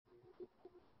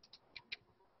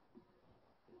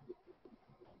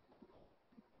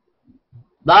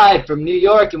Live from New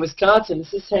York and Wisconsin,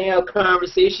 this is Hangout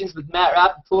Conversations with Matt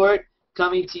Rappaport,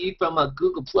 coming to you from a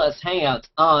Google Plus Hangouts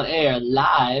on air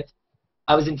live.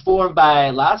 I was informed by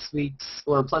last week's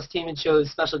Plus Tainment Show's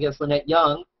special guest Lynette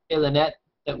Young, hey Lynette,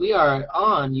 that we are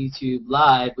on YouTube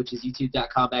Live, which is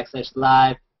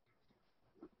youtube.com/live.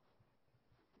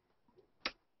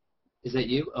 Is that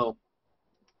you? Oh.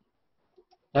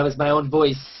 That was my own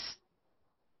voice.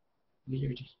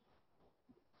 Weird.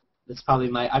 That's probably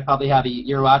I probably have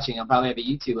you're watching, I probably have a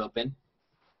YouTube open.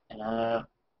 And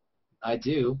I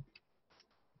do.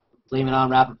 Blame it on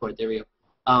Rappaport, there we go.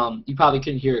 You probably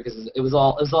couldn't hear it because it was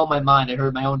all my mind. I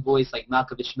heard my own voice like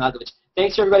Malkovich.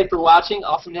 Thanks everybody for watching.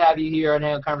 Awesome to have you here on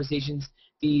Hangout Conversations.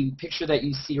 The picture that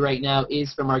you see right now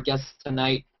is from our guest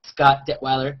tonight, Scott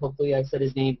Detweiler. Hopefully I said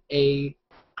his name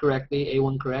correctly,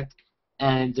 A1 correct.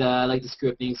 And I like to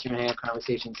screw up names here on Hangout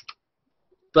Conversations.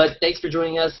 But thanks for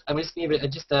joining us. I'm just going to give it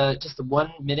just a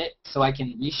 1 minute so I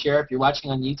can reshare. If you're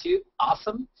watching on YouTube,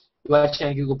 awesome. If you're watching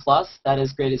on Google Plus, that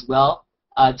is great as well.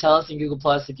 Tell us in Google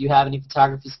Plus if you have any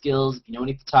photography skills, if you know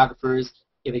any photographers, if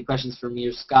you have any questions for me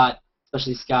or Scott,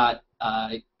 especially Scott.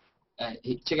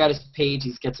 Check out his page.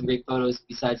 He's got some great photos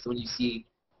besides the one you see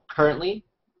currently.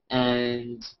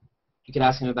 And you can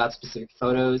ask him about specific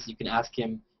photos. You can ask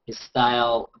him his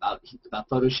style, about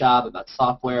Photoshop, about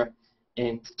software.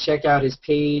 And check out his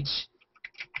page.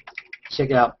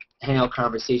 Check out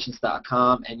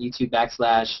hangoutconversations.com and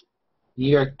YouTube.com/New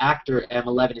York Actor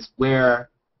M11 is where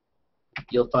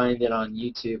you'll find it on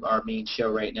YouTube, our main show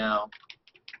right now.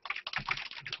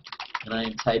 And I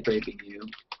am type raping you.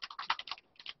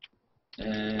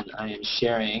 And I am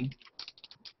sharing.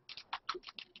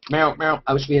 Meow, meow.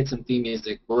 I wish we had some theme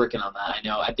music. We're working on that. I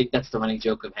know. I think that's the running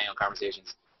joke of Hangout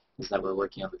Conversations, is that we're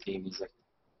working on the theme music.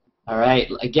 All right,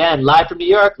 again, live from New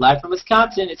York, live from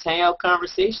Wisconsin, it's Hangout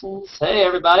Conversations. Hey,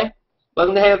 everybody.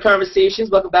 Welcome to Hangout Conversations.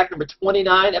 Welcome back, number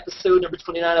 29, episode number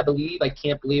 29, I believe. I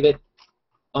can't believe it.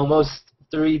 Almost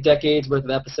 3 decades worth of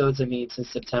episodes, since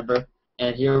September.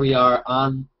 And here we are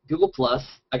on Google Plus.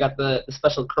 I got the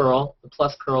special curl, the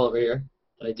plus curl over here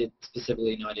that I did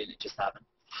specifically. No, I didn't. It just happened.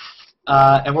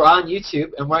 And we're on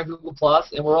YouTube, and we're on Google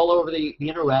Plus, and we're all over the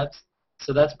interwebs.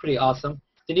 So that's pretty awesome.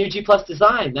 The new G Plus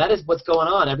design, that is what's going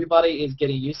on. Everybody is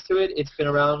getting used to it. It's been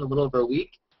around a little over a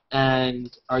week.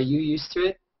 And are you used to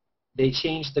it? They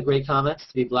changed the gray comments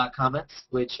to be black comments,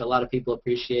 which a lot of people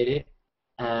appreciated.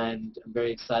 And I'm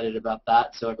very excited about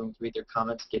that. So everyone can read their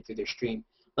comments, get through their stream.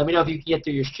 Let me know if you can get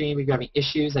through your stream, if you're having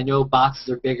issues. I know boxes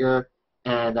are bigger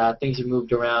and things are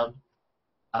moved around.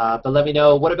 But let me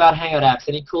know, what about Hangout apps?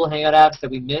 Any cool Hangout apps that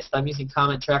we missed? I'm using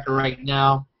Comment Tracker right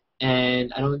now,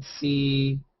 and I don't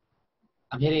see...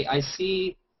 I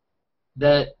see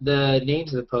the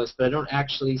names of the posts, but I don't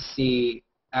actually see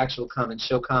actual comments,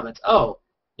 show comments. Oh,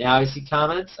 now I see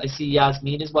comments. I see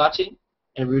Yasmin is watching,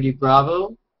 and Rudy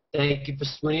Bravo. Thank you for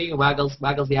swooning and waggles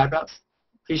the eyebrows.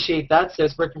 Appreciate that. So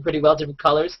it's working pretty well, different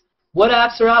colors. What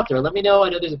apps are out there? Let me know. I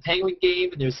know there's a Penguin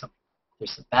game, and there's some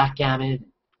backgammon, and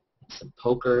some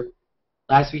poker.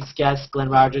 Last week's guest, Glenn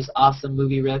Rogers, awesome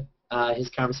movie riff. His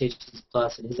Conversations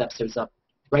Plus, and his episode's up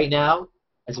right now,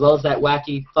 as well as that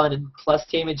wacky, fun, and plus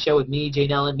Tainment show with me,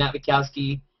 Jane Ellen, Matt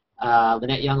Mikowski,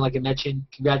 Lynette Young, like I mentioned.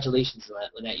 Congratulations,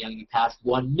 Lynette Young. You passed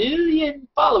 1 million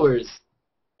followers.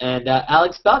 And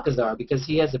Alex Balcazar, because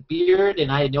he has a beard,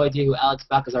 and I had no idea who Alex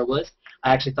Balcazar was.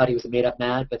 I actually thought he was a made-up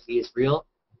man, but he is real.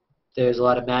 There's a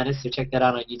lot of madness, so check that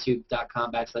out on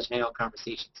youtube.com/Hangout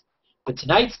Conversations. But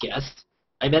tonight's guest,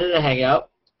 I met at a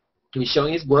Hangout. He was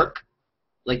showing his work,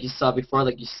 like you saw before,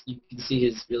 like you can see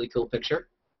his really cool picture.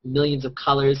 Millions of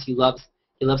colors. He loves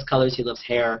colors. He loves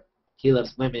hair. He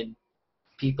loves women,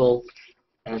 people,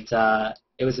 and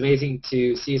it was amazing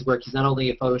to see his work. He's not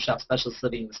only a Photoshop specialist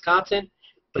living in Wisconsin,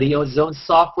 but he owns his own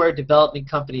software development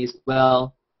company as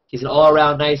well. He's an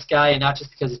all-around nice guy, and not just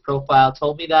because his profile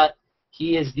told me that.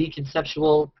 He is the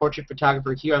conceptual portrait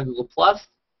photographer here on Google+.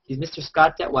 He's Mr.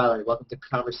 Scott Detweiler. Welcome to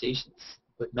Conversations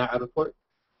with Matt Rappaport.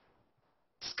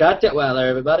 Scott Detweiler,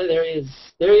 everybody. There he is.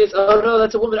 There he is. Oh, no,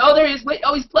 that's a woman. Oh, there he is. Wait.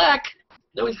 Oh, he's black.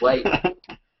 No, he's white.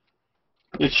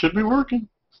 It should be working.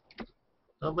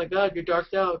 Oh, my God. You're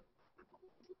darked out.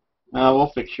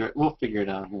 We'll figure it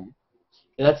out here.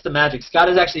 Yeah, that's the magic. Scott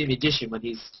is actually a magician. When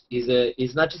he's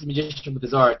not just a magician with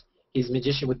his art. He's a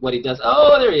magician with what he does.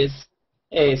 Oh, there he is.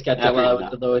 Hey, Scott Detweiler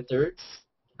with the lower thirds.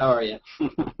 How are you?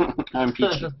 I'm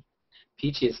Peachy.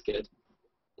 Peachy is good.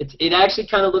 It actually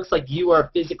kind of looks like you are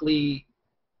physically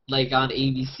like on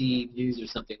ABC News or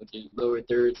something with your lower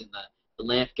thirds and the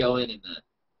lamp going and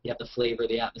you have the flavor,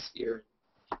 the atmosphere.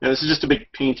 Yeah, this is just a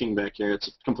big painting back here.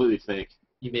 It's completely fake.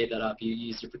 You made that up. You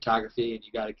used your photography and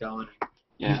you got it going.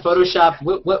 Yeah. You Photoshop.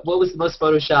 What was the most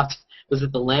photoshopped? Was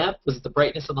it the lamp? Was it the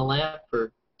brightness of the lamp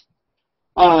or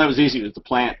Oh no, that was easy. It was the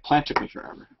plant. Plant took me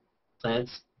forever.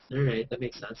 plants? All right, that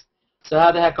makes sense. So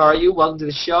how the heck are you? Welcome to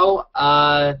the show.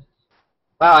 Wow,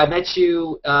 I met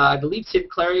you. I believe Tim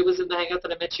Clary was in the Hangout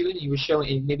that I met you in. You were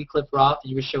showing, and maybe Cliff Roth. And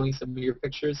you were showing some of your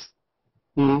pictures.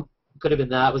 Mm-hmm. Could have been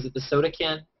that. Was it the soda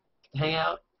can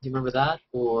Hangout? Do you remember that?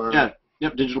 Or Yeah.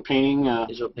 Yep. Digital painting.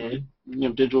 digital painting.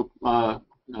 Digital.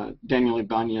 Daniel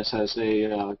Ibanez has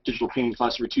a digital painting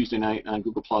class every Tuesday night on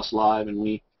Google Plus Live, and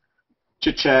we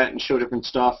chit chat and show different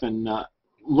stuff and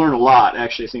learn a lot.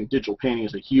 Actually, I think digital painting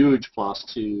is a huge plus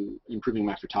to improving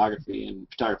my photography, and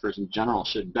photographers in general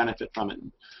should benefit from it.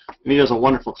 And he does a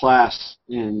wonderful class,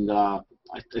 and I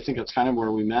think that's kind of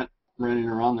where we met, running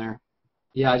around there.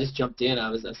 Yeah, I just jumped in.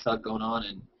 I saw it going on,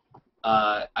 and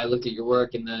I looked at your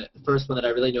work, and the first one that I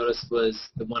really noticed was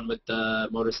the one with the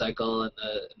motorcycle and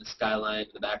the skyline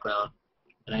in the background.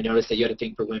 And I noticed that you had a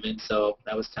thing for women, so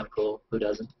that was kind of cool. Who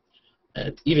doesn't?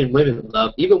 And even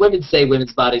women say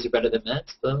women's bodies are better than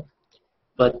men's, though.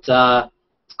 But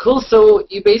it's cool. So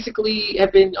you basically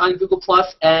have been on Google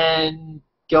Plus and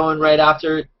going right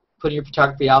after putting your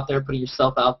photography out there, putting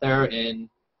yourself out there. And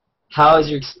how has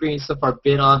your experience so far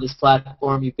been on this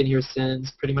platform? You've been here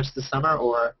since pretty much the summer,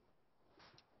 or?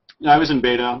 I was in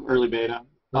beta, early beta.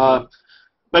 Mm-hmm.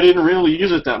 But I didn't really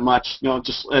use it that much.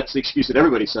 Just that's the excuse that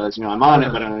everybody says. I'm on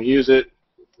it, but I don't use it.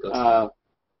 I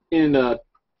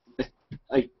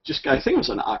think it was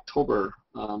in October,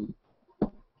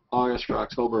 August or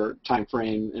October time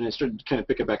frame, and I started to kind of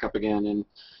pick it back up again, and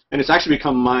it's actually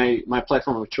become my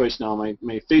platform of choice now.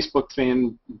 My Facebook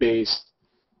fan base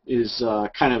is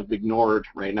kind of ignored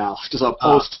right now because I'll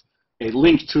post a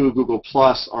link to a Google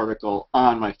Plus article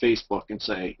on my Facebook and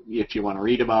say, if you want to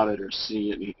read about it or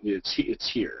see it,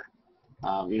 it's here.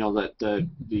 That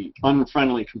the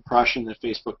unfriendly compression that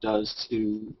Facebook does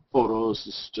to photos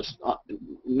is just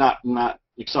not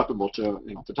acceptable to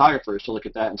photographers to look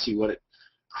at that and see what it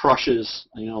crushes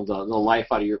the life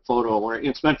out of your photo. Where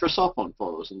it's meant for cell phone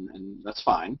photos, and that's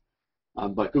fine.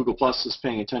 But Google Plus is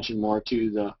paying attention more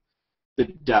to the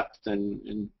depth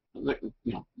and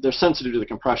they're sensitive to the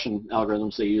compression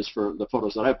algorithms they use for the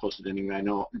photos that I posted anyway. I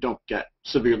know don't get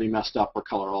severely messed up or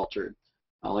color altered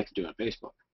like they do on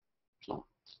Facebook. So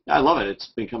yeah, I love it.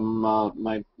 It's become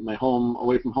my home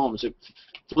away from home. So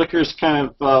Flickr's kind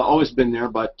of always been there,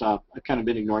 but I've kind of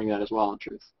been ignoring that as well, in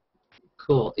truth.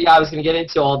 Cool. Yeah, I was going to get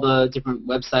into all the different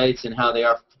websites and how they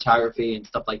are for photography and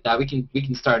stuff like that. We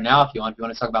can start now if you want. If you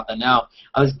want to talk about that now,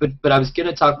 but I was going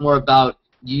to talk more about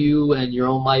you and your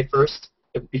own life first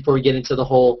before we get into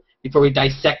before we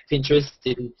dissect Pinterest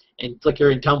and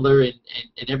Flickr and Tumblr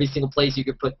and every single place you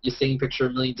could put your singing picture a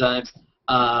million times.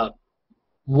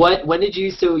 When did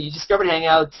you discovered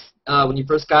Hangouts when you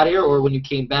first got here, or when you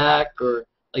came back, or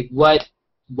like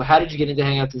how did you get into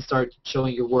Hangouts and start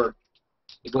showing your work?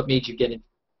 Like, what made you get into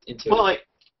it? Well,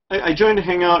 I joined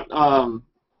Hangout.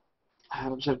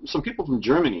 Some people from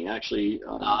Germany actually.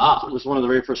 It was one of the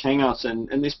very first Hangouts,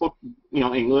 and they spoke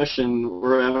English, and we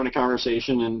were having a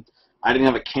conversation, and I didn't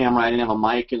have a camera, I didn't have a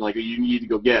mic, and you need to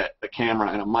go get a camera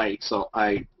and a mic. So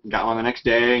I got one the next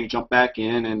day and jumped back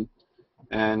in,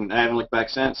 and I haven't looked back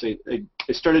since. I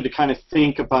started to kind of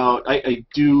think about, I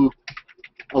do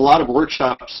a lot of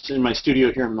workshops in my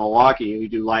studio here in Milwaukee. We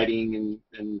do lighting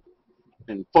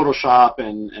and Photoshop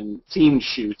and themed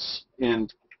shoots,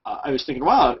 and I was thinking,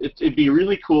 wow, it'd be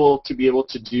really cool to be able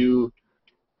to do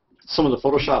some of the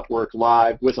Photoshop work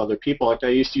live with other people. Like I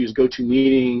used to use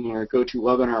GoToMeeting or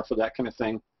GoToWebinar for that kind of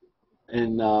thing,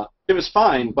 and it was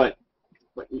fine, but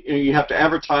you have to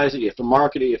advertise it, you have to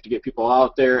market it, you have to get people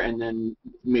out there, and then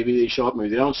maybe they show up, maybe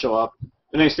they don't show up.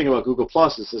 The nice thing about Google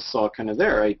Plus is it's all kind of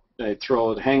there. I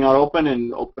throw the Hangout open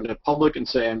it public and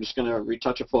say, I'm just going to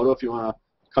retouch a photo if you want to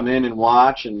come in and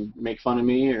watch and make fun of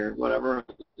me or whatever,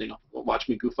 watch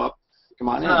me goof up. Come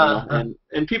on in,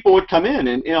 and people would come in,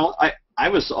 and I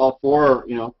was all for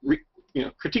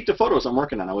critique the photos I'm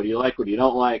working on. What do you like? What do you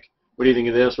don't like? What do you think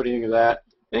of this? What do you think of that?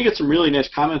 And you get some really nice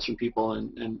comments from people,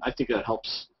 and I think that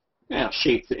helps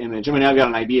shape the image. I mean, I've got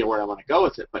an idea where I want to go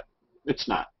with it, but it's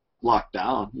not locked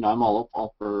down. I'm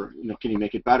all for can you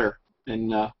make it better?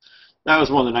 And that was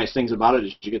one of the nice things about it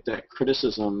is you get that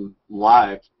criticism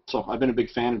live. So I've been a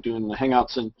big fan of doing the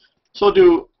Hangouts, and so I'll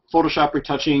do Photoshop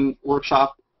retouching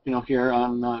workshop, here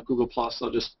on Google Plus. I'll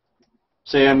just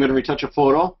say I'm going to retouch a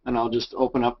photo, and I'll just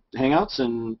open up Hangouts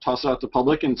and toss it out to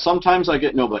public. And sometimes I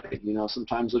get nobody.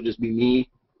 Sometimes it'll just be me.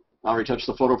 I'll retouch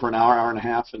the photo for an hour, hour and a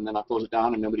half, and then I'll close it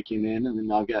down, and nobody came in. And then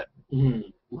I'll get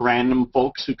random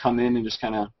folks who come in and just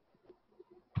kind of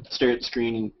stare at the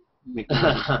screen and make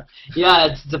money. Yeah,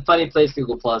 it's a funny place,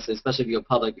 Google Plus, especially if you go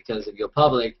public, because if you go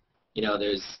public,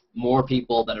 there's more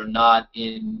people that are not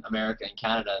in America and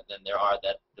Canada than there are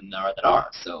that are.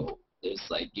 So there's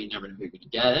you never know who you're gonna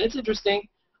get, and it's interesting.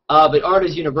 But art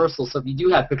is universal, so if you do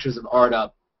have pictures of art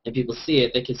up and people see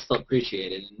it, they can still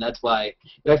appreciate it, and that's why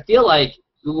I feel like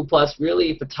Google Plus,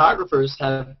 really, photographers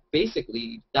have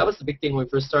basically, that was the big thing when we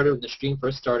first started, when the stream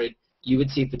first started. You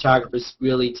would see photographers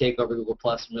really take over Google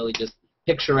Plus and really just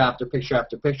picture after picture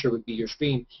after picture would be your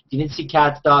stream. If you didn't see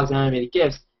cats, dogs, and animated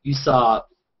GIFs, you saw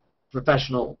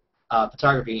professional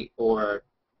photography, or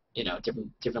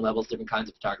different levels, different kinds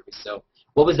of photography. So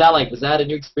what was that like? Was that a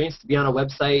new experience to be on a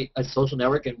website, a social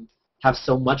network, and have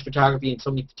so much photography and so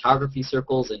many photography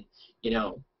circles, and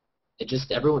it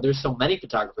just everyone? There's so many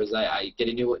photographers. I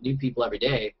get new people every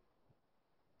day.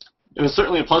 It was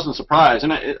certainly a pleasant surprise,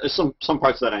 and some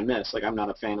parts that I miss. I'm not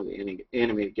a fan of the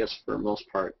animated GIFs for the most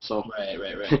part. So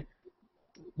Right.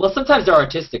 Well, sometimes they're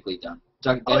artistically done.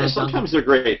 Sometimes they're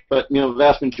great, but the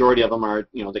vast majority of them are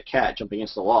the cat jumping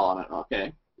against the wall, and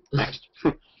okay, next.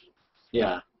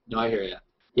 Yeah, no, I hear you.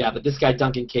 Yeah, but this guy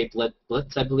Duncan K.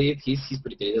 Blitz, I believe, he's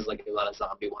pretty good. He does a lot of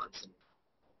zombie ones and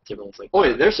different ones like that. Oh,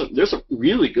 yeah, there's some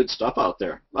really good stuff out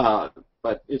there,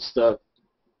 but it's the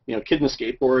kid in the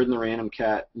skateboard and the random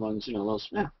cat ones, those.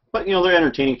 Yeah, but they're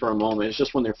entertaining for a moment. It's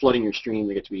just when they're flooding your stream,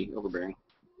 they get to be overbearing.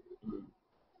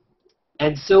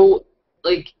 And so,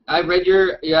 I read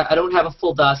I don't have a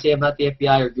full dossier. I'm not the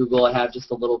FBI or Google. I have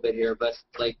just a little bit here, but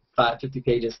 50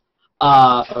 pages,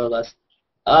 or less.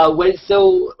 What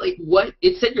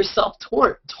it said you're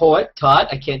self-taught.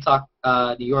 I can't talk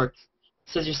New York.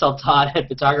 It says you're self-taught at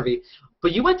photography,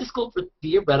 but you went to school for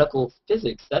theoretical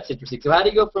physics. That's interesting. So how do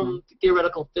you go from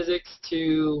theoretical physics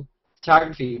to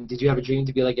photography? Did you have a dream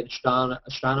to be an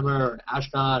astronomer or an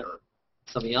astronaut or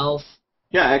something else?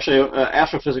 Yeah, actually,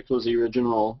 astrophysics was the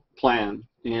original plan,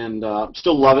 and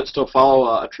still love it. Still follow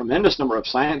a tremendous number of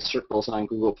science circles on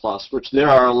Google Plus, which there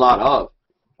are a lot of.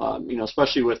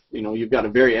 Especially with you've got a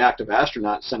very active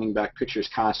astronaut sending back pictures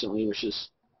constantly, which is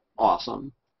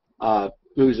awesome.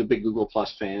 Who's a big Google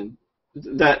Plus fan?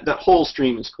 That whole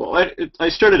stream is cool. I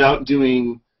started out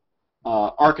doing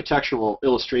architectural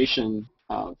illustration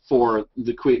for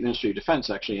the Kuwait Ministry of Defense,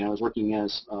 actually, and I was working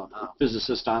as a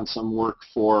physicist on some work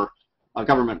for a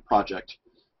government project.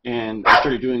 And I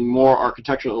started doing more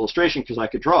architectural illustration because I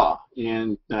could draw.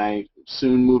 And then I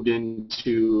soon moved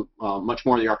into much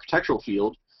more of the architectural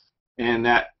field. And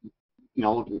that,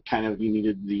 you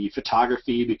needed the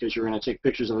photography because you're going to take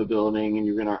pictures of a building and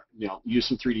you're going to, use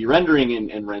some 3D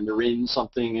rendering and render in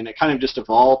something. And it kind of just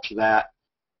evolved to that,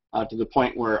 to the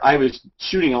point where I was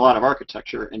shooting a lot of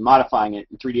architecture and modifying it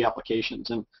in 3D applications.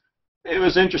 And it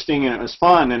was interesting and it was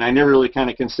fun. And I never really kind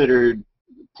of considered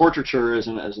portraiture as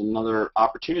another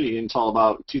opportunity until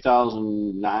about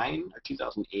 2009 or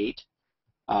 2008.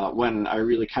 When I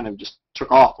really kind of just took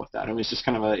off with that. It was just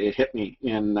kind of it hit me,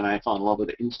 and then I fell in love with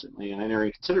it instantly, and I never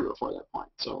even considered it before that point.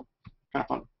 So, kind of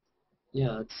fun.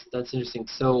 Yeah, that's interesting.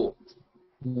 So,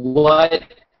 how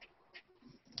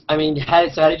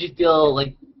did you feel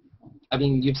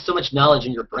you have so much knowledge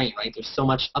in your brain, right? There's so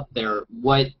much up there.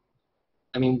 So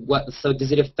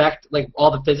does it affect, all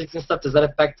the physics and stuff? Does that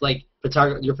affect,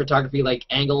 your photography,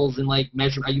 angles and,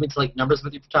 measurement? Are you into, numbers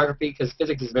with your photography? Because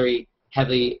physics is very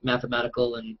heavily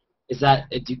mathematical, and do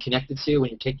you connect it to when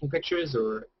you're taking pictures,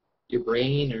 or your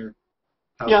brain, or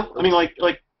how? Yeah, like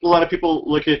a lot of people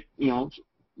look at, they don't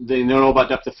know about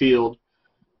depth of field,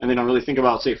 and they don't really think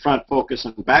about, say, front focus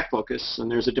and back focus, and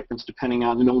there's a difference depending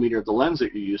on the millimeter of the lens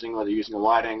that you're using, whether you're using a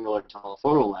wide angle or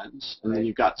telephoto lens. And then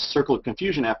you've got circle of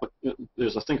confusion.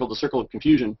 There's a thing called the circle of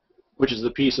confusion, which is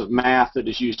the piece of math that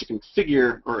is used to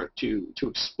configure or to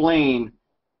explain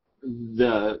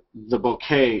the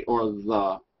bokeh or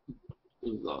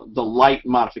the light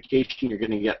modification you're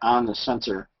going to get on the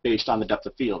sensor based on the depth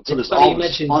of field. So there's all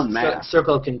this fun math.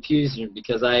 Circle of confusion,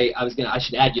 because I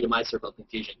should add you to my circle of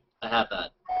confusion. I have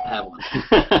that. I have one.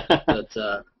 But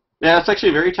yeah, it's actually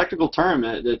a very technical term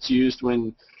that's used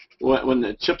when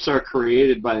the chips are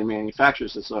created by the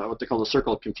manufacturers. It's what they call the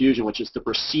circle of confusion, which is the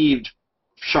perceived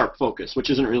sharp focus,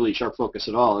 which isn't really sharp focus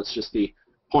at all. It's just the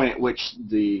point at which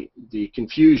the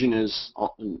confusion is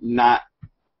not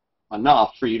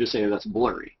enough for you to say that's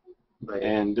blurry. Right.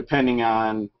 And depending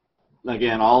on,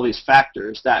 again, all these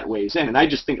factors, that weighs in. And I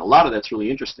just think a lot of that's really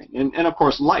interesting. And of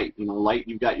course, light. Light,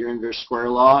 you've got your inverse square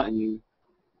law, and you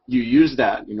use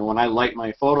that. When I light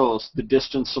my photos, the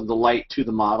distance of the light to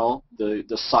the model, the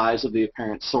size of the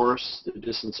apparent source, the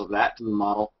distance of that to the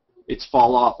model, it's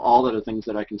fall off, all the things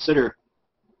that I consider.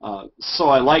 So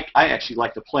I actually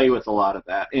like to play with a lot of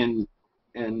that. And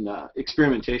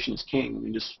experimentation is king. I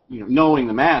mean, just knowing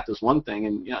the math is one thing,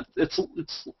 and it's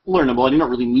learnable, and you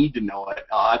don't really need to know it.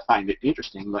 I find it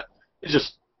interesting, but it's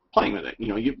just playing with it.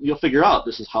 You'll figure out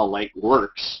this is how light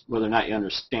works. Whether or not you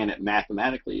understand it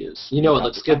mathematically is. It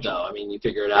looks good though. I mean, you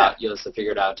figure it out. You also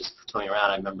figure it out just toying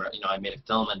around. I remember, I made a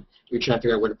film, and we were trying to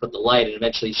figure out where to put the light, and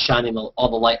eventually shining all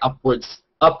the light upwards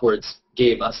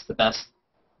gave us the best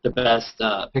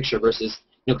picture versus.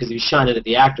 Because if you shine it at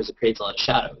the actors, it creates a lot of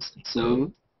shadows. And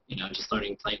so, just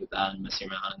learning, playing with that and messing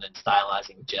around and then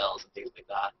stylizing with gels and things like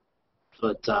that.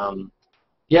 But,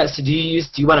 so do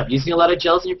you wind up using a lot of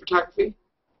gels in your photography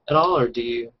at all, or do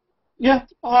you? Yeah,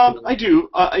 I do.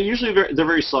 Usually they're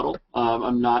very subtle.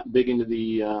 I'm not big into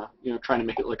the, trying to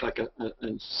make it look like a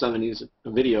 70s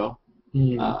video.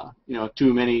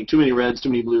 Too many reds, too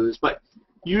many blues. But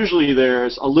usually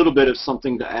there's a little bit of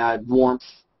something to add warmth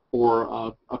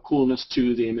or a coolness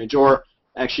to the image, or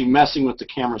actually messing with the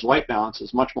camera's white balance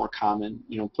is much more common.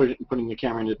 Putting the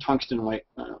camera into tungsten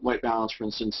white balance, for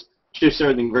instance, shifts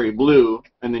everything very blue,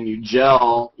 and then you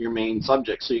gel your main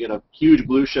subject, so you get a huge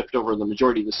blue shift over the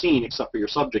majority of the scene, except for your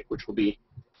subject, which will be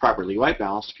properly white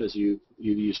balanced because you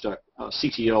used a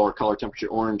CTO or color temperature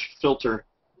orange filter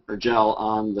or gel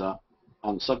on the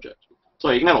subject.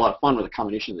 So you can have a lot of fun with a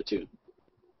combination of the two.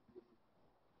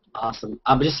 Awesome.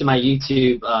 I'm just in my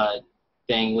YouTube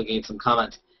thing looking at some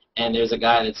comments, and there's a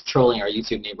guy that's trolling our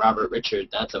YouTube named Robert Richard.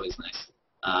 That's always nice.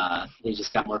 He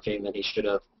just got more fame than he should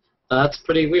have. That's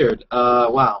pretty weird.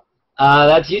 Wow.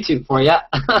 That's YouTube for you.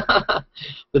 But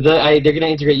they're going to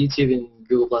integrate YouTube and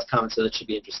Google Plus comments, so that should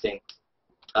be interesting.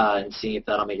 And seeing if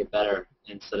that'll make it better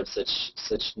instead of such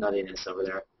nuttiness over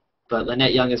there. But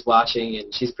Lynette Young is watching,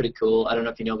 and she's pretty cool. I don't know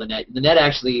if you know Lynette. Lynette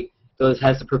actually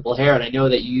has the purple hair, and I know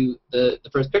that the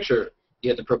first picture you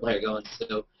have the purple hair going.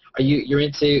 So you're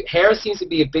into hair? Seems to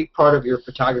be a big part of your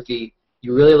photography.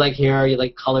 You really like hair. You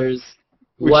like colors.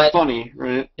 Which is funny,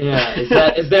 right? Yeah. Is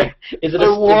it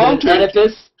an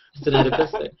edifice? It's an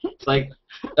edifice. It's like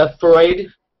a Freud.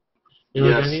 You're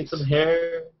like, I need some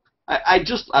hair.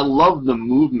 I love the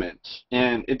movement,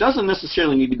 and it doesn't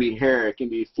necessarily need to be hair. It can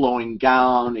be flowing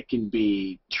gown, it can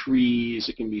be trees,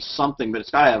 it can be something, but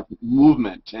it's got to have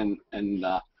movement, and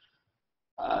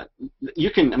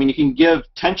you can give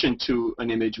tension to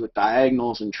an image with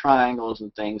diagonals and triangles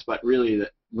and things, but really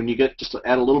when you get just to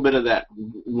add a little bit of that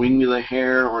wing to the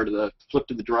hair or to the flip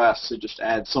to the dress, it just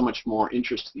adds so much more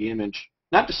interest to the image.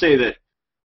 Not to say that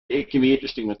it can be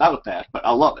interesting without that, but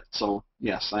I love it. So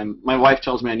yes, my wife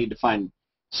tells me I need to find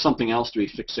something else to be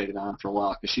fixated on for a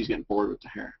while because she's getting bored with the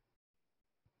hair.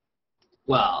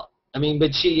 Well, I mean,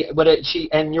 but she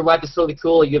and your wife is totally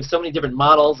cool. You have so many different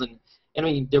models, and I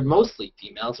mean, they're mostly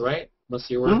females, right? Most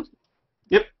of your work.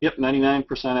 Mm-hmm. Yep,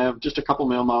 99%. I have just a couple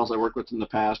male models I worked with in the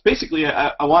past. Basically,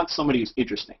 I want somebody who's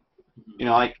interesting. Mm-hmm.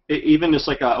 Like even just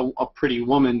like a pretty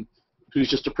woman who's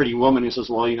just a pretty woman who says,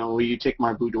 well, will you take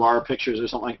my boudoir pictures or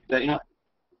something like that?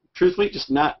 Truthfully,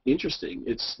 just not interesting.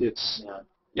 It's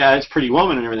pretty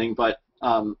woman and everything, but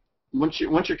once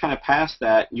you're kind of past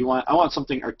that, I want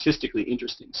something artistically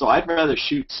interesting. So I'd rather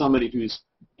shoot somebody who's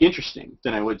interesting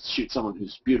than I would shoot someone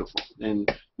who's beautiful. And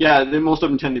yeah, most of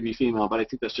them tend to be female, but I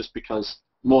think that's just because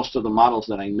most of the models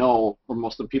that I know, or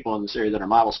most of the people in this area that are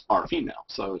models, are female.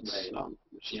 So it's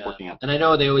just working out. And I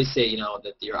know they always say,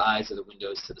 that your eyes are the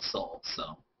windows to the soul.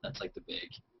 So that's like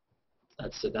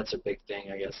that's a big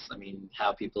thing, I guess. I mean,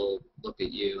 how people look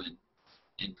at you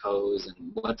and pose,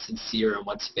 and what's sincere and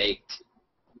what's faked.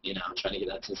 Trying to get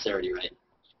that sincerity right.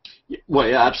 Well,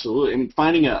 yeah, absolutely. I mean,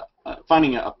 finding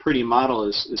a pretty model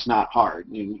is not hard.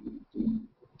 You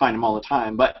find them all the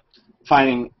time, but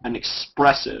finding an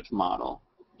expressive model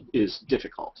is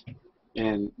difficult.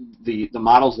 And the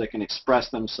models that can express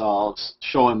themselves,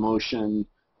 show emotion,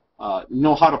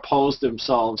 know how to pose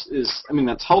themselves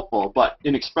that's helpful, but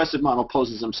an expressive model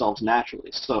poses themselves naturally.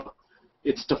 So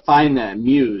it's to find that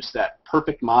muse, that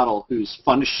perfect model who's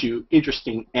fun to shoot,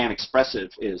 interesting, and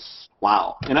expressive is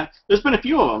wow. And there's been a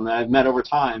few of them that I've met over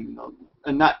time,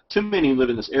 and not too many live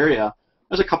in this area.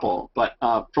 There's a couple, but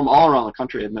from all around the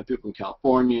country. I've met people from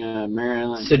California,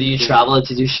 Maryland. So do you travel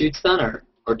to do shoots then, or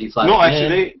do you fly in? No,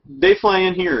 actually, they fly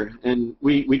in here, and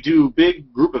we do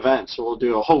big group events. So we'll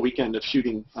do a whole weekend of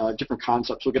shooting different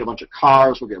concepts. We'll get a bunch of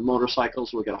cars, we'll get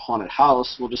motorcycles, we'll get a haunted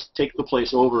house. We'll just take the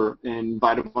place over and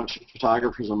invite a bunch of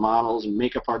photographers and models and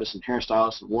makeup artists and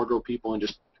hairstylists and wardrobe people and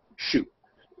just shoot.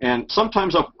 And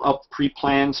sometimes I'll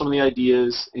pre-plan some of the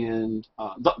ideas, and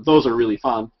those are really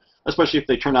fun, especially if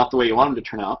they turn out the way you want them to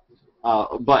turn out.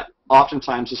 But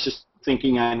oftentimes it's just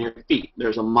thinking on your feet.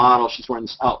 There's a model, she's wearing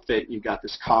this outfit, you've got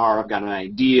this car, I've got an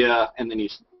idea, and then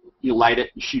you light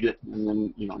it, you shoot it, and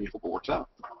then you hope it works out.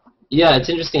 Yeah, it's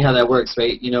interesting how that works,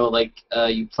 right? You know, like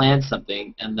you plan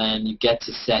something, and then you get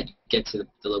to set, you get to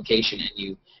the location, and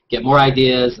you get more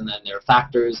ideas, and then there are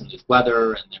factors, and there's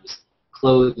weather, and there's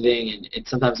clothing, and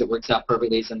sometimes it works out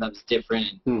perfectly, sometimes it's different.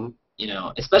 And, you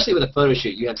know, especially with a photo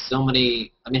shoot, you have so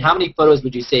many. I mean, how many photos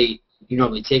would you say you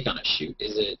normally take on a shoot?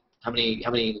 Is it how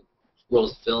many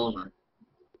rolls of film or?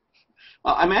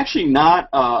 I'm actually not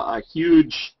a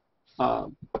huge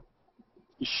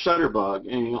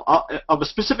shutterbug, and you know, of a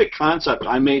specific concept,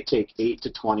 I may take 8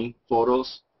 to 20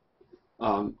 photos.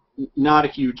 Not a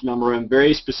huge number. I'm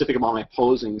very specific about my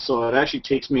posing, so it actually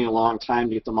takes me a long time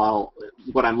to get the model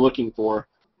what I'm looking for.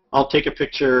 I'll take a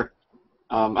picture.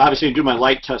 Obviously, I do my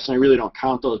light tests, and I really don't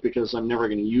count those because I'm never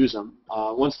going to use them.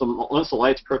 Once the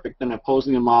light's perfect, then I'm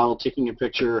posing the model, taking a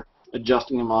picture,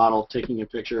 adjusting the model, taking a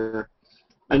picture,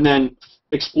 and then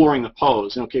exploring the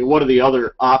pose. Okay, what are the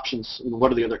other options, and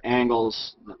what are the other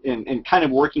angles, and kind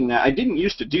of working that. I didn't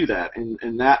used to do that,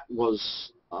 and that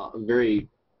was very,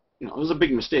 you know, it was a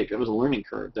big mistake. It was a learning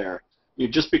curve there.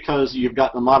 Just because you've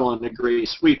got the model in a gray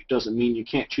sweep doesn't mean you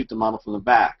can't shoot the model from the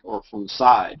back or from the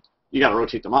side. You got to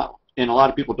rotate the model. And a lot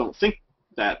of people don't think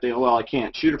that. They go, well, I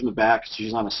can't shoot her from the back because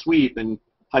she's on a sweep, and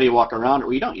how do you walk around her?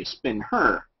 Well, you don't. You spin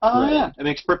her. Oh, right. Yeah, it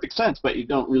makes perfect sense, but you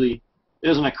don't really, it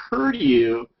doesn't occur to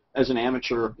you as an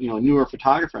amateur, you know, newer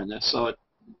photographer in this. So it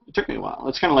took me a while.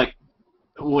 It's kind of like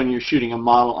when you're shooting a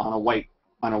model on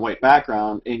a white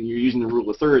background and you're using the rule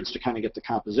of thirds to kind of get the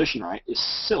composition right. Is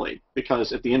silly,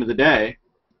 because at the end of the day,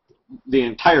 the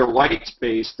entire white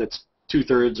space that's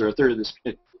 2/3 or a third of this.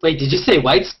 Wait, did you say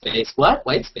white space? What?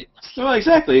 White space? Well,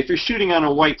 exactly. If you're shooting on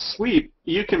a white sweep,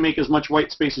 you can make as much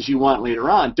white space as you want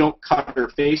later on. Don't cut her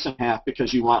face in half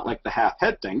because you want like the half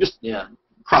head thing. Just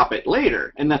crop it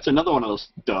later, and that's another one of those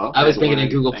duh. I was making a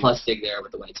Google Plus dig there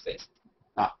with the white space.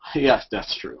 Ah, yes,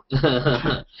 that's true.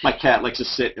 My cat likes to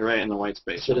sit right in the white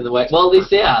space. Sit in the white. Well,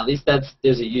 at least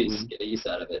there's a use. Get a use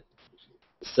out of it.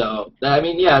 So I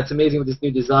mean, yeah, it's amazing with this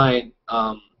new design.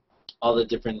 All the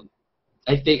different.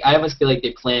 I almost feel like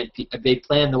they plan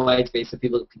the white space so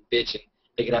people can bitch and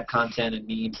they can have content and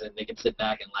memes and they can sit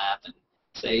back and laugh and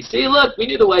say, "See, look, we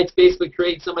knew the white space would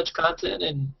create so much content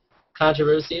and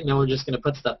controversy, and now we're just going to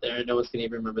put stuff there, and no one's going to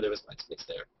even remember there was white space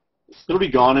there." It'll be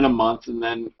gone in a month, and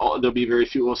then there'll be very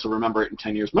few of us will remember it in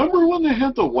 10 years. Remember when they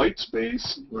had the white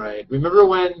space? Right. Remember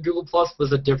when Google Plus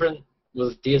was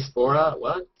was Diaspora?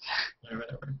 What?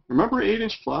 Whatever. Remember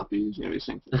 8-inch floppies? Yeah, these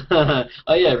things.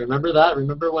 Oh yeah, remember that?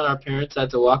 Remember when our parents had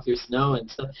to walk through snow and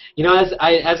stuff? You know, as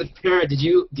a parent, did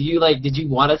you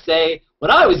want to say,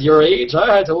 when I was your age,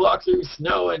 I had to walk through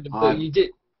snow, and you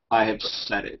did? I have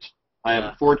said it. I have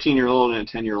a 14-year-old and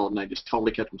a 10-year-old, and I just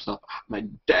totally kept myself. My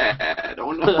dad,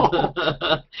 oh no.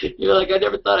 You're like, I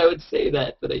never thought I would say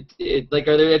that, but I did. Like,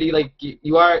 are there any, like,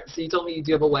 so you told me you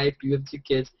do have a wife, you have 2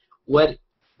 kids. What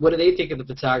do they think of the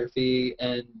photography,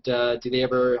 and do they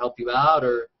ever help you out,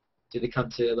 or do they come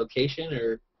to location,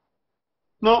 or?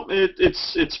 No,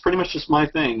 it's pretty much just my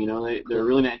thing. You know, they're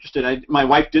really not interested. My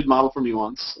wife did model for me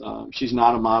once. She's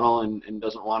not a model and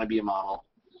doesn't want to be a model.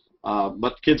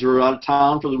 But the kids were out of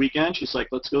town for the weekend. She's like,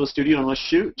 let's go to the studio and let's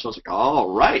shoot. So I was like,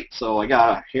 all right. So I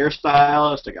got a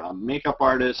hairstylist, I got a makeup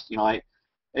artist. You know,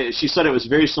 she said it was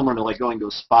very similar to like going to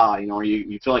a spa, you know, where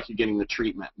you feel like you're getting the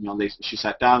treatment. You know, she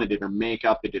sat down, they did her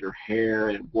makeup, they did her hair,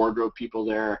 and wardrobe people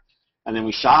there. And then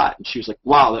we shot, and she was like,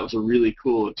 wow, that was a really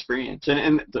cool experience.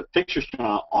 And the pictures turned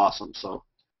out awesome, so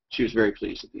she was very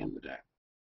pleased at the end of the day.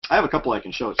 I have a couple I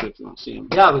can show too if you want to see them.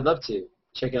 Yeah, we'd love to.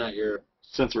 Checking out your...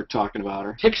 Since we're talking about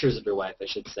her. Pictures of your wife, I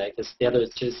should say, because the other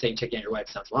is just saying checking out your wife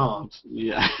sounds wrong.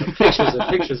 Yeah.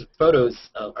 pictures, photos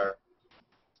of her.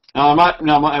 My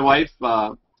wife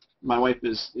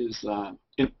is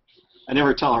I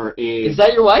never tell her age. Is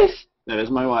that your wife? That is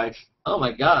my wife. Oh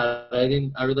my God, I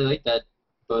really like that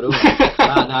photo.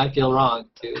 Now I feel wrong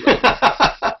too.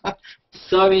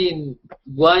 So I mean,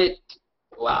 what?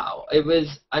 Wow, it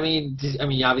was. I mean,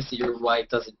 obviously your wife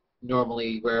doesn't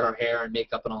normally wear her hair and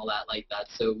makeup and all that like that.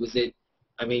 So was it?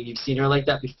 I mean, you've seen her like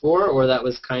that before, or that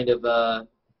was kind of.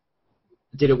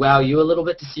 Did it wow you a little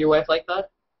bit to see your wife like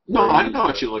that? No, I don't know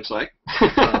what she looks like.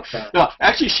 Okay. No,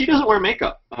 actually, she doesn't wear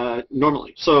makeup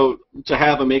normally. So to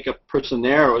have a makeup person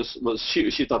there was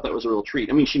she thought that was a real treat.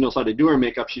 I mean, she knows how to do her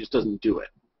makeup. She just doesn't do it.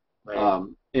 Right.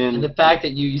 And the fact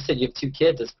that you said you have 2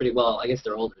 kids, that's pretty well. I guess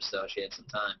they're older, so she had some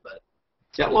time. But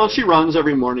yeah, well, she runs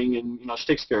every morning, and you know she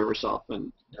takes care of herself,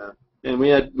 and we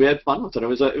had fun with it. It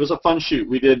was a fun shoot.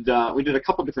 We did a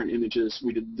couple different images.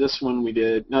 We did this one.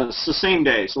 It's the same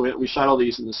day, so we shot all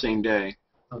these in the same day.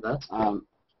 Oh, that's cool.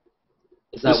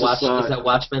 Is that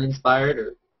Watchmen inspired,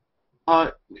 or?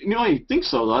 You know, I think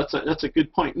so. Though. That's a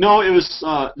good point. No, it was.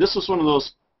 This was one of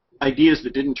those ideas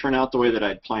that didn't turn out the way that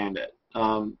I'd planned it.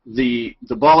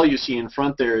 The ball you see in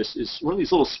front there is one of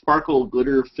these little sparkle,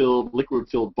 glitter-filled,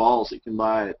 liquid-filled balls that you can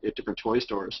buy at different toy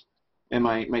stores. And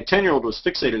my 10-year-old was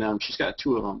fixated on them. She's got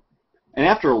 2 of them. And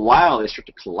after a while, they start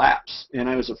to collapse. And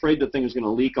I was afraid the thing was going to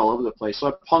leak all over the place. So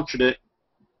I punctured it,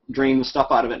 drained the stuff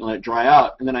out of it, and let it dry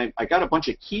out. And then I got a bunch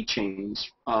of keychains,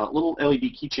 little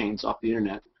LED keychains off the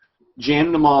internet,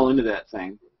 jammed them all into that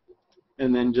thing,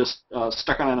 and then just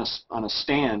stuck it on a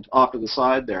stand off to the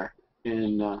side there.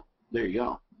 And there you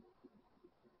go.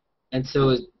 And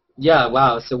so, yeah,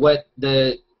 wow. So what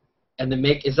the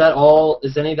make, is that all?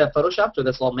 Is any of that photoshopped, or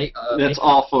that's all make? That's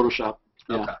all Photoshop.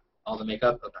 Yeah. Okay. All the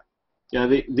makeup. Okay. Yeah.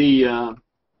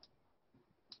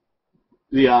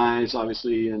 The eyes,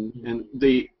 obviously, and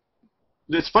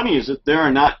what's funny is that there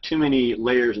are not too many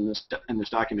layers in this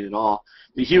document at all.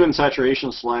 The hue and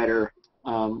saturation slider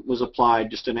was applied,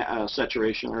 just a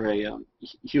saturation or a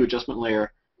hue adjustment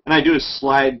layer. And I do is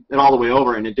slide it all the way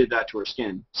over, and it did that to her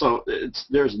skin. So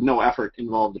there's no effort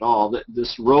involved at all.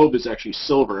 This robe is actually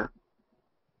silver.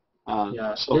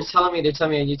 Yeah. So they're telling me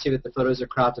on YouTube that the photos are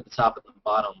cropped at the top and the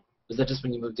bottom. Was that just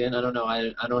when you moved in? I don't know.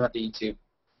 I don't have the YouTube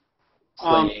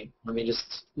explaining. Let me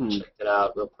just check it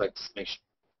out real quick just to make sure.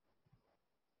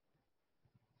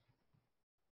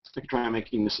 I can try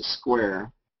making this a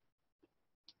square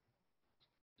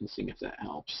and see if that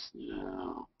helps.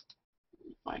 No. Let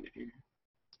me find it here.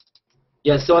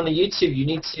 Yeah, so on the YouTube, you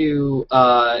need to,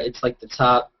 it's like the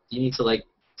top, you need to like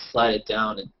slide it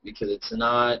down because it's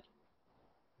not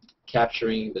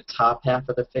capturing the top half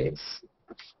of the face.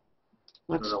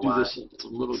 Let's do this a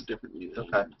little differently then.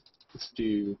 Okay. Let's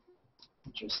do...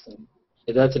 Interesting.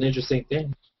 Yeah, that's an interesting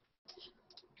thing.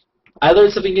 I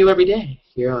learn something new every day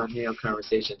here on Hangout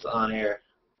Conversations on air,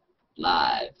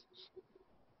 live.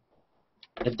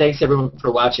 And thanks everyone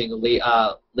for watching.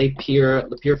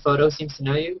 Lapeer Photo seems to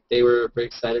know you. They were very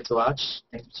excited to watch.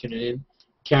 Thanks for tuning in.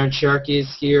 Karen Sharkey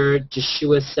is here.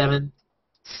 Joshua 7th.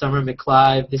 Summer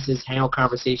McClive. This is Hangout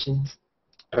Conversations.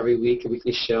 Every week, a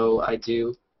weekly show I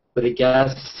do with a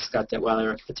guest. Scott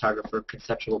Detweiler, photographer,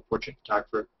 conceptual portrait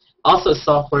photographer. Also a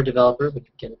software developer. We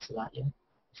can get into that yet.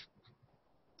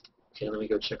 Okay, let me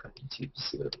go check on YouTube to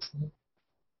see what it's like.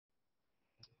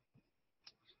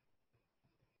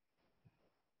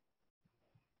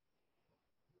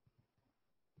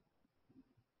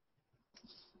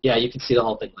 Yeah, you can see the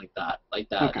whole thing like that.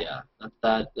 Okay. Yeah.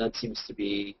 That seems to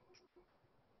be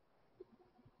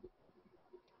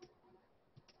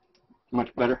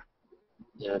much better.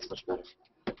 Yeah, that's much better.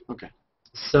 Okay.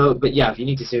 So, but yeah, if you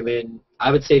need to zoom in,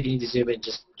 I would say if you need to zoom in,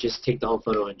 just take the whole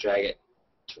photo and drag it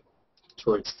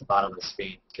towards the bottom of the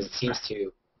screen because it seems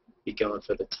to be going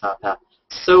for the top half.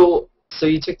 So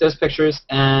you took those pictures,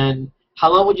 and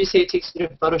how long would you say it takes you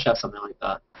to Photoshop something like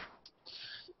that?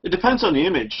 It depends on the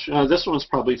image. This one was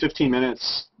probably 15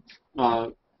 minutes.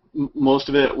 Most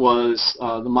of it was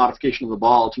the modification of the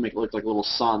ball to make it look like a little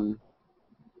sun,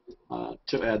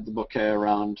 to add the bouquet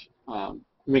around,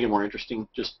 make it more interesting.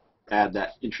 Just add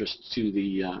that interest to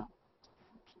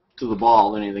the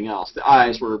ball than anything else. The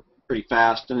eyes were pretty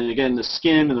fast, and then again the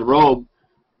skin and the robe,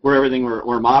 where everything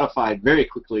were modified very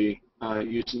quickly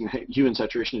using the hue and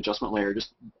saturation adjustment layer.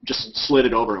 Just slid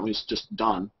it over and it was just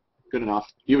done. Good enough.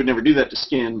 You would never do that to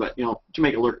skin, but you know, to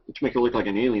make it look like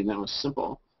an alien, that was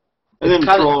simple. And then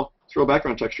throw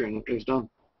background texture and it was done.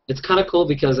 It's kind of cool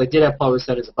because I did have Paul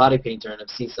Rosset as a body painter, and I've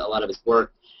seen a lot of his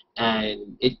work,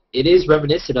 and it is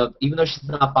reminiscent of, even though she's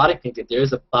not body painted, there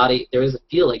is a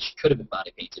feel like she could have been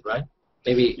body painted, right?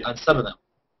 Maybe on some of them.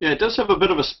 Yeah, it does have a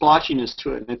bit of a splotchiness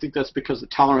to it, and I think that's because the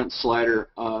tolerance slider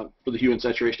for the hue and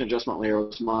saturation adjustment layer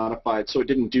was modified, so it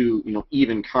didn't do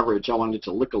even coverage. I wanted it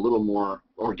to look a little more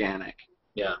organic.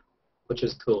 Yeah, which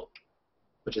is cool.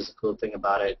 Which is a cool thing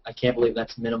about it. I can't believe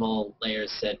that's Minimal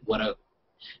Layers said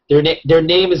their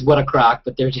name is What a Crock,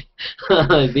 but they're just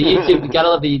the YouTube. You gotta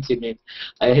love the YouTube name.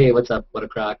 Hey, what's up? What a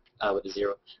Crock with a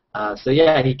 0. So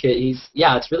yeah,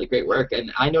 it's really great work,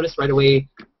 and I noticed right away.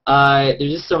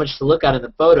 There's just so much to look at in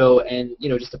the photo, and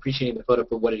just appreciating the photo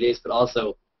for what it is, but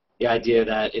also the idea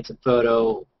that it's a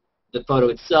photo, the photo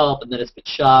itself, and then it's been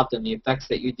chopped, and the effects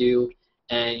that you do,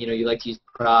 and you like to use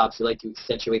props, you like to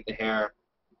accentuate the hair,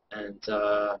 and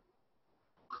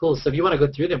cool. So if you want to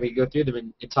go through them, we can go through them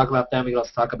and talk about them. We can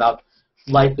also talk about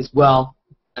life as well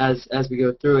as we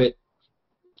go through it.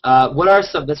 What are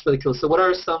some? That's really cool. So what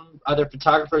are some other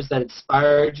photographers that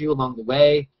inspired you along the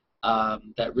way?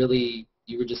 That really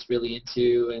you were just really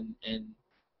into,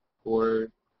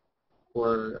 or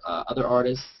other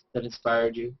artists that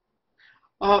inspired you?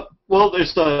 Well,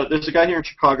 there's a guy here in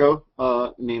Chicago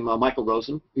named Michael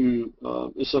Rosen, who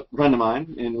is a friend of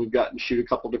mine, and we've gotten to shoot a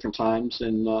couple different times,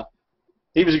 and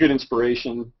he was a good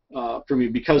inspiration for me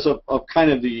because of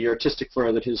kind of the artistic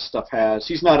flair that his stuff has.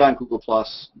 He's not on Google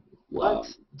Plus. What?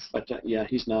 But yeah,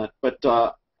 he's not. But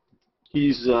he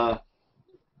was a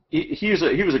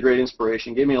great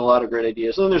inspiration. Gave me a lot of great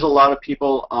ideas. And then there's a lot of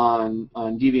people on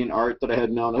DeviantArt that I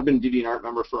had known. I've been a DeviantArt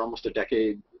member for almost a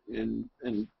decade, and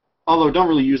although I don't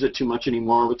really use it too much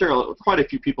anymore, but there are quite a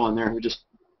few people in there who just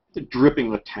are dripping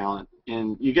with talent,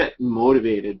 and you get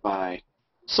motivated by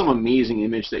some amazing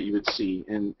image that you would see,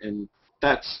 and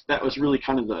that was really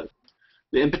kind of the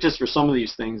impetus for some of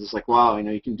these things. It's like, wow,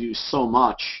 you can do so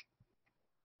much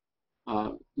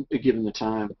given the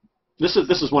time. This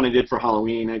is one I did for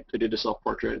Halloween. I did a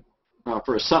self-portrait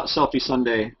for a selfie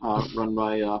Sunday run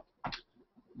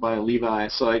by Levi.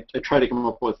 So I tried to come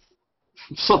up with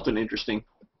something interesting.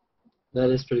 That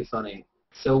is pretty funny.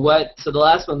 So the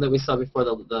last one that we saw before,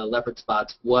 the leopard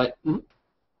spots. Mm-hmm.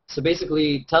 So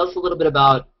basically, tell us a little bit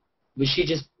about. Was she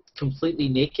just completely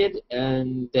naked,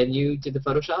 and then you did the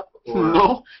Photoshop?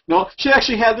 Or? No. She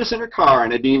actually had this in her car,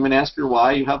 and I didn't even ask her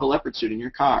why you have a leopard suit in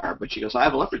your car. But she goes, I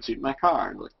have a leopard suit in my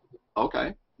car. And I'm like,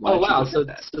 okay. Oh wow! So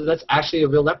that's actually a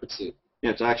real leopard suit.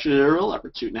 Yeah, it's actually a real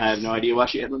leopard suit, and I have no idea why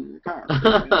she had one in her car.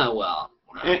 Well.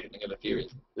 I think of a few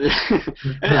reasons.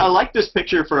 And I like this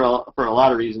picture for a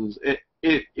lot of reasons.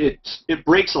 It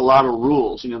breaks a lot of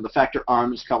rules. The fact her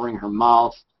arm is covering her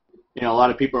mouth. A lot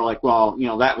of people are like, well,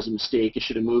 that was a mistake. It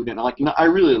should have moved it. And I'm like, no, I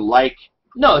really like.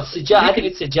 No, I think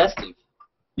it's suggestive.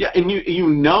 Yeah, and you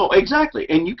know exactly,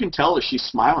 and you can tell if she's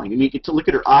smiling. You get to look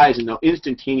at her eyes and know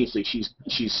instantaneously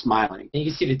she's smiling. And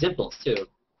you can see the dimples too.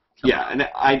 Yeah, and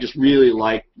I just really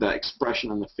like the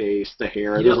expression on the face, the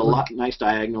hair. There's a nice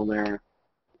diagonal there.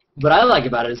 What I like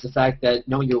about it is the fact that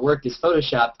knowing your work is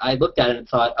photoshopped, I looked at it and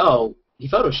thought, oh, he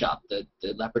photoshopped the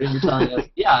leopard, and you're telling us,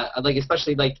 yeah,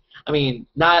 especially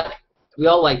we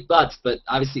all like butts, but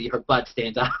obviously her butt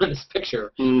stands out in this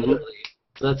picture, literally.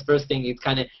 So that's the first thing. It's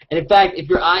kind of, and in fact, if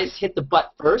your eyes hit the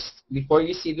butt first before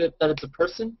you see that it's a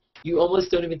person, you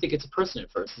almost don't even think it's a person at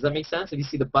first. Does that make sense? If you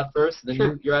see the butt first, and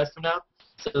then your eyes come down.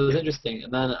 So it was interesting,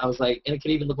 and then I was like, and it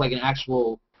could even look like an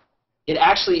actual. It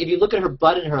actually, if you look at her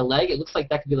butt and her leg, it looks like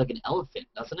that could be like an elephant,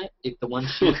 doesn't it? The one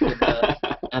sheep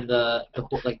and the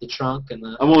trunk and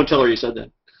the. I won't tell her you said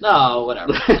that. No,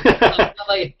 whatever.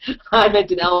 I meant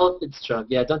an elephant's trunk.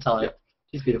 Yeah, don't tell her. Yeah.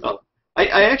 She's beautiful.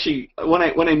 I actually, when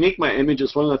I make my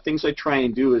images, one of the things I try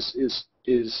and do is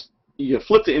you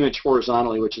flip the image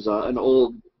horizontally, which is an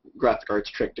old graphic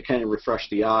arts trick to kind of refresh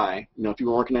the eye. If you've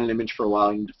been working on an image for a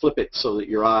while, you need to flip it so that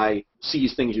your eye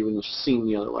sees things you wouldn't have seen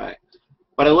the other way.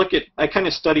 But I kind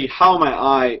of study how my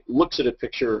eye looks at a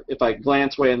picture. If I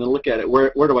glance away and then look at it,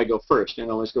 where do I go first? And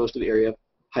it always goes to the area of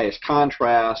highest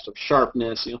contrast, of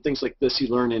sharpness, things like this you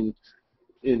learn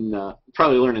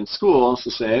probably learn in school, to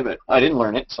say, but I didn't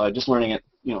learn it, so I'm just learning it,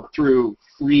 through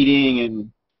reading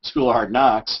and School of Hard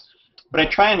Knocks. But I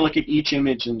try and look at each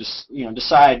image and just,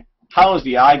 decide how is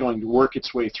the eye going to work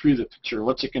its way through the picture?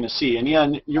 What's it going to see? And yeah,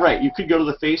 you're right. You could go to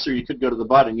the face or you could go to the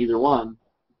butt, and either one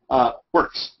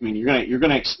works. I mean, you're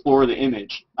gonna explore the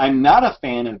image. I'm not a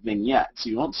fan of vignettes.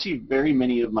 You won't see very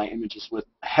many of my images with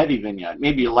a heavy vignette,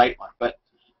 maybe a light one, but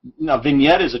no,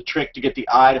 vignette is a trick to get the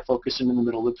eye to focus in the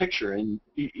middle of the picture, and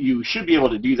you should be able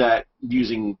to do that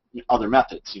using other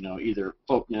methods, either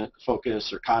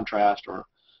focus or contrast or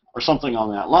something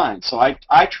on that line. So I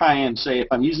try and say, if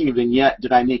I'm using a vignette,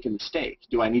 did I make a mistake?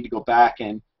 Do I need to go back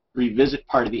and revisit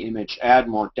part of the image, add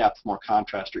more depth, more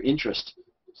contrast, or interest,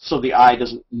 so the eye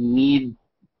doesn't need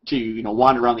to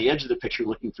wander around the edge of the picture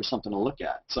looking for something to look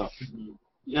at. So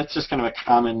that's just kind of a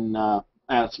common,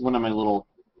 that's one of my little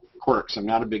quirks. I'm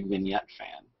not a big vignette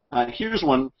fan. Here's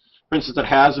one, for instance, that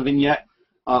has a vignette,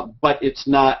 but it's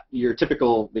not your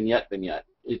typical vignette.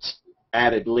 It's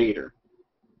added later.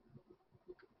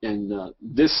 And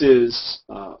this is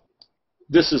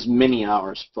many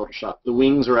hours of Photoshop. The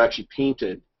wings are actually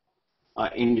painted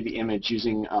into the image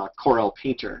using Corel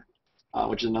Painter,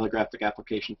 which is another graphic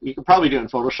application. You can probably do it in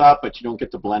Photoshop, but you don't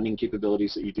get the blending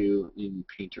capabilities that you do in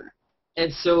Painter.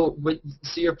 And so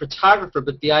you're a photographer,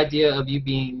 but the idea of you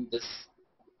being this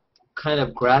kind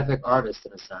of graphic artist,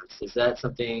 in a sense, is that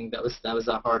something that was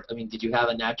a hard? I mean, did you have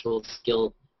a natural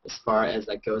skill as far as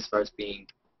that goes, as far as being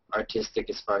artistic,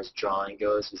 as far as drawing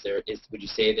goes? Would you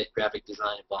say that graphic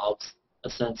design involves a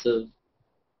sense of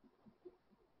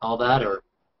all that, or?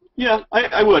 Yeah,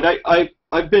 I would.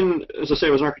 I've been, as I say, I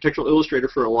was an architectural illustrator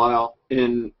for a while,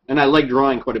 and I like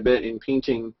drawing quite a bit. In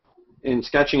painting, in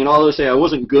sketching, and all those say I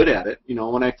wasn't good at it. You know,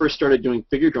 when I first started doing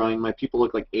figure drawing, my people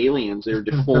looked like aliens. They were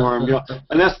deformed, you know,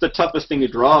 and that's the toughest thing to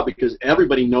draw because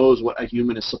everybody knows what a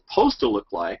human is supposed to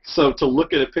look like. So to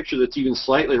look at a picture that's even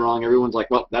slightly wrong, everyone's like,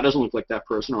 well, that doesn't look like that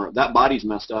person, or that body's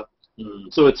messed up.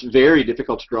 So it's very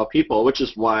difficult to draw people, which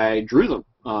is why I drew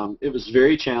them. It was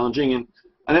very challenging, and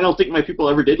I don't think my people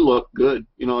ever did look good.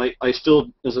 You know, I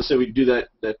still, as I said, we do that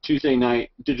Tuesday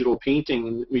night digital painting,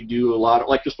 and we do a lot of,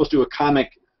 like, you're supposed to do a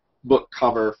comic book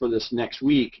cover for this next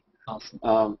week.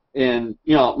 Awesome. And,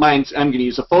 you know, I'm going to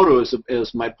use a photo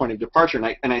as my point of departure,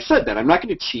 and I said that. I'm not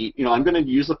going to cheat. You know, I'm going to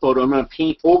use the photo. I'm going to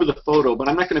paint over the photo, but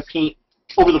I'm not going to paint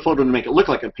over the photo to make it look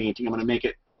like a painting. I'm going to make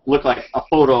it look like a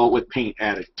photo with paint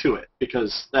added to it,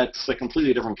 because that's a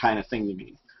completely different kind of thing to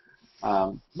me.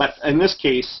 But in this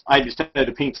case, I just had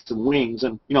to paint some wings,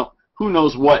 and, you know, who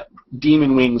knows what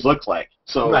demon wings look like.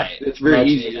 So it's very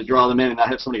easy to draw them in and not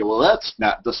have somebody go, well, that's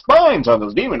not the spines on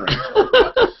those demon rings.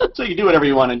 So you do whatever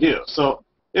you want to do. So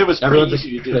it was pretty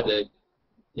easy to do.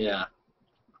 Yeah.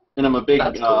 And I'm a big,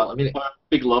 cool. I mean,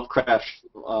 big Lovecraft,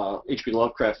 H.P.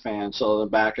 Lovecraft fan. So in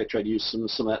the back, I tried to use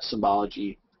some of that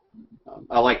symbology.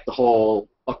 I like the whole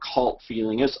occult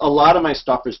feeling. A lot of my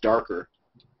stuff is darker,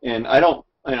 and I don't.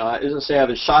 You know, as I say, I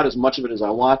haven't shot as much of it as I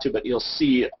want to, but you'll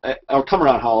see, I'll come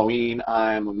around Halloween,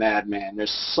 I'm a madman.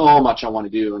 There's so much I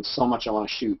want to do and so much I want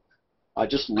to shoot. I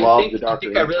just love the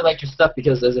darker. I really like your stuff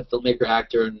because as a filmmaker,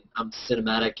 actor, and I'm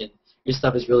cinematic, and your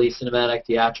stuff is really cinematic,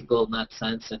 theatrical in that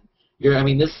sense. And I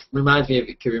mean, this reminds me of,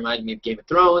 it could remind me of Game of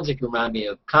Thrones, it could remind me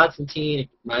of Constantine, it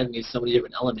could remind me of so many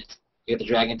different elements. You got the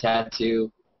dragon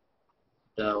tattoo.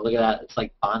 So look at that, it's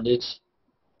like bondage.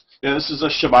 Yeah, this is a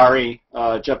shibari,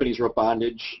 Japanese rope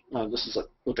bondage. This is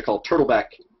what they call turtleback.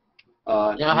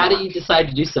 Now, how did you decide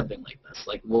to do something like this?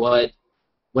 Like, what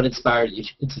inspired you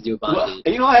to do bondage?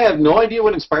 Well, you know, I have no idea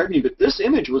what inspired me, but this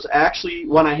image was actually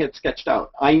one I had sketched out.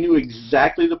 I knew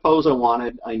exactly the pose I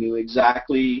wanted. I knew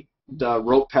exactly the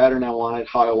rope pattern I wanted,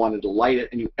 how I wanted to light it.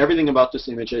 I knew everything about this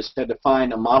image. I just had to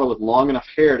find a model with long enough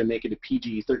hair to make it a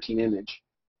PG-13 image.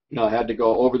 You know, I had to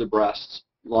go over the breasts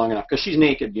long enough, because she's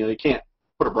naked. You know, you can't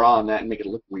put a bra on that and make it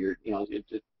look weird. You know,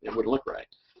 it wouldn't look right.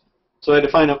 So I had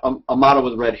to find a model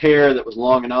with red hair that was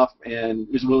long enough and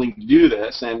was willing to do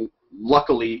this, and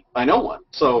luckily I know one.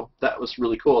 So that was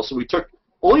really cool. So we took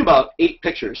only about 8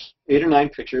 or 9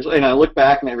 pictures, and I look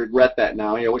back and I regret that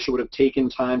now. I wish I would have taken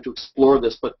time to explore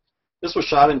this, but this was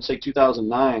shot in, say,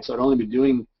 2009, so I'd only been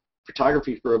doing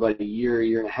photography for about a year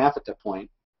and a half at that point.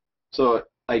 So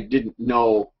I didn't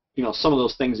know, you know, some of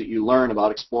those things that you learn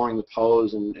about exploring the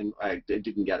pose, and I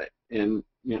didn't get it. And,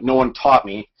 you know, no one taught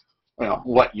me, you know,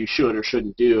 what you should or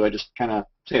shouldn't do. I just kind of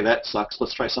say, that sucks,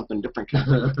 let's try something different.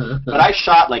 But I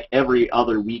shot like every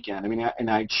other weekend. I mean, and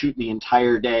I'd shoot the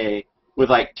entire day with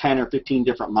like 10 or 15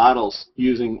 different models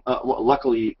using what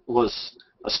luckily was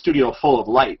a studio full of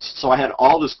lights. So I had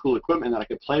all this cool equipment that I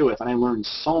could play with, and I learned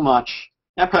so much.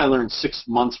 I probably learned 6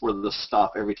 months worth of this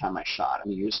stuff every time I shot. I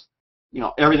mean, you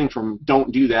know, everything from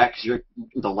don't do that because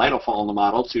the light will fall on the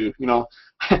model to, you know,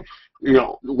 you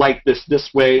know, light this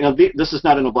way. You know, this is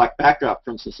not in a black backdrop,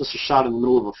 for instance. This is shot in the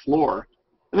middle of a floor,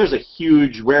 and there's a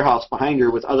huge warehouse behind her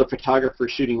with other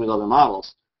photographers shooting with other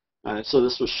models. So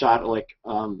this was shot at like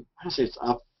I say it's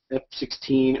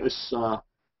F16. It was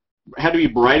had to be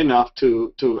bright enough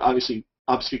to obviously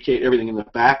obfuscate everything in the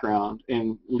background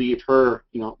and leave her,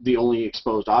 you know, the only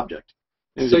exposed object.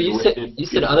 So you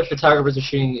said other photographers are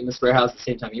shooting in this warehouse at the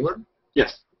same time you were?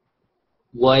 Yes.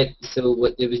 It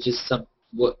was just some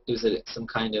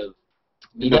kind of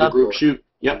meetup? Another group shoot.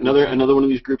 Yep, another one of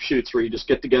these group shoots where you just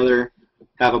get together,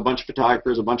 have a bunch of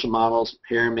photographers, a bunch of models,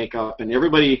 hair and makeup, and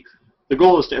everybody. The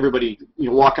goal is to everybody, you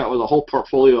know, walk out with a whole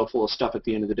portfolio full of stuff at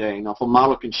the end of the day. Now, if a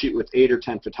model can shoot with 8 or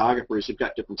 10 photographers who've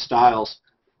got different styles,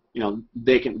 you know,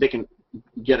 they can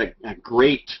get a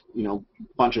great, you know,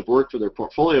 bunch of work for their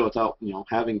portfolio without, you know,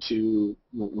 having to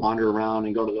wander around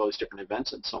and go to all these different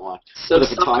events and so on. So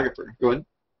the photographer, go ahead.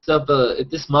 So if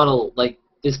this model, like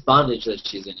this bondage that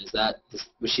she's in,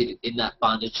 was she in that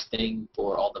bondage thing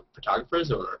for all the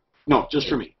photographers, or? No, just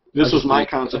for me. This was my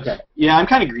concept. Okay. Yeah, I'm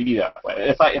kind of greedy that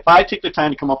way. If I take the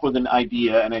time to come up with an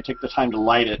idea and I take the time to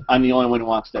light it, I'm the only one who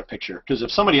wants that picture. Because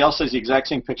if somebody else has the exact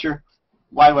same picture,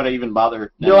 why would I even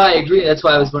bother? No, I agree. That's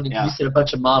why I was wondering. Yeah. You said a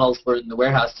bunch of models were in the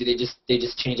warehouse. Do they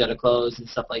just change out of clothes and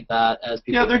stuff like that as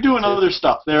people? Yeah, they're doing other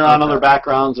stuff. They're on other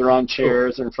backgrounds. They're on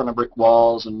chairs. They're in front of brick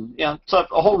walls, and yeah, it's a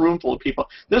whole room full of people.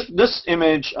 This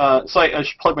image. So I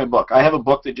should plug my book. I have a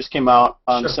book that just came out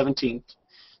on the 17th,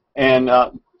 and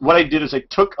what I did is I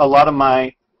took a lot of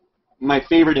my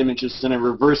favorite images and I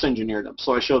reverse engineered them.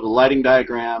 So I show the lighting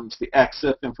diagrams, the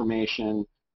EXIF information,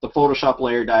 the Photoshop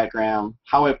layer diagram,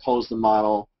 how I posed the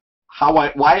model,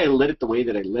 why I lit it the way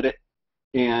that I lit it,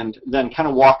 and then kind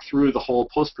of walk through the whole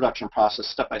post-production process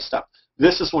step by step.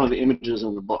 This is one of the images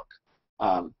in the book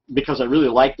because I really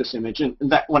like this image. And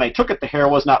that when I took it, the hair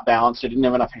was not balanced. I didn't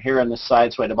have enough hair on this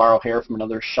side, so I had to borrow hair from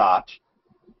another shot.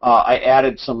 I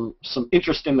added some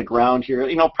interest in the ground here.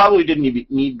 You know, probably didn't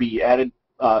need to be added,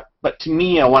 but to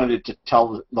me, I wanted it to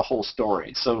tell the whole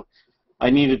story. So I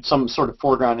needed some sort of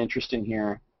foreground interest in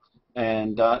here.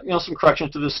 And you know, some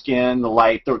corrections to the skin, the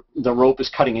light, the rope is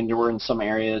cutting into her in some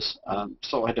areas,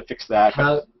 so I had to fix that.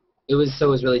 It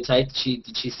was really tight.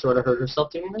 Did she sort of hurt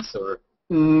herself doing this, or?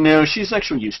 No, she's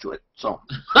actually used to it. So.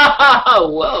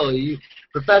 Whoa, you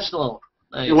professional.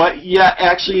 Nice. Well, yeah,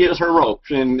 actually, it's her rope,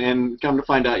 and come to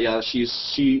find out, yeah,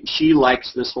 she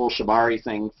likes this whole shibari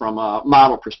thing from a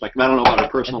model perspective. I don't know about her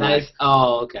personal life.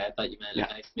 Oh, okay, I thought you meant yeah.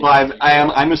 a nice. Well,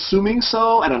 I'm assuming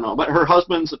so. I don't know, but her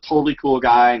husband's a totally cool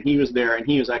guy, and he was there, and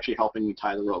he was actually helping me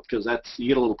tie the rope because you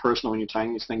get a little personal when you're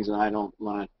tying these things, and I don't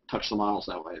want to touch the models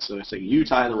that way. So I say, you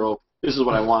tie the rope. This is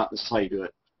what I want. This is how you do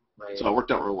it. Right. So it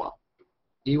worked out real well.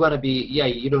 You want to be, yeah.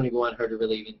 You don't even want her to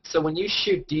really even. So when you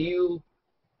shoot, do you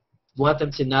want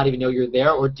them to not even know you're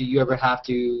there, or do you ever have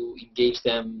to engage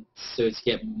them so to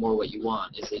get more what you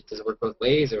want? Does it work both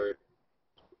ways, or?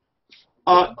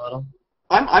 Model?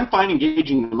 I'm fine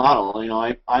engaging the model. You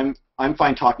know, I'm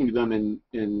fine talking to them and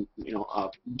you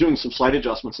know doing some slight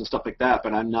adjustments and stuff like that.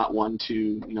 But I'm not one to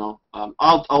you know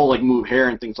I'll like move hair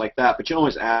and things like that. But you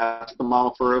always ask the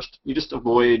model first. You just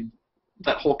avoid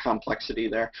that whole complexity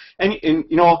there. And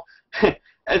you know.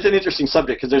 It's an interesting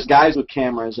subject because there's guys with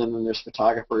cameras and then there's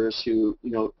photographers who,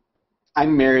 you know,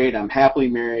 I'm married, I'm happily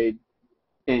married,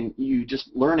 and you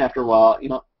just learn after a while, you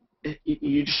know,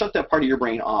 you just shut that part of your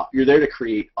brain off. You're there to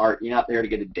create art. You're not there to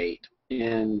get a date.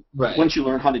 And once you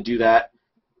learn how to do that,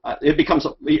 it becomes,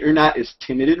 you're not as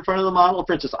timid in front of the model.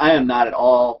 For instance, I am not at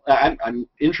all, I'm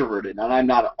introverted, and I'm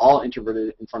not at all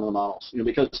introverted in front of the models, you know,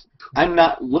 because I'm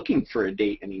not looking for a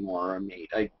date anymore or a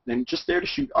mate. I'm just there to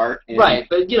shoot art. And right,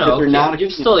 but, you know, you're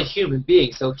still a human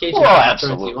being, so occasionally it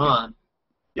turns you on.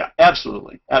 Yeah,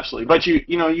 absolutely, absolutely. But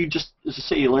you know, you just, as I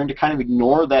say, you learn to kind of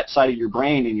ignore that side of your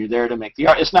brain, and you're there to make the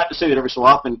art. It's not to say that every so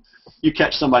often you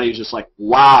catch somebody who's just like,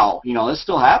 wow, you know, this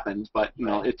still happens, but, you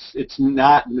know, it's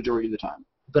not the majority of the time.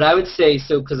 But I would say,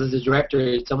 so because as a director,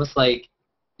 it's almost like,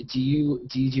 do you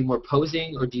do more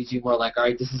posing, or do you do more like, all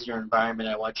right, this is your environment,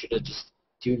 I want you to just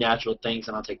do natural things,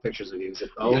 and I'll take pictures of you? Is it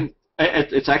both? Yeah,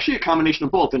 it's actually a combination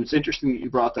of both, and it's interesting that you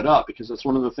brought that up, because that's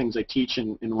one of the things I teach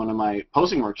in one of my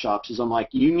posing workshops, is I'm like,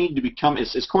 you need to become,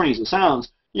 as corny as it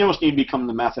sounds, you almost need to become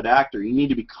the method actor. You need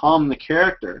to become the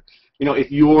character. You know,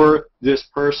 if you're this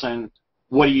person,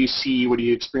 what do you see, what are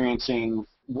you experiencing,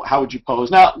 how would you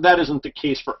pose? Now, that isn't the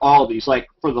case for all of these. Like,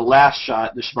 for the last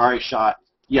shot, the shibari shot,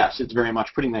 yes, it's very much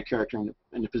putting that character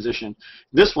into position.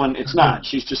 This one, it's not.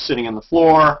 She's just sitting on the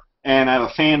floor, and I have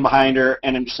a fan behind her,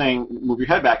 and I'm just saying, move your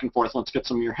head back and forth, let's get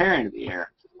some of your hair into the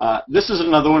air. This is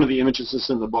another one of the images that's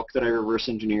in the book that I reverse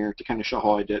engineered to kind of show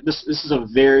how I did. This is a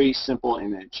very simple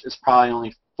image. It's probably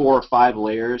only 4 or 5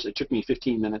 layers. It took me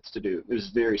 15 minutes to do. It was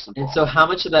very simple. And so how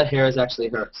much of that hair is actually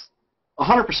hers?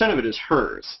 100% of it is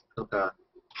hers. Okay.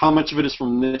 How much of it is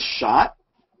from this shot?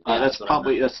 That's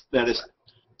probably that's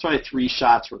 3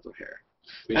 shots worth of hair.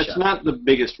 That's not the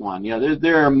biggest one. Yeah,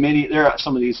 there are many. There are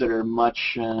some of these that are much.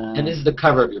 And this is the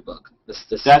cover of your book. This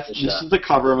is the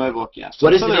cover of my book. Yes.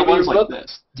 What is the name of your book? Like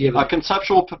this. Do you have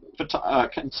conceptual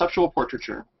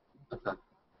portraiture. Okay.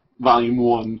 Volume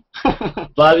 1.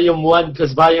 Volume 1,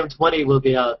 because Volume 20 will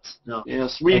be out. No.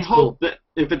 Yes, we hope that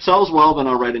if it sells well, then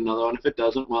I'll write another one. If it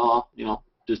doesn't, well, I'll,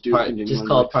 just do it. Just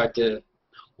call it Part 2.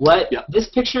 What this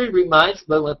picture reminds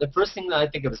me, the first thing that I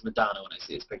think of is Madonna when I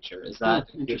see this picture. Is that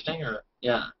interesting, or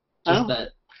just that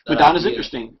Madonna's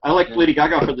interesting. I like Lady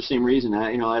Gaga for the same reason.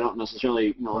 I don't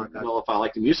necessarily know if I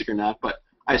like the music or not, but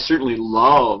I certainly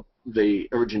love the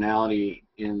originality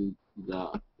in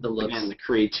the looks. Again, the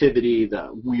creativity,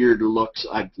 the weird looks.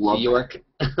 I love Bjork.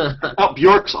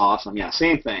 Bjork's awesome. Yeah,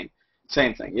 same thing.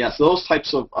 Yes, those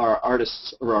types of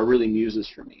artists are really muses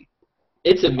for me.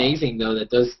 It's amazing though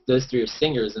that those 3 are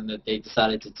singers and that they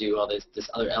decided to do all this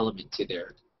other element to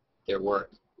their work.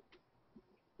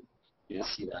 Yeah.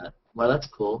 See that? Well, that's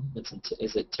cool.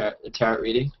 Is it a tarot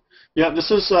reading? Yeah, this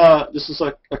is a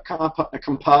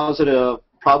composite of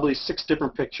probably 6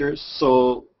 different pictures.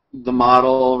 So the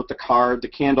model with the card, the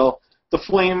candle, the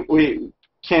flame. We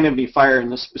can't have any fire in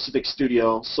this specific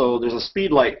studio, so there's a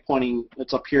speed light pointing.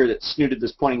 It's up here that's snooted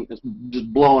this pointing, it's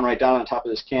just blowing right down on top of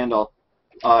this candle.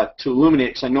 To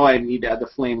illuminate, because I know I need to add the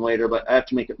flame later, but I have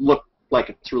to make it look like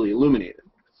it's really illuminated.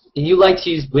 And you like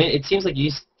to use wind. It seems like you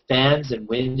use fans and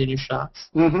wind in your shots?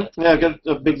 Yeah, I've got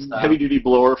a big heavy-duty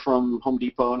blower from Home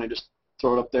Depot, and I just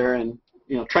throw it up there and,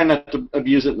 you know, try not to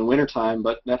abuse it in the wintertime,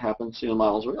 but that happens. You know,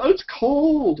 models are, oh, it's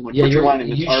cold. Like, yeah,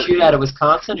 you shoot out of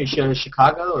Wisconsin, or you shoot out of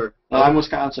Chicago, or? I'm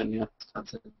Wisconsin, yeah.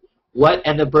 Wisconsin. What,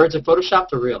 and the birds are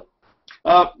photoshopped or real?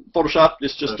 Photoshop.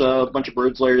 It's just a bunch of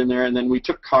birds layered in there, and then we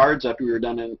took cards after we were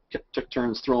done and took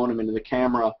turns throwing them into the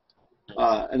camera,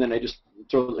 and then I just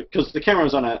throw, because the camera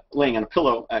was laying on a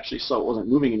pillow actually, so it wasn't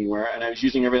moving anywhere, and I was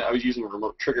using a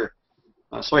remote trigger,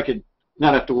 so I could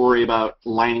not have to worry about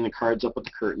lining the cards up with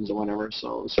the curtains or whatever.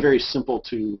 So it's very simple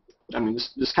to. I mean,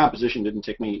 this composition didn't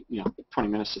take me 20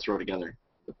 minutes to throw together.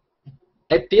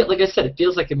 Like I said, it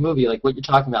feels like a movie, like what you're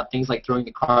talking about, things like throwing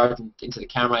the cards into the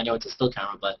camera. I know it's a still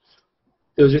camera, but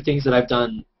those are things that I've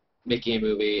done making a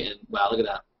movie, and wow, look at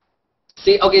that.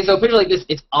 See, okay, so a picture like this,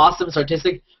 it's awesome, it's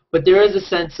artistic, but there is a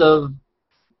sense of,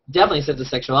 definitely a sense of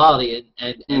sexuality,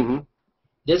 and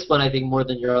this one, I think, more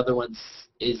than your other ones,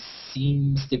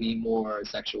 seems to be more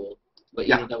sexual, but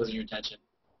even if that wasn't your intention.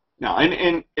 No,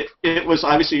 and it was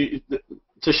obviously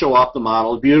to show off the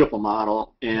model, a beautiful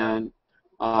model, and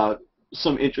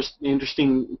some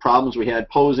interesting problems we had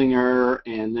posing her,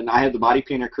 and then I had the body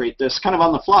painter create this kind of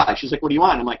on the fly. She's like, what do you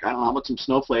want? I'm like, I don't know, how about some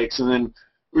snowflakes? And then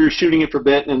we were shooting it for a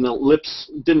bit, and the lips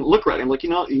didn't look right. I'm like, you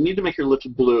need to make your lips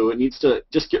blue. It needs to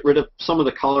just get rid of some of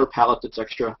the color palette that's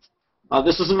extra.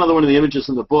 This is another one of the images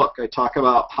in the book. I talk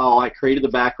about how I created the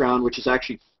background, which is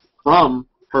actually from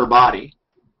her body.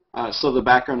 So the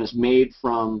background is made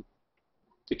from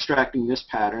extracting this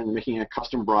pattern and making a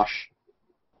custom brush,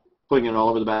 putting it all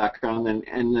over the background,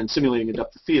 and then simulating a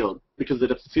depth of field, because the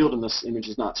depth of field in this image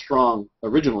is not strong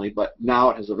originally, but now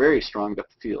it has a very strong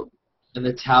depth of field. And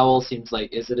the towel seems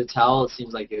like, is it a towel? It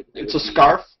seems like it's a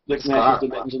scarf that matches the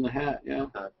buttons in the hat, yeah.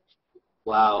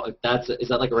 Wow, if that's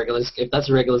a regular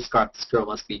scarf, this girl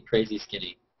must be crazy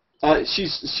skinny.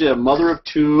 She's a mother of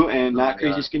two and not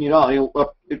crazy skinny at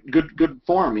all. Good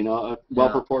form, well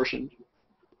proportioned.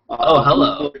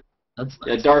 Hello. That's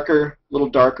nice. Yeah, little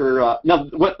darker. Now,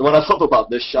 what I love about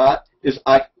this shot is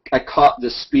I caught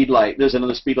this speed light. There's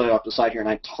another speed light off the side here, and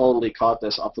I totally caught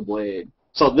this off the blade.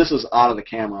 So this is out of the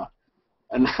camera,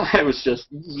 and I was just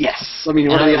yes. I mean,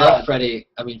 and I love Freddy.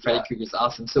 I mean, Freddy Krueger's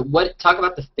awesome. So talk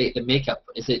about the makeup.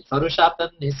 Is it Photoshop then?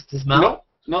 His mouth?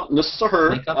 No, this is a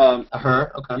her. Makeup? A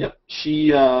her. Okay. Yep.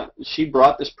 She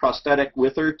brought this prosthetic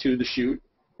with her to the shoot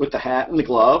with the hat and the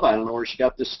glove. I don't know where she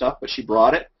got this stuff, but she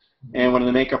brought it. And one of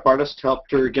the makeup artists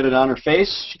helped her get it on her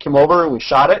face. She came over and we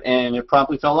shot it, and it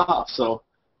promptly fell off. So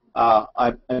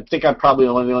I think I'm probably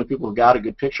one of the only people who got a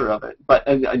good picture of it. But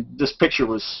this picture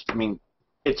was, I mean,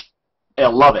 I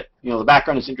love it. The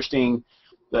background is interesting.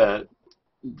 The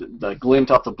glint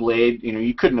off the blade,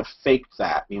 you couldn't have faked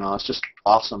that. It's just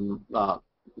awesome.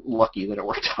 Lucky that it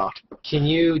worked out.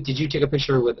 Did you take a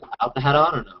picture without the hat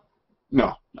on or no?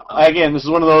 No. Again, this is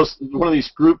one of these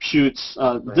group shoots.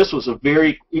 Right. This was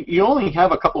you only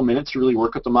have a couple minutes to really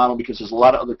work with the model because there's a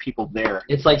lot of other people there.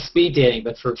 It's like speed dating,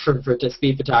 but for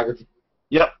speed photography.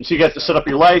 Yep. So you got to set up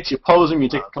your lights, you pose them, you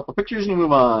take a couple pictures, and you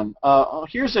move on.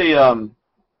 Here's I'm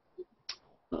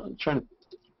trying to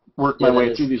work my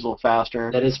way through these a little faster.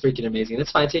 That is freaking amazing.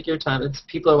 That's fine. Take your time.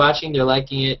 People are watching. They're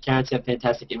liking it. Karen's had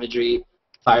fantastic imagery.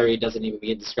 Fiery doesn't even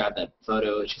begin to describe that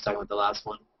photo. She's talking about the last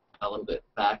one a little bit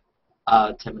back.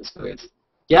 10 minutes ago, yes.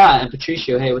 Yeah, and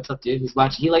Patricio, hey, what's up, dude? He's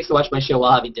watching. He likes to watch my show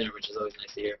while having dinner, which is always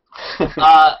nice to hear.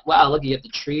 Wow, look, you have the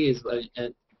trees,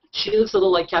 and she looks a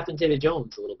little like Captain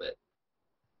Zeta-Jones a little bit.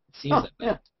 It seems like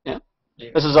that. Yeah.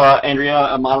 Maybe. This is Andrea,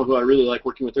 a model who I really like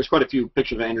working with. There's quite a few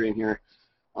pictures of Andrea in here.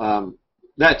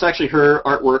 That's actually her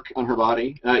artwork on her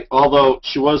body. Although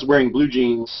she was wearing blue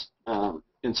jeans,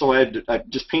 and so I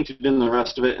just painted in the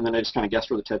rest of it, and then I just kind of guessed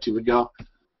where the tattoo would go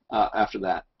after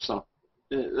that. So.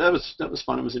 That was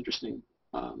fun. It was interesting.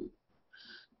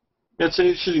 It's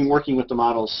interesting working with the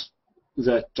models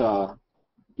that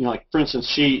like for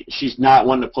instance, she's not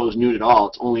one to pose nude at all.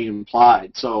 It's only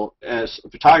implied. So as a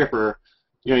photographer,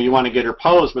 you want to get her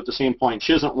posed, but at the same point,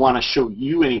 she doesn't want to show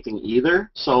you anything either.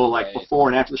 So like before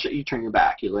and after the shot, you turn your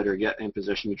back, you let her get in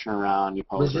position, you turn around, you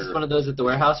pose. Was this one of those at the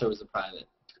warehouse or was it private?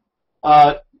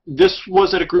 This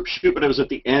was at a group shoot, but it was at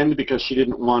the end because she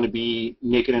didn't want to be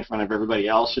naked in front of everybody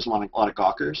else. She just wanted a lot of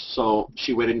gawkers. So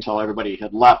she waited until everybody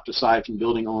had left, aside from the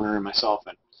building owner and myself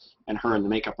and her and the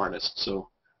makeup artist. So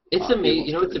it's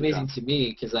amazing. It's amazing to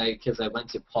me because I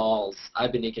went to Paul's.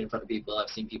 I've been naked in front of people. I've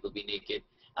seen people be naked.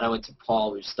 And I went to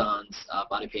Paul Rustan's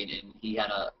body paint, and he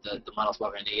had the models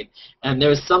walk around naked. And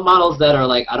there's some models that are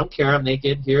like, I don't care, I'm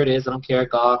naked. Here it is. I don't care,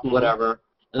 gawk, whatever.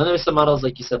 And then there's some models,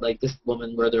 like you said, like this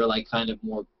woman, where they're like kind of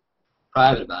more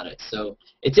private about it. So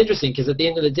it's interesting because at the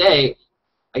end of the day,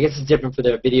 I guess it's different for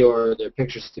their video or their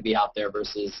pictures to be out there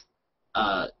versus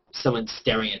someone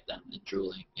staring at them and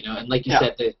drooling. You know, and like you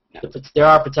said, there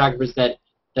are photographers that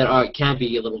can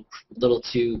be a little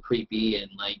too creepy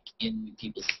and like in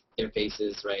their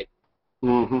faces, right?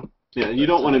 Mm-hmm. Yeah, you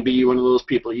don't want to be one of those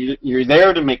people. You're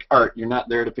there to make art. You're not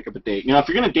there to pick up a date. You know, if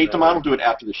you're going to date the model, do it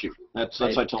after the shoot. That's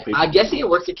what I tell people. I guess it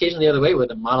works occasionally the other way, where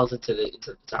the model's into the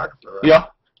photographer. Right? Yeah,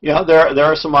 yeah. There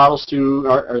are some models who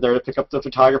are there to pick up the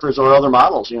photographers or other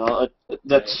models. You know,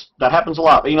 that happens a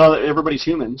lot. But you know, everybody's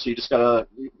human, so you just gotta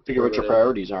figure what your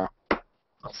priorities are.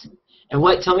 Awesome. And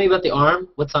tell me about the arm.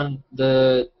 What's on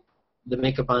the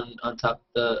makeup on top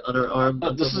the underarm?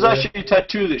 This is actually a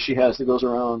tattoo that she has that goes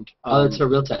around. Oh, it's her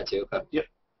real tattoo. Okay. Yep.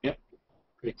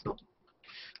 Pretty cool.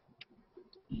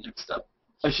 Next up.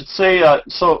 I should say,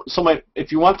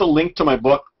 if you want the link to my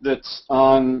book, that's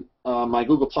on my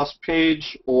Google Plus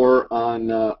page or on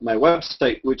my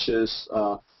website, which is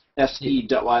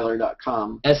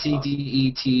sedetweiler.com.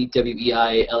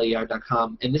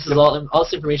 sedetweiler.com. And this is all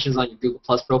this information is on your Google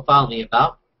Plus profile and the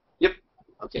about? Yep.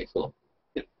 Okay, cool.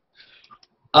 Yep.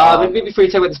 Maybe before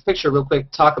you talk about this picture, real quick,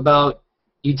 talk about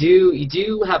you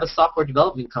do have a software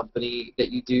development company that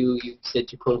you said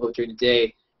to quote unquote during the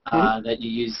day that you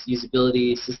use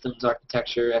usability, systems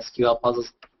architecture, SQL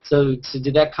puzzles. So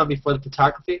did that come before the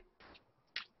photography?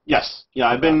 Yes. Yeah,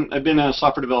 I've been a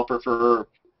software developer for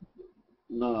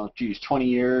 20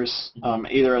 years,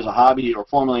 either as a hobby or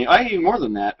formally. More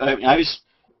than that. When I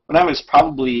was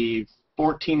probably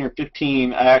 14 or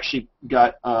 15, I actually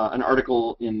got an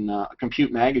article in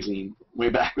Compute magazine way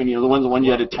back when, the one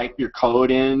you had to type your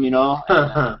code in, and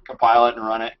compile it and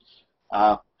run it.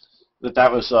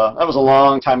 That was a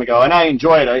long time ago, and I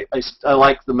enjoyed it. I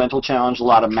like the mental challenge, a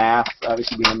lot of math.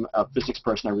 Obviously, being a physics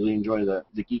person, I really enjoy the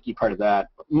geeky part of that.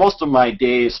 But most of my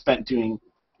days spent doing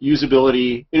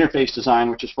usability, interface design,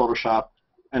 which is Photoshop,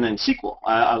 and then SQL.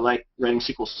 I like writing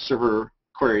SQL Server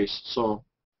queries, so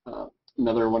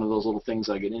another one of those little things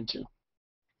I get into.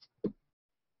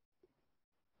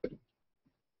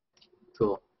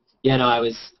 Cool. Yeah, no, I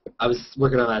was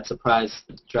working on that surprise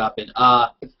drop-in.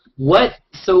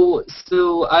 So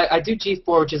I do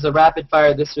G4, which is a rapid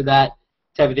fire this or that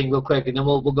type of thing, real quick, and then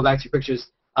we'll go back to your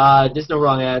pictures. There's no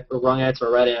wrong answer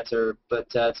or right answer, but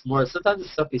it's more sometimes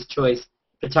it's Sophie's choice.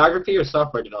 Photography or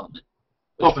software development?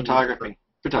 Photography.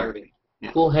 Photography.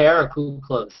 Yeah. Cool hair or cool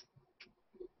clothes?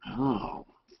 Oh,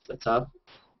 that's tough.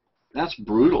 That's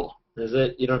brutal. Is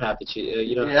it? You don't have to choose.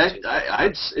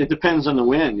 It depends on the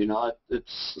wind. How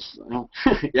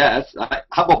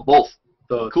about both?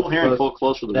 Both. Cool hair and cool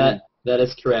clothes for the wind. That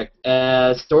is correct.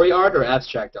 Story art or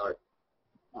abstract art?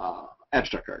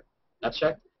 Abstract art.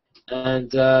 Abstract. And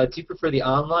do you prefer the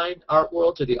online art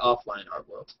world or the offline art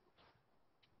world?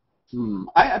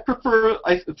 I prefer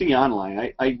the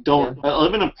online. I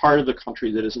live in a part of the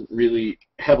country that isn't really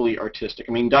heavily artistic.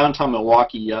 I mean, downtown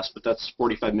Milwaukee, yes, but that's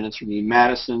 45 minutes from me.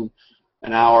 Madison,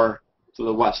 an hour to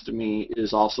the west of me,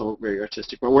 is also very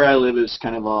artistic. But where I live is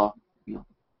kind of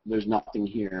there's nothing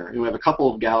here. We have a couple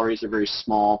of galleries. They're very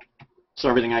small, so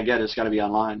everything I get has got to be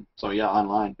online. So yeah,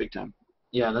 online, big time.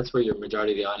 Yeah, and that's where your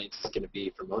majority of the audience is going to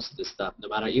be for most of this stuff. No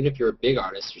matter, even if you're a big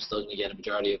artist, you're still going to get a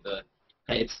majority of the.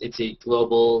 It's a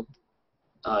global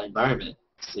environment,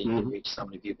 so you can reach so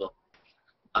many people.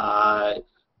 Oh,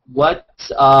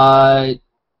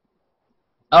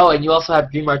 and you also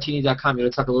have greenmartini.com. You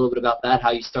want to talk a little bit about that,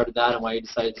 how you started that, and why you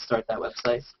decided to start that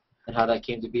website, and how that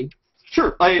came to be?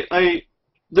 Sure.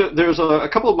 There's a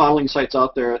couple of modeling sites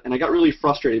out there, and I got really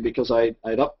frustrated because I'd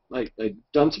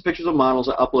done some pictures of models,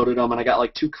 I uploaded them, and I got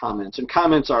like 2 comments. And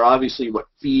comments are obviously what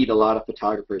feed a lot of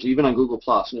photographers, even on Google+.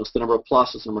 It's the number of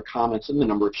pluses, the number of comments, and the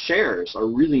number of shares are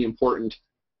really important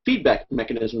feedback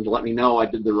mechanisms to let me know I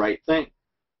did the right thing.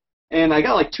 And I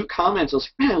got like 2 comments. I was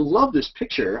like, man, I love this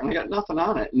picture, and I got nothing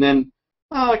on it. And then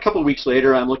a couple of weeks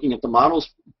later, I'm looking at the model's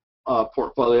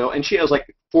portfolio, and she has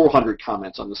like 400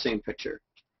 comments on the same picture.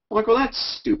 I'm like, well, that's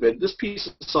stupid. This piece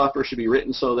of software should be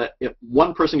written so that if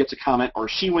one person gets a comment, or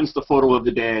she wins the photo of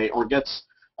the day, or gets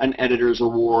an editor's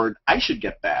award, I should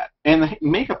get that, and the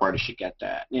makeup artist should get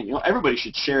that. And everybody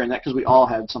should share in that because we all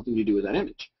had something to do with that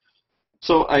image.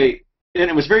 So and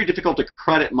it was very difficult to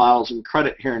credit models and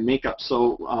credit hair and makeup.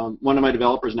 So one of my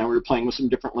developers and I, we were playing with some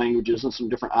different languages and some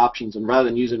different options, and rather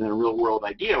than using it in a real-world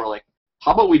idea, we're like,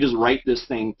 how about we just write this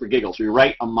thing for giggles? We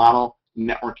write a model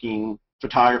networking,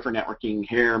 photographer networking,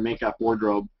 hair, makeup,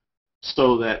 wardrobe,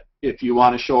 so that if you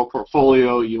want to show a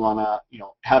portfolio, you want to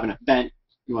have an event,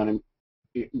 you want to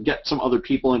get some other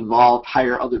people involved,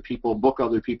 hire other people, book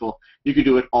other people, you could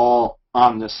do it all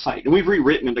on this site. And we've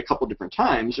rewritten it a couple different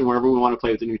times, and wherever we want to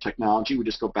play with the new technology, we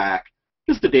just go back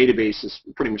because the database is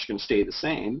pretty much going to stay the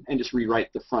same, and just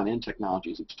rewrite the front-end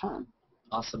technologies each time.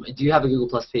 Awesome. Do you have a Google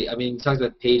Plus page? I mean, you talked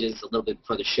about pages a little bit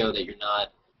before the show that you're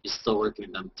still working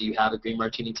on them. Do you have a Green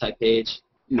Martini type page?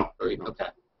 No. Okay,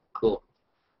 cool.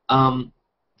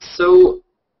 So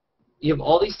you have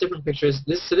all these different pictures.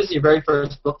 So this is your very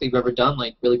first book that you've ever done,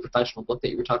 like really professional book that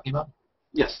you were talking about?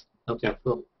 Yes. Okay, yeah.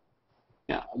 Cool.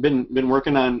 Yeah, I've been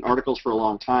working on articles for a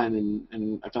long time,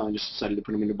 and I finally just decided to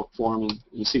put them into book form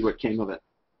and see what came of it.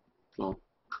 So.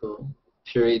 Cool.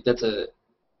 Period. That's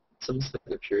something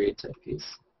like a period type piece.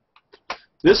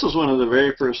 This was one of the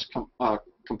very first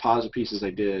composite pieces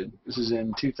I did. This is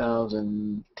in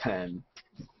 2010.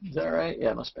 Is that right?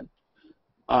 Yeah, it must have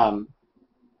been.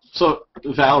 So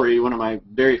Valerie, one of my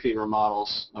very favorite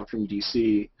models from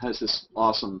DC, has this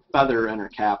awesome feather in her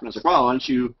cap, and I was like, wow, why don't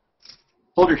you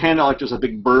hold your hand out like there's a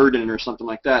big bird in it or something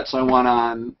like that? So I went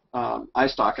on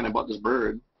iStock and I bought this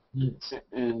bird.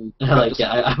 And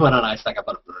I went on iStock, I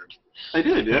bought a bird. I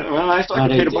did, yeah. I went on iStock, I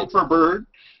paid a buck for a bird,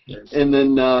 and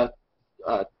then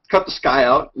cut the sky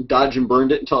out, and dodged and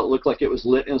burned it until it looked like it was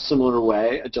lit in a similar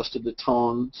way, adjusted the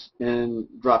tones, and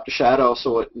dropped a shadow,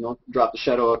 so it dropped the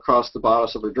shadow across the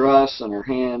bodice of her dress and her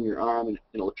hand, your arm, and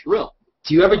it looks real.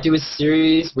 Do you ever do a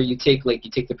series where you take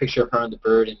the picture of her and the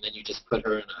bird and then you just put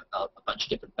her in a bunch of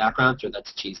different backgrounds, or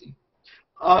that's cheesy?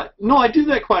 No, I do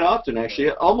that quite often,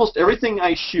 actually. Almost everything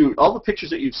I shoot, all the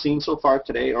pictures that you've seen so far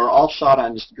today, are all shot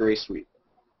on just a gray sweep.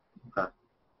 Okay.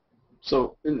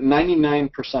 So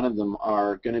 99% of them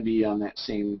are going to be on that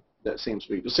same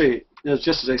sweep. Just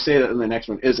as I say that, and the next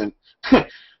one isn't.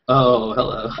 Oh,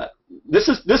 hello. This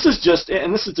is just,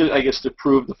 and this is to, I guess, to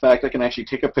prove the fact I can actually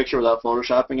take a picture without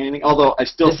photoshopping anything. Although I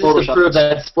still Photoshop. This is to prove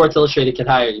that Sports Illustrated can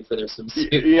hire you for their swimsuit.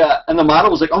 Yeah, and the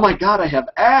model was like, "Oh my God, I have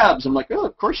abs." I'm like, "Oh,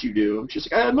 of course you do."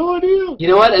 She's like, "I had no idea." You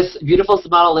know what? As beautiful as the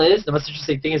model is, the most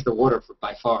interesting thing is the water,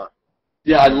 by far.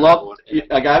 Yeah, I love.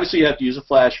 Like, obviously, you have to use a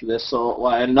flash for this. So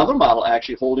I had another model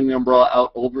actually holding the umbrella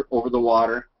out over the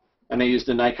water, and I used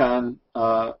a Nikon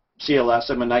CLS.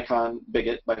 I'm a Nikon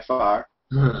bigot by far.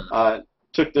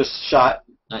 Took this shot.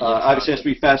 Obviously, it has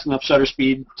to be fast enough shutter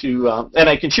speed to, and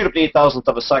I can shoot up to 8,000th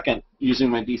of a second using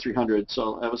my D300,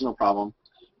 so that was no problem.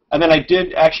 And then I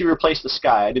did actually replace the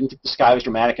sky. I didn't think the sky was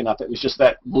dramatic enough. It was just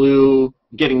that blue,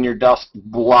 getting near dusk,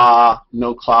 blah,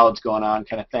 no clouds going on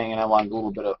kind of thing, and I wanted a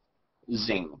little bit of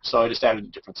zing, so I just added a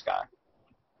different sky.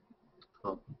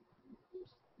 Cool.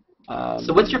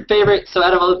 So what's your favorite? So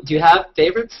out of all, do you have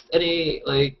favorites?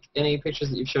 Any pictures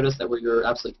that you've showed us that were your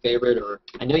absolute favorite? Or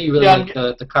I know you really like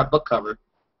the book cover.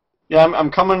 Yeah,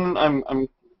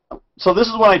 so this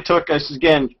is what I took. This is,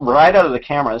 again, right out of the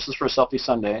camera. This is for a Selfie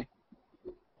Sunday.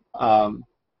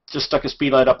 Just stuck a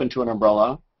speed light up into an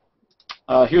umbrella.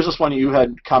 Here's this one you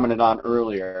had commented on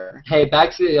earlier. Hey,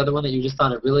 back to the other one that you just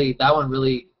on. That one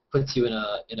really puts you in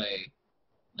a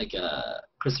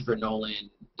Christopher Nolan.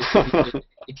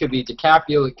 It could be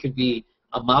DiCaprio. It could be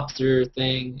a mobster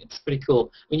thing. It's pretty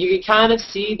cool. I mean, you can kind of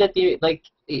see that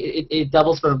it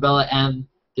doubles for umbrella, and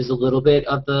there's a little bit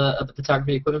of the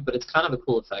photography equipment, but it's kind of a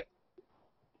cool effect.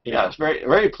 Yeah, I was very,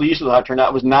 very pleased with how it turned out.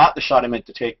 It was not the shot I meant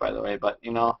to take, by the way, but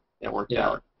it worked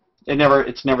out.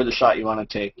 It's never the shot you want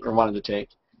to take or wanted to take.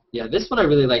 Yeah, this one I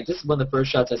really like. This is one of the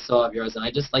first shots I saw of yours, and I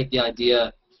just like the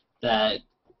idea that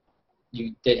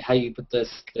how you put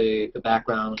the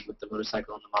background with the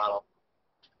motorcycle and the model.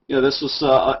 Yeah, this was,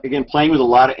 again, playing with a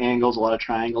lot of angles, a lot of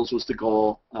triangles was the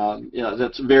goal.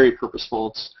 That's very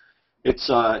purposeful. It's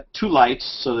two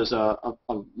lights, so there's a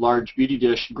large beauty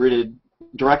dish gridded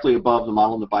directly above the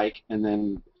model and the bike, and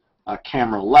then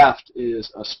camera left is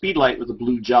a speed light with a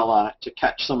blue gel on it to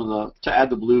catch to add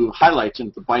the blue highlights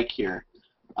into the bike here,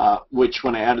 which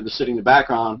when I added the city in the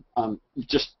background,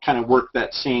 just kind of worked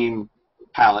that same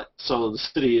palette. So the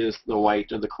city is the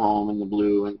white or the chrome and the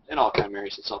blue, and it all kind of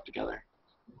marries itself together.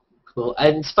 Cool.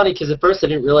 And it's funny because at first I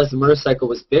didn't realize the motorcycle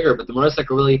was bigger, but the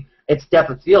motorcycle really, it's depth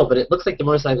of field, but it looks like the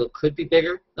motorcycle could be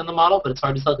bigger than the model, but it's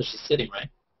hard to tell because she's sitting, right?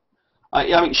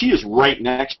 Yeah, I mean, she is right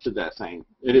next to that thing.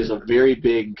 It is a very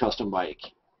big custom bike.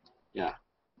 Yeah.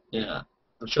 Yeah.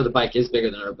 I'm sure the bike is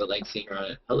bigger than her, but like seeing her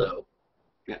on it, hello.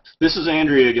 Yeah. This is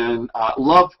Andrea again.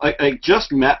 I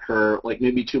just met her like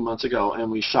maybe 2 months ago, and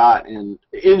we shot, and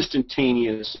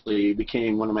instantaneously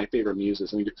became one of my favorite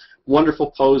muses. I mean,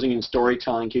 wonderful posing and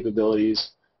storytelling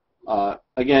capabilities.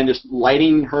 Again, just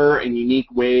lighting her in unique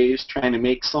ways, trying to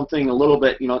make something a little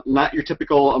bit, not your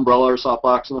typical umbrella or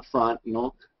softbox in the front.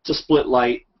 It's a split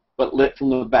light, but lit from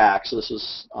the back. So this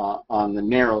is on the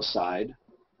narrow side.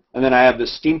 And then I have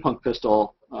this steampunk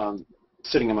pistol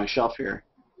sitting on my shelf here.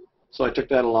 So I took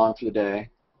that along for the day.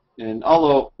 And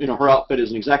although, her outfit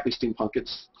isn't exactly steampunk,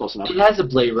 it's close enough. It has a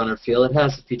Blade Runner feel. It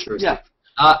has a futuristic. Yeah.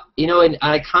 You know, and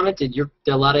I commented,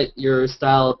 a lot of your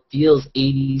style feels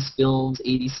 80s films,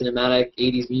 80s cinematic,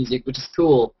 80s music, which is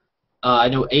cool. I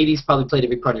know 80s probably played a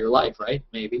big part of your life, right?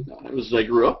 Maybe. It was I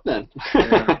grew up then.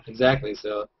 Yeah, exactly.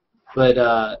 So, but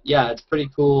yeah, it's pretty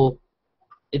cool.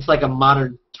 It's like a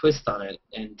modern twist on it,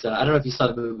 and I don't know if you saw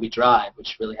the movie Drive,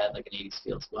 which really had like an 80s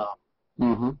feel as well.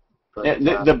 Mm-hmm.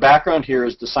 But, the background here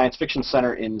is the Science Fiction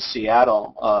Center in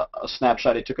Seattle. A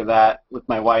snapshot I took of that with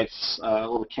my wife's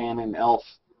little Canon ELPH,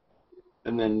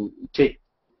 and then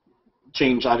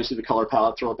change obviously the color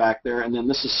palette, throw it back there, and then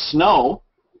this is snow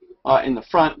in the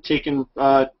front, taken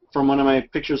from one of my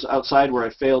pictures outside where I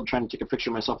failed trying to take a picture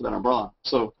of myself with an umbrella.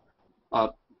 So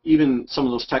even some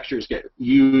of those textures get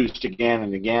used again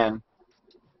and again.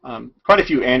 Quite a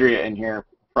few Andrea in here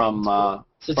from.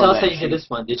 So tell us how you did this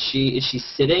one. Is she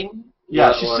sitting?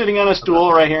 Yeah, she's sitting on a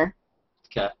stool right here.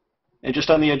 Okay. And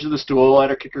just on the edge of the stool, let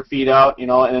her kick her feet out, you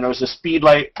know, and then there was a speed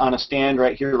light on a stand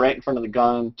right here, right in front of the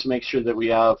gun, to make sure that we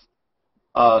have,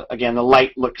 again, the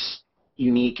light looks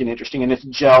unique and interesting, and it's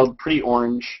gelled pretty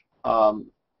orange. I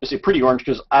say pretty orange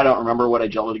because I don't remember what I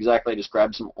gelled exactly. I just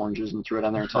grabbed some oranges and threw it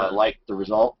on there until I liked the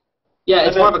result. Yeah,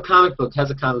 it's more of a comic book. It has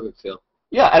a comic book feel.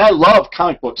 Yeah, and I love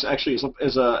comic books, actually.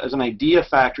 As an idea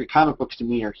factory, comic books to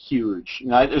me are huge. You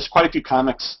know, there's quite a few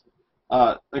comics,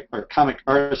 or comic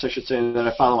artists, I should say, that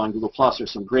I follow on Google+.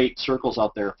 There's some great circles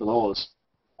out there for those.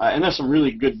 And there's some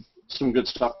really good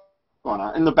stuff going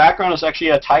on. And the background is actually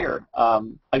a tire.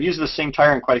 I've used the same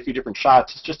tire in quite a few different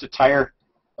shots. It's just a tire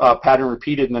pattern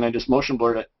repeated, and then I just motion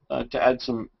blurred it to add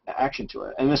some action to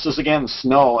it. And this is, again, the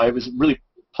snow. I was really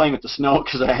playing with the snow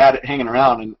because I had it hanging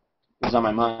around and it was on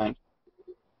my mind.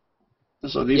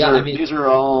 So these are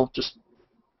all just.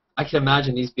 I can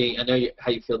imagine these being. I know how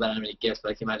you feel about animated gifts,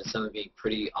 but I can imagine some of them being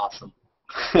pretty awesome.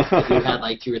 If you had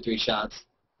like 2 or 3 shots.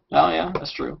 Oh yeah,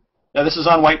 that's true. Yeah, this is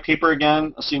on white paper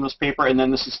again, a seamless paper, and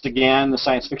then this is again the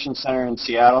Science Fiction Center in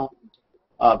Seattle.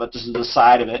 But this is the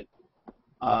side of it,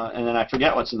 and then I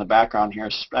forget what's in the background here.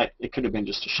 It could have been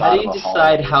just a shot. How do you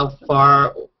decide how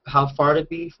far to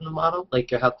be from the model? Like,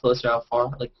 or how close or how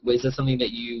far? Like, is that something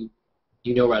that you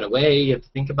know right away? You have to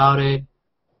think about it.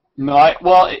 No,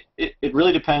 it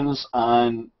really depends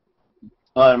on.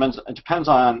 It depends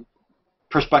on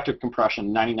perspective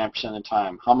compression 99% of the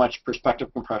time. How much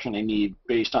perspective compression I need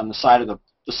based on the size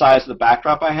of the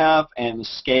backdrop I have and the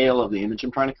scale of the image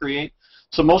I'm trying to create.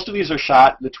 So most of these are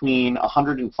shot between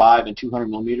 105 and 200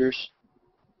 millimeters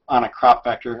on a crop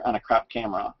vector on a crop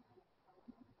camera.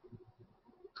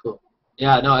 Cool.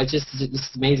 Yeah, no,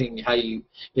 it's amazing how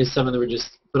some of them are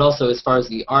just, but also as far as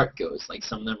the art goes, like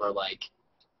some of them are like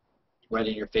right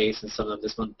in your face, and some of them,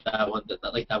 this one, that one,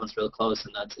 that one's real close,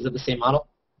 and is it the same model?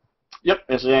 Yep,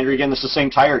 this is Andrew again. This is the same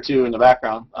tire too in the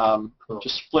background. Cool.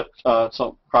 Just flip,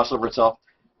 so cross over itself.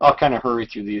 I'll kind of hurry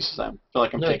through these. I feel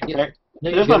like I'm taking.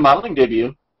 There's my modeling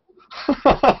debut.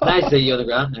 Nice that you're on the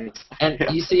ground. Nice. And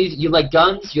yeah. You say you like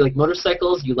guns, you like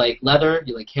motorcycles, you like leather,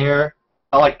 you like hair.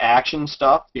 I like action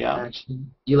stuff. Yeah.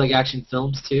 Action. You like action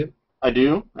films too? I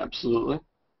do, absolutely.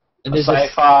 And there's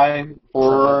sci-fi,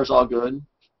 horror is all good.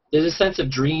 There's a sense of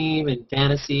dream and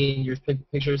fantasy in your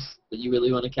pictures that you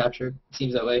really want to capture. It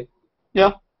seems that way.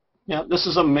 Yeah. Yeah, this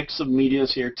is a mix of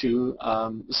medias here too.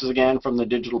 This is again from the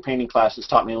digital painting class. It's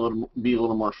taught me be a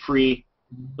little more free.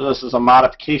 So this is a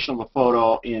modification of a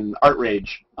photo in Art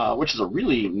Rage, which is a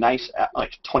really nice,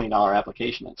 like $20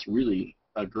 application. It's really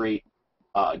a great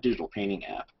digital painting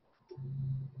app.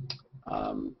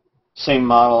 Same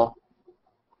model.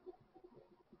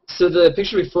 So the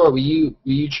picture before, were you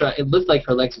try? It looked like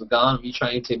her legs were gone. Were you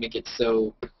trying to make it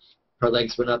so her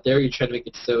legs were not there? You trying to make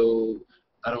it so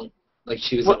like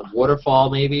she was in a waterfall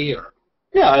maybe, or?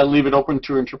 Yeah, I leave it open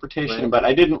to interpretation, right. But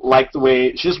I didn't like the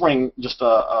way she's wearing just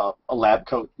a lab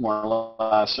coat more or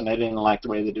less, and I didn't like the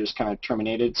way that it was kind of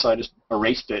terminated, so I just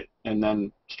erased it and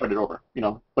then started over. You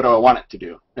know, what do I want it to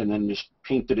do, and then just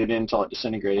painted it in until it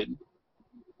disintegrated.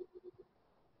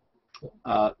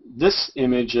 This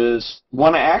image is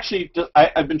one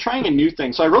I've been trying a new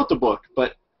thing. So I wrote the book,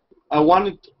 but I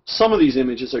wanted, some of these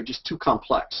images are just too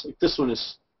complex. Like this one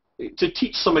is, to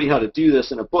teach somebody how to do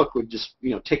this in a book would just,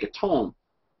 take a tome.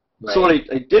 Right. So what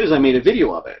I did is I made a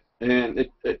video of it, and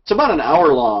it's about an hour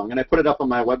long, and I put it up on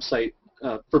my website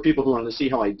for people who wanted to see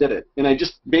how I did it. And I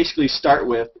just basically start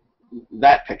with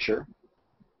that picture,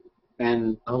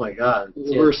 and oh my God,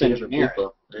 reverse engineer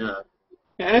it. Yeah.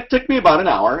 And it took me about an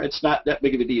hour. It's not that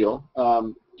big of a deal.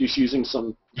 Just using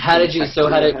some. What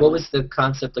was the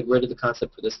concept? Like, where did the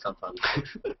concept for this come from?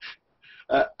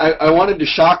 I wanted to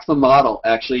shock the model,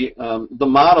 actually. The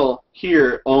model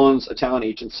here owns a talent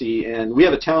agency, and we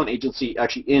have a talent agency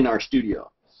actually in our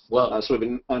studio. Wow. So we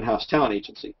have an in-house talent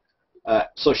agency.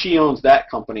 So she owns that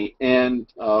company,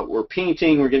 and we're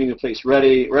painting, we're getting the place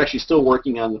ready. We're actually still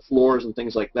working on the floors and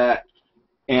things like that.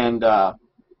 And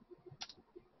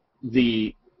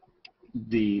the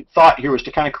thought here was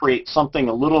to kind of create something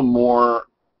a little more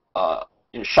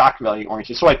shock value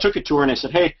oriented. So I took it to her and I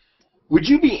said, hey, would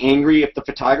you be angry if the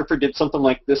photographer did something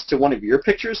like this to one of your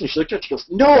pictures? And she looked at it, she goes,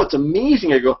 no, it's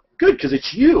amazing. I go, good, because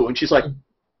it's you. And she's like,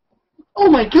 oh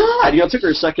my God! It took her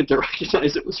a second to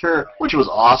recognize it was her, which was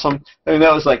awesome. I mean,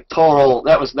 that was like total.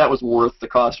 That was worth the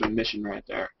cost of admission right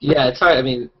there. Yeah, it's hard. I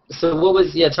mean, so what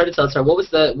was? Yeah, it's hard to tell. Sorry, what was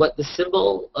the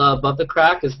symbol above the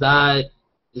crack? Is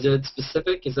it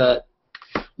specific? Is that?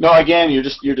 No, again, you're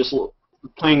just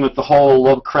playing with the whole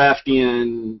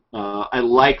Lovecraftian. I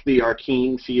like the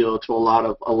arcane feel to a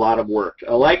lot of work.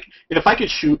 I like, and if I could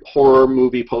shoot horror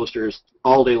movie posters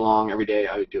all day long, every day,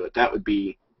 I would do it. That would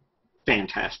be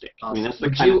fantastic. Awesome. I mean, that's the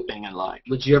kind of thing I like.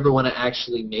 Would you ever want to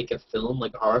actually make a film,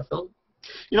 like a horror film?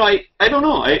 I don't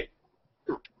know.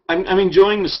 I'm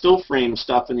enjoying the still frame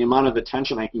stuff and the amount of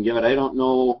attention I can give it. I don't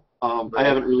know. Right. I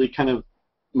haven't really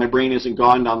my brain hasn't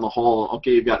gone down the whole,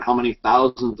 okay, you've got how many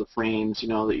thousands of frames,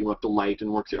 that you have to light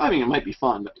and work through. I mean, it might be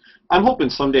fun, but I'm hoping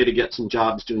someday to get some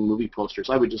jobs doing movie posters.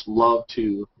 I would just love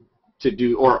to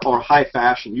do, or high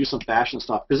fashion, use some fashion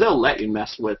stuff, because they'll let you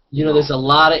mess with. There's a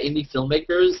lot of indie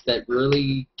filmmakers that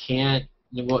really can't,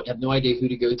 have no idea who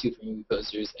to go to for movie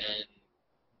posters, and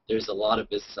there's a lot of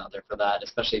business out there for that,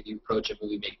 especially if you approach a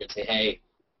movie maker and say, hey,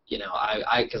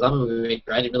 because I'm a movie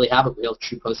maker, I didn't really have a real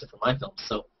true poster for my film,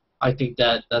 so I think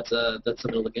that's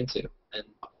something to look into. And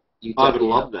I would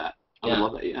love that. I would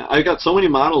love that. Yeah, I got so many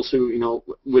models who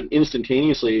would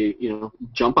instantaneously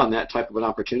jump on that type of an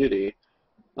opportunity.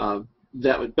 But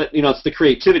it's the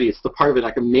creativity. It's the part of it.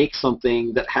 I can make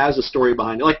something that has a story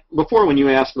behind it. Like before, when you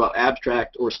asked about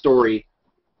abstract or story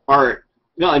art,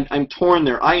 I'm torn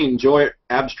there. I enjoy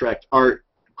abstract art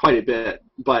quite a bit,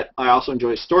 but I also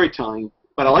enjoy storytelling.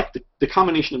 But I like the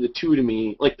combination of the two. To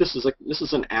me, like this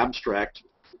is an abstract,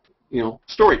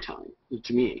 storytelling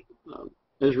to me.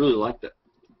 I just really liked it.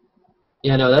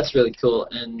 Yeah, no, that's really cool.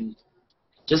 And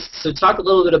just so talk a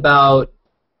little bit about,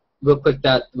 real quick,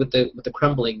 that with the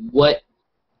crumbling, what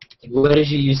did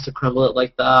you use to crumble it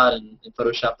like that, and in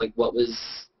Photoshop, like what is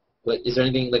there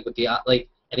anything like with the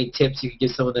any tips you could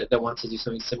give someone that wants to do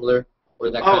something similar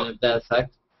or that kind of that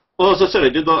effect? Well, as I said, I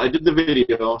did the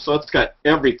video, so it's got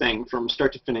everything from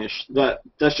start to finish.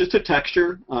 That's just a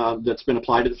texture that's been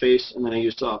applied to the face, and then I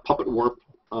used puppet warp,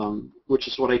 which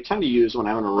is what I tend to use when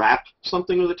I want to wrap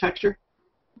something with a texture.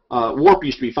 Warp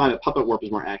used to be fine, but puppet warp is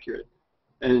more accurate.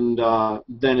 And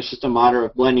then it's just a matter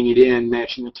of blending it in,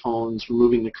 matching the tones,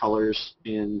 removing the colors,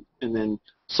 and then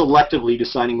selectively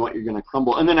deciding what you're going to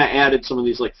crumble. And then I added some of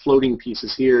these like floating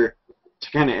pieces here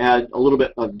to kind of add a little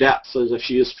bit of depth, so as if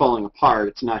she is falling apart,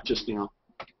 it's not just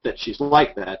that she's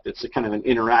like that. It's a kind of an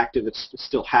interactive, it's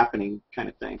still happening kind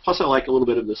of thing. Plus, I like a little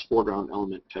bit of this foreground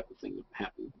element type of thing that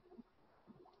happened.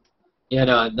 Yeah,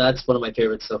 no, that's one of my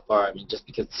favorites so far. I mean, just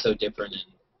because it's so different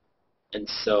and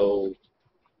so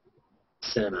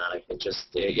cinematic. It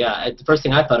just, the first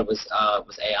thing I thought it was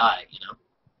AI,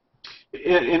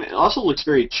 And it also looks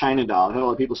very China doll. I know a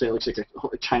lot of people say it looks like a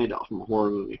China doll from a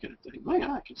horror movie kind of thing. Oh,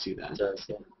 yeah, I can see that. It does,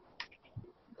 yeah.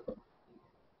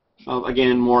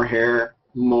 Again, more hair,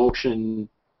 motion,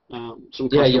 some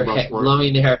custom brush work.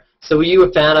 Blowing the hair. So were you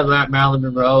a fan of Marilyn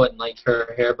Monroe and like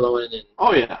her hair blowing?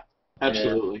 Oh, yeah,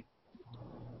 absolutely. Yeah.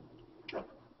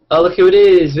 Oh, look who it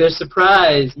is. We're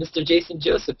surprised. Mr. Jason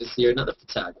Joseph is here, another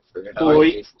photographer. How are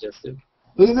you, Jason Joseph?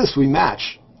 Look at this. We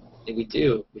match. Yeah, we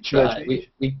do. We try. We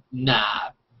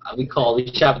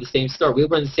shop at the same store. We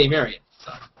were in the same area.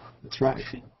 So. That's right.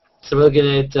 So we're looking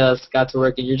at Scott's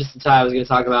work, and you're just in time. I was going to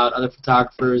talk about other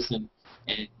photographers and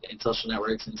social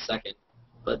networks in a second.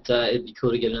 But it'd be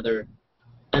cool to get another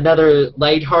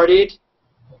lighthearted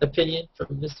opinion from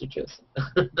Mr. Joseph.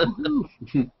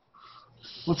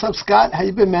 What's up, Scott? How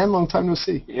you been, man? Long time no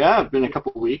see. Yeah, it's been a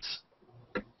couple of weeks.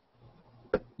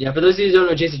 Yeah, for those of you who don't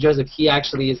know Jason Joseph, he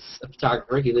actually is a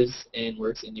photographer. He lives and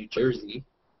works in New Jersey.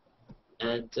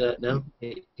 And no,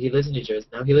 he lives in New Jersey.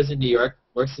 Now he lives in New York,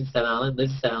 works in Staten Island,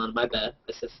 lives in Staten Island, my bad.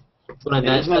 That's what I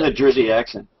meant. Isn't that a Jersey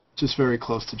accent? Just very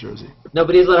close to Jersey. No,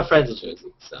 but he has a lot of friends in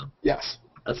Jersey, so. Yes.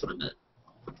 That's what I meant.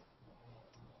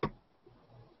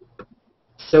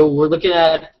 So we're looking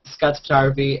at Scott's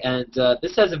photography, and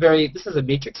this has a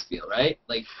matrix feel, right?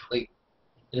 Like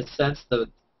in a sense,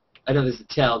 I know there's a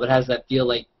tail, but it has that feel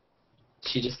like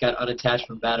she just got unattached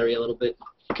from battery a little bit.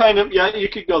 Kind of, yeah. You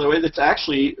could go that way. That's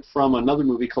actually from another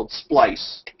movie called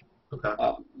Splice. Okay.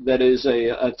 That is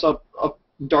it's a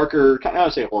darker, I don't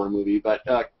want to say a horror movie, but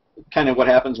kind of what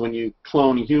happens when you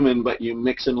clone a human, but you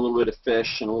mix in a little bit of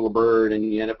fish and a little bird, and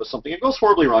you end up with something. It goes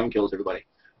horribly wrong and kills everybody.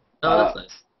 Oh, that's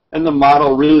nice. And the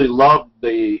model really loved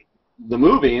the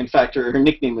movie. In fact, her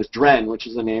nickname was Dren, which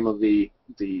is the name of the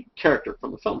character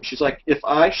from the film. She's like, if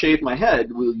I shave my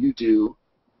head, will you do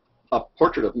a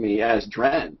portrait of me as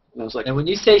Dren? And I was like, and when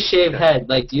you say shaved head,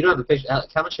 like, do you know have a picture?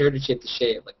 How much hair did she have to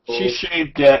shave? Like, she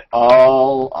shaved it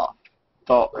all off.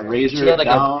 Razor she had like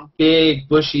down. a big,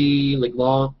 bushy, like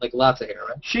long, like lots of hair,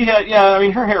 right? She had, yeah. I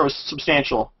mean, her hair was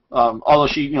substantial. Although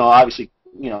she, obviously,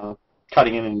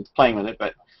 cutting in and playing with it,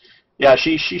 but yeah,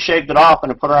 she shaved it off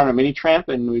and put her on a mini tramp,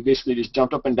 and we basically just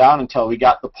jumped up and down until we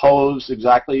got the pose,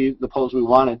 exactly the pose we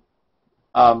wanted.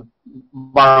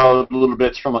 Borrowed little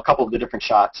bits from a couple of the different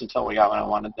shots until we got what I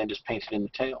wanted, then just painted in the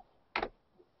tail.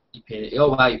 You painted?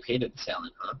 Oh wow, you painted the tail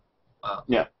in, huh? Wow.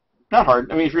 Yeah. Not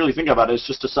hard. I mean, if you really think about it, it's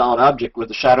just a solid object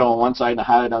with a shadow on one side and a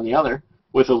highlight on the other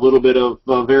with a little bit of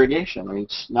variegation. I mean,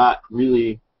 it's not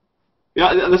really...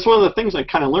 that's one of the things I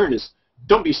kind of learned is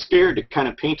don't be scared to kind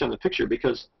of paint on the picture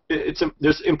because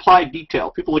there's implied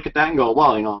detail. People look at that and go,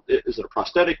 well, is it a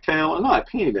prosthetic tail? No, I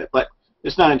painted it. But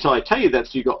it's not until I tell you that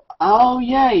so you go, oh,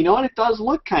 yeah, you know what? It does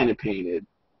look kind of painted.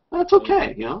 That's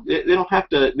okay, They don't have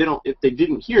to... If they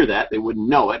didn't hear that, they wouldn't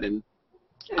know it, and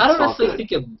I don't necessarily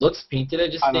think it looks painted. I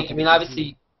just think, I mean,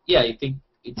 obviously, yeah, you think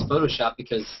it's Photoshop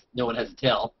because no one has a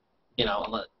tail,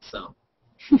 so.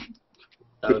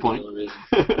 Good point.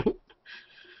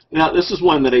 Now, this is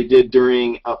one that I did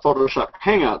during a Photoshop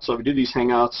Hangout. So I do these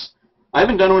Hangouts. I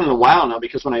haven't done one in a while now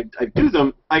because when I do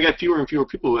them, I got fewer and fewer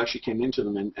people who actually came into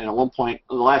them. And at one point,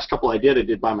 the last couple I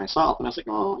did by myself. And I was like,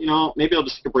 oh, maybe I'll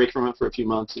just take a break from it for a few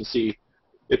months and see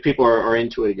if people are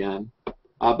into it again.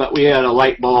 But we had a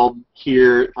light bulb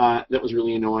here that was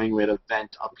really annoying. We had a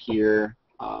vent up here.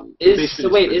 Is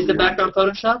the background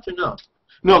photoshopped or no?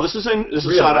 No, this is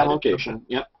shot on location.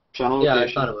 Yep, shot on location. Yeah,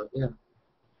 I thought it was.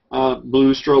 Yeah.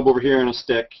 Blue strobe over here and a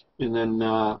stick, and then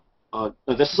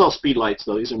this is all speed lights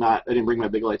though. These are not. I didn't bring my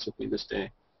big lights with me this day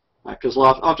because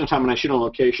oftentimes when I shoot on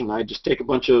location, I just take a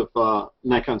bunch of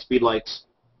Nikon speed lights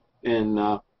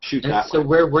and shoot that. So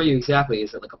where were you exactly?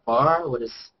 Is it like a bar? What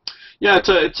is? Yeah,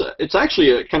 it's actually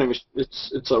a kind of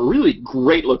it's a really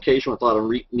great location with a lot of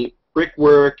neat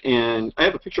brickwork, and I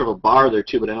have a picture of a bar there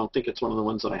too, but I don't think it's one of the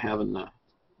ones that I have in the.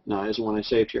 No, it isn't one I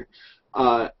saved here.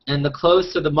 And the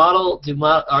clothes to the model,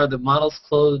 are the models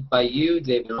clothed by you? Do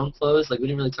they have their own clothes? Like we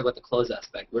didn't really talk about the clothes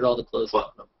aspect. Where do all the clothes come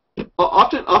from?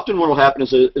 Often what will happen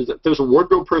is that there's a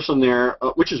wardrobe person there,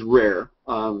 which is rare.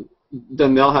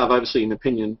 Then they'll have obviously an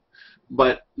opinion,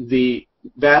 but the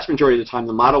vast majority of the time,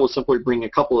 the model will simply bring a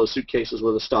couple of suitcases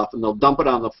with the stuff, and they'll dump it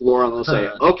on the floor, and they'll say,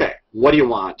 okay, what do you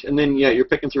want? And then, you're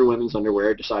picking through women's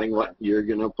underwear, deciding what you're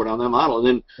going to put on that model. And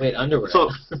then, wait, underwear?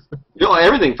 So,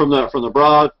 everything from the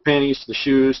bra, panties, to the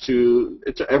shoes, to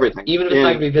everything. Even if it's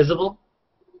not going to be visible?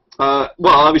 Well,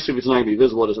 obviously, if it's not going to be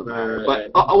visible, it doesn't matter. But,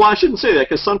 well, I shouldn't say that,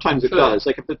 because sometimes it does.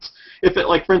 Like,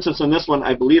 like, for instance, in this one,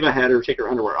 I believe I had her take her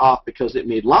underwear off because it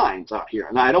made lines out here.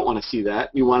 And I don't want to see that.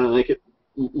 You want to make it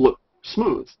look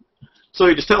smooth. So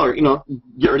you just tell her,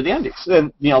 get rid of the endings.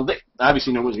 Then,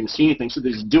 obviously no one's going to see anything, so they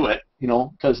just do it,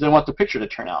 because they want the picture to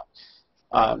turn out.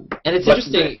 And it's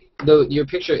interesting, though, your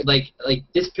picture, like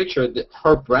this picture,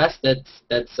 her breast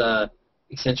that's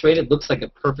accentuated looks like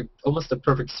almost a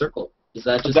perfect circle. Is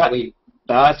that just the way?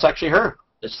 That's actually her.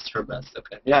 That's just her breast,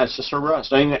 okay. Yeah, it's just her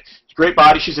breast. I mean, it's a great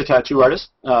body. She's a tattoo artist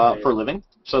for a living,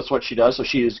 so that's what she does. So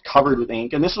she is covered with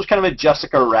ink. And this was kind of a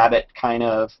Jessica Rabbit kind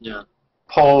of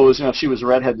pose. If she was a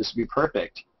redhead, this would be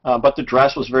perfect. But the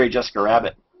dress was very Jessica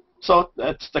Rabbit. So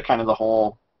that's the kind of the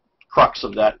whole crux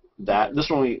of that. This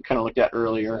one we kind of looked at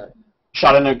earlier.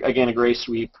 Shot in, again, a gray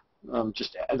sweep.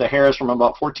 Just the hair is from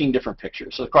about 14 different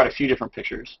pictures, so quite a few different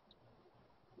pictures.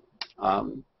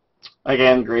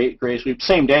 Again, gray sweep.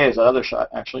 Same day as that other shot,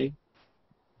 actually.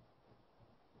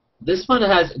 This one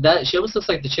has that. She almost looks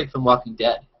like the chick from Walking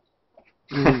Dead.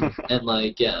 And it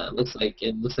looks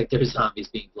like there's zombies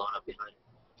being blown up behind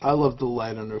her. I love the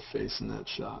light on her face in that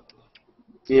shot.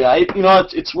 Yeah,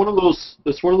 it's one of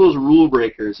those rule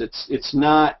breakers. It's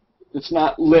not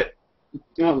lit.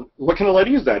 What kind of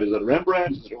lighting is that? Is it a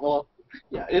Rembrandt? Is it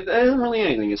it isn't really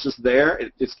anything. It's just there.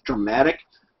 It's dramatic.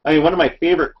 I mean, one of my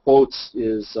favorite quotes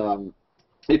is,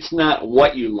 "It's not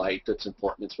what you light that's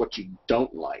important. It's what you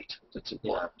don't light that's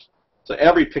important." Yeah. So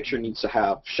every picture needs to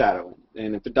have shadow,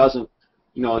 and if it doesn't,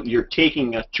 you're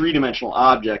taking a three-dimensional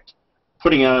object,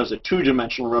 putting it out as a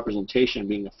two-dimensional representation,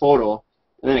 being a photo,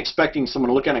 and then expecting someone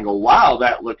to look at it and go, wow,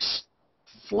 that looks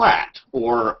flat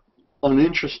or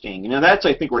uninteresting. That's,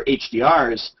 I think, where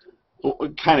HDR is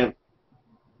kind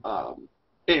of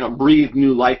breathed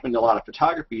new life into a lot of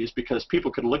photography is because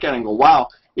people could look at it and go, wow,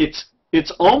 it's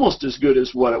almost as good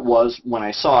as what it was when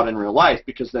I saw it in real life,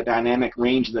 because the dynamic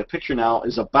range of the picture now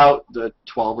is about the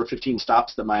 12 or 15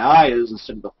 stops that my eye is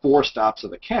instead of the 4 stops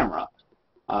of the camera.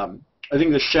 I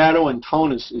think the shadow and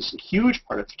tone is a huge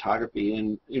part of photography,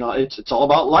 and it's all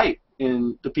about light.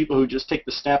 And the people who just take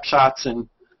the snapshots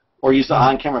or use the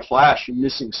on-camera flash, you're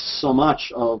missing so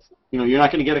much of, you're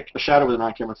not going to get a shadow with an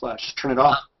on-camera flash. Just turn it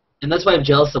off. And that's why I'm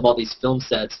jealous of all these film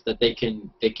sets that they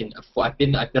can afford. I've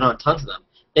been on tons of them.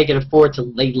 They can afford to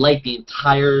light the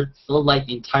entire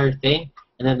thing,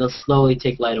 and then they'll slowly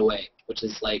take light away, which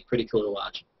is like pretty cool to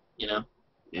watch.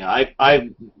 Yeah, I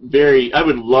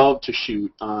would love to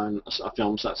shoot on a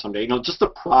film set someday. Just the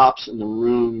props and the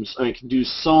rooms. I mean, it can do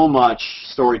so much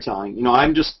storytelling.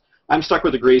 I'm stuck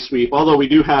with the gray sweep. Although we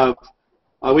do have,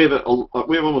 we have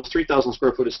almost 3,000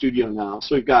 square foot of studio now.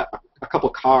 So we've got a couple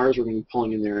cars we're going to be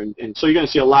pulling in there, and so you're going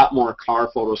to see a lot more car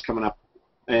photos coming up,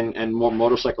 and more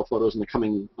motorcycle photos in the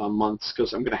coming months,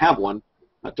 because I'm going to have one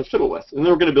to fiddle with. And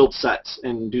then we're going to build sets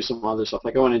and do some other stuff.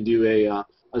 Like I want to do a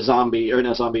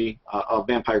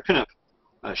vampire pinup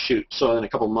shoot. So in a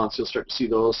couple of months, you'll start to see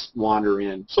those wander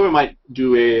in. So we might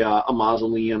do a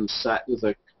mausoleum set with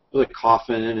a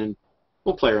coffin, and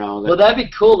we'll play around with it. Well, that'd be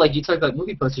cool. Like you talked about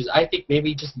movie posters. I think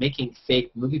maybe just making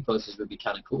fake movie posters would be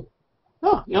kind of cool.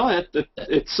 Oh,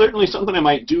 it's certainly something I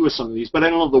might do with some of these, but I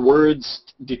don't know if the words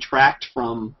detract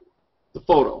from the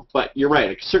photo. But you're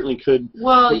right, it certainly could.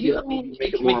 Well, you can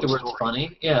make the words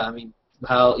funny. Yeah, I mean,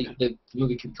 how the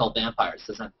movie could be called Vampires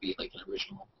doesn't have to be like an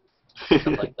original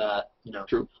stuff like that,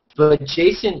 True. But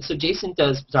Jason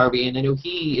does photography, and I know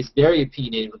he is very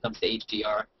opinionated when it comes to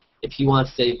HDR. If you want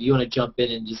to jump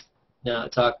in and just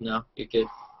talk, no, you're good.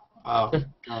 Oh,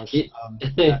 gosh.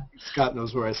 Scott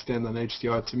knows where I stand on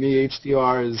HDR. To me,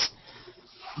 HDR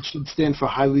should stand for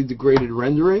highly degraded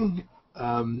rendering,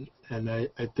 and I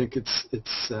think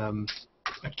it's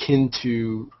akin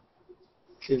to,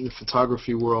 in the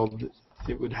photography world,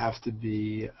 it would have to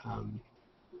be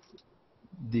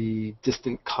the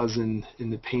distant cousin in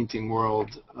the painting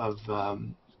world of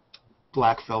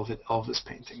black velvet Elvis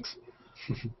paintings.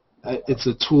 It's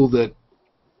a tool that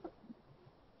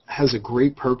has a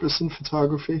great purpose in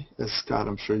photography, as Scott,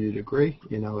 I'm sure you'd agree.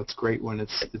 It's great when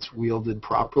it's wielded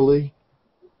properly,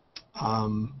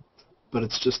 but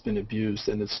it's just been abused,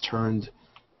 and it's turned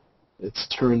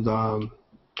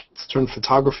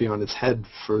photography on its head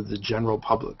for the general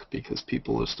public, because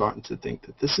people are starting to think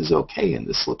that this is okay and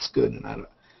this looks good, and I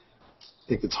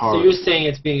think it's hard. So you're saying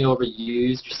it's being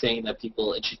overused? You're saying that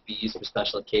it should be used for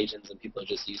special occasions and people are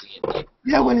just using it like...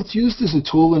 Yeah, when it's used as a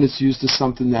tool and it's used as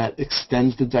something that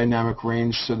extends the dynamic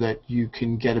range so that you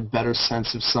can get a better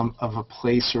sense of a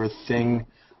place or a thing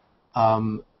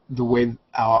the way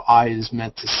our eye is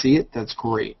meant to see it, that's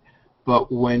great.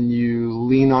 But when you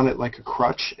lean on it like a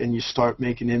crutch and you start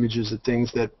making images of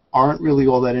things that aren't really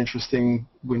all that interesting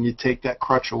when you take that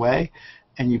crutch away,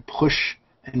 and you push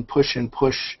and push and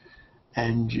push,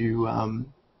 and you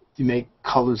make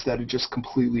colors that are just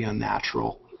completely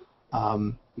unnatural.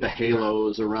 The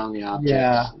halos around the objects.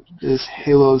 Yeah, there's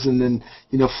halos, and then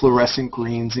fluorescent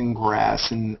greens and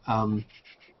grass, and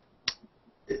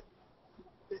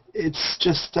it's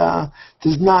just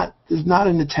there's not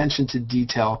an attention to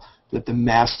detail that the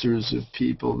masters of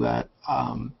people that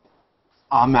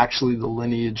I'm actually the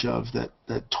lineage of that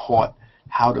taught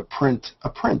how to print a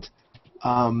print.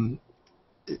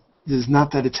 There's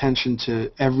not that attention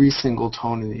to every single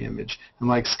tone in the image. And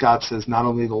like Scott says, not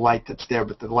only the light that's there,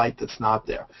 but the light that's not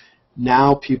there.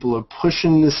 Now people are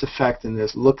pushing this effect and they're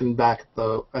looking back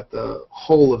at the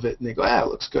whole of it, and they go, it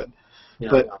looks good. Yeah.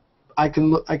 But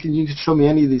you can show me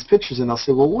any of these pictures, and I'll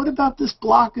say, well, what about this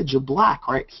blockage of black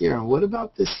right here? And what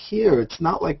about this here? It's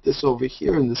not like this over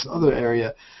here in this other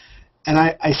area. And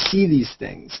I see these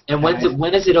things. And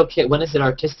when is it okay? When is it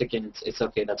artistic and it's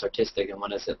okay, that's artistic, and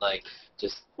when is it like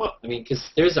just? Well, I mean, because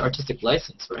there's an artistic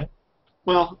license, right?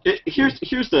 Well, here's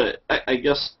the I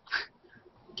guess.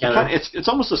 It's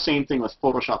almost the same thing with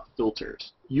Photoshop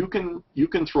filters. You can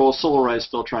throw a solarized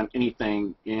filter on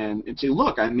anything and say,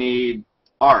 look, I made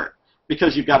art,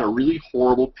 because you've got a really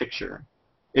horrible picture.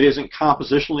 It isn't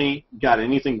compositionally got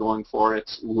anything going for it.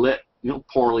 It's lit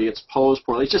poorly, it's posed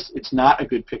poorly. It's not a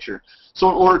good picture. So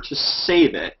in order to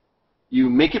save it, you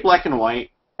make it black and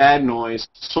white, add noise,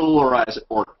 solarize it,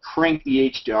 or crank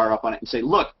the HDR up on it and say,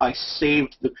 look, I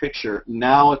saved the picture.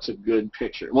 Now it's a good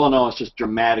picture. Well, no, it's just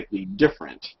dramatically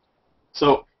different.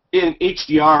 So in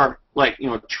HDR, like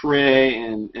Trey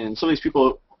and some of these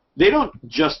people, they don't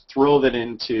just throw that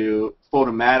into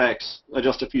Photomatix,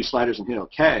 adjust a few sliders, and hit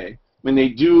OK. when they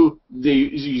use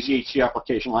the HDR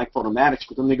application like Photomatix,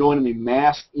 but then they go in and they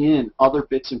mask in other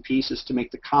bits and pieces to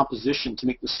make the composition, to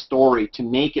make the story, to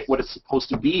make it what it's supposed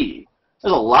to be.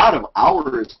 There's a lot of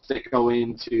hours that go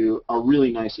into a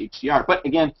really nice HDR. But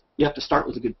again, you have to start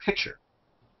with a good picture.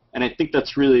 And I think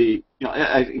that's really,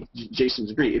 I think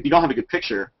Jason's agree. If you don't have a good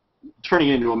picture, turning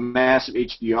it into a massive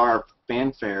HDR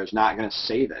fanfare is not going to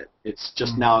save it. It's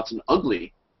just now it's an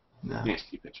ugly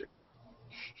nasty picture.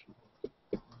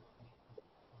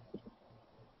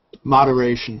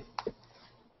 Moderation.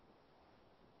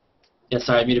 Yeah,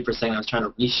 sorry, I muted for a second. I was trying to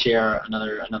reshare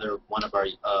another one of our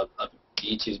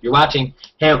YouTubes. If you're watching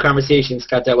Hangout Conversations,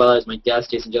 Scott Detweiler is my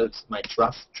guest. Jason Jones is my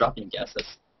dropping guest.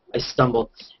 I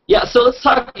stumbled. Yeah, so let's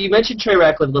talk. You mentioned Trey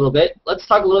Ratcliffe a little bit. Let's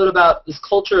talk a little bit about this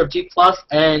culture of G+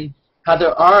 and how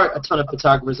there are a ton of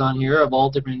photographers on here of all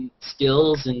different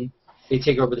skills, and they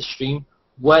take over the stream.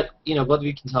 What we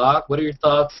can talk. What are your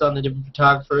thoughts on the different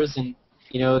photographers, and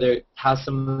how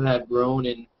some of them have grown,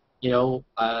 and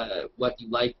what you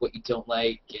like, what you don't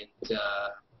like, and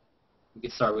we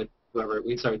can start with whoever. We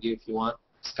can start with you if you want,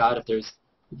 Scott. If there's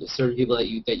certain people that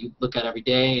you look at every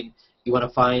day and you want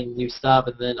to find new stuff,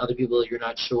 and then other people you're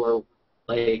not sure.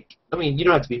 Like, I mean, you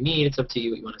don't have to be mean. It's up to you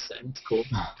what you want to say. It's cool.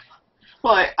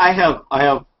 Well, I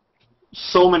have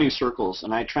so many circles,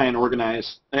 and I try and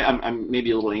organize. I'm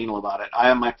maybe a little anal about it. I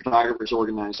have my photographers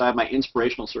organized. I have my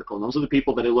inspirational circle, and those are the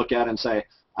people that I look at and say,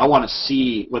 I want to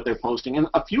see what they're posting. And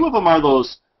a few of them are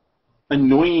those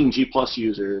annoying G+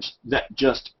 users that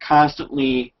just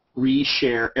constantly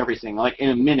reshare everything. Like in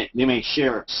a minute, they may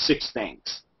share 6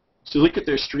 things. So look at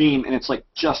their stream, and it's like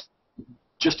just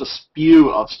a spew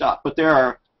of stuff. But there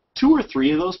are 2 or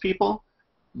 3 of those people.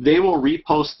 They will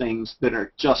repost things that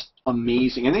are just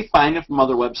amazing, and they find it from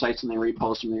other websites and they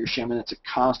repost them. They share them, and it's a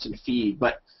constant feed.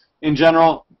 But in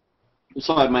general,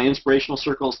 so I have my inspirational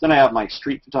circles. Then I have my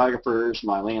street photographers,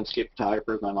 my landscape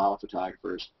photographers, my model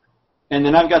photographers, and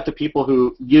then I've got the people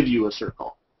who give you a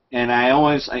circle. And I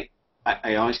always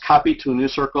copy it to a new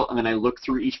circle, and then I look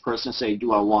through each person and say,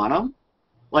 do I want them?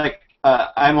 Like,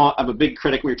 I'm a big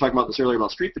critic. We were talking about this earlier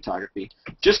about street photography.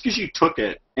 Just because you took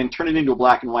it and turned it into a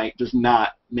black and white does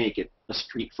not make it a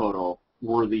street photo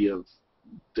worthy of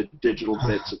the digital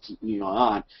bits it's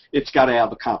on. It's got to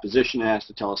have a composition. It has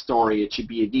to tell a story. It should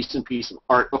be a decent piece of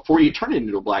art before you turn it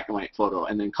into a black and white photo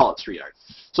and then call it street art.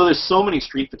 So there's so many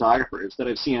street photographers that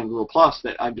I've seen on Google Plus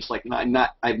that I'm just like, I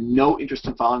have no interest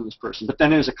in following this person. But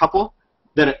then there's a couple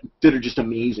that are just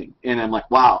amazing, and I'm like,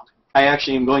 wow. I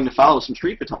actually am going to follow some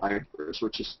street photographers,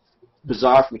 which is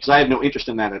bizarre for me because I have no interest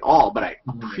in that at all, but I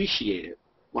appreciate it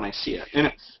when I see it.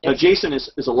 And Jason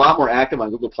is a lot more active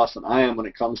on Google Plus than I am when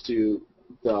it comes to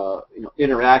the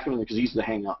interacting with him because he's the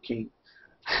Hangout king.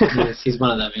 Yes, he's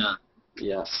one of them, yeah.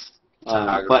 Yes,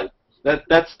 but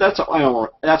that's how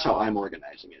I'm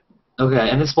organizing it. Okay,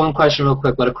 and this one question real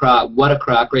quick. What a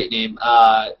crock, great name.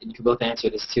 And you can both answer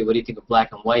this too. What do you think of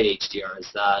black and white HDR? Is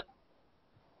that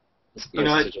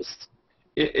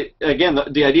again,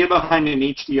 the idea behind an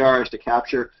HDR is to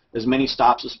capture as many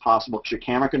stops as possible because your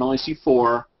camera can only see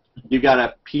 4. You've got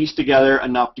to piece together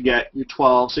enough to get your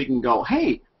 12 so you can go,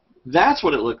 hey, that's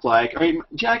what it looked like. I mean,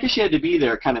 I guess you had to be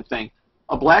there kind of thing.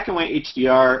 A black and white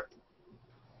HDR,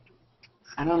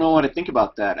 I don't know what to think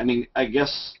about that. I mean, I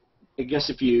guess I guess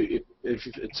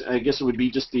it would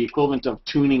be just the equivalent of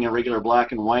tuning a regular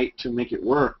black and white to make it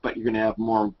work, but you're going to have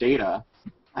more data.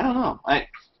 I don't know. I'm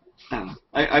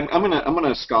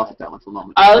gonna scoff at that one for a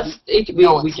moment. We get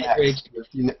your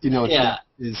HDR.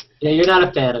 Yeah, you're not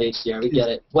a fan of HDR. We get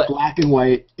it. What? Black and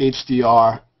white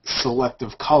HDR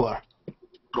selective color.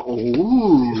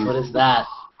 Ooh. What is that?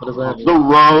 What does that mean?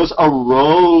 A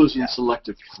rose in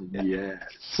selective. Yes.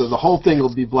 So the whole thing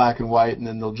will be black and white, and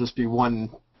then there'll just be one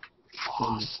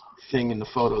thing in the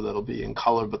photo that'll be in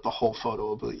color, but the whole photo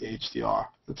will be HDR.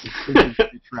 That's a pretty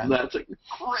trend. That's a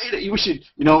great. We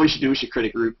should create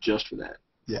a group just for that.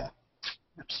 Yeah.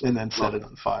 And then set it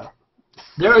on fire.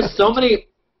 There are so many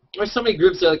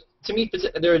groups that, like, to me,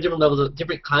 there are different levels of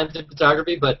different kinds of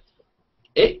photography, but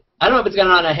I don't know if it's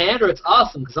gotten out of hand or it's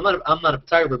awesome because I'm not a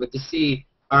photographer, but to see,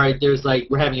 all right, there's like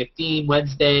we're having a theme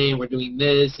Wednesday and we're doing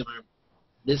this and we're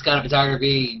this kind of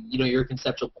photography, your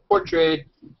conceptual portrait,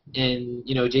 and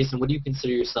Jason, what do you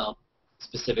consider yourself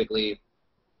specifically?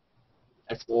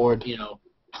 As bored.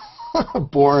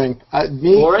 Boring.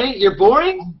 Boring? You're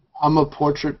boring? I'm a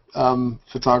portrait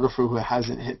photographer who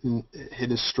hasn't hit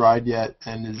his stride yet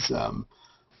and is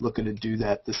looking to do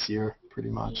that this year, pretty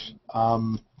much.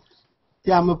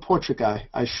 Yeah, I'm a portrait guy.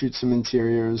 I shoot some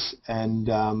interiors, and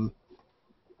I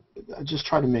just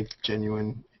try to make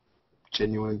genuine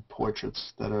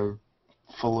portraits that are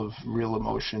full of real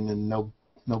emotion and no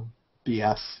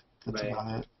BS. That's Right.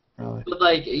 about it, really. But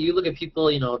like you look at people,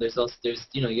 there's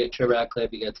you get Trevor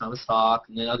Ratcliffe, you got Thomas Hawk,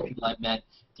 and then other people I've met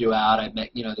throughout. I've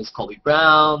met there's Colby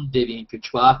Brown, Vivian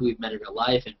Courtois, who we've met in real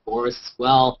life, and Boris as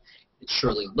well, and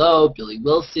Shirley Lowe, Billy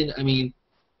Wilson. I mean,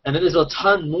 and then there's a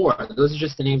ton more. Those are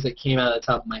just the names that came out of the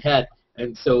top of my head.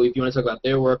 And so if you want to talk about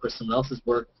their work or someone else's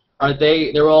work,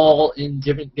 they're all in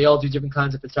different, they all do different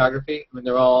kinds of photography? I mean,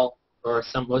 they're all, or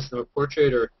most of them are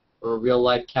portrait or real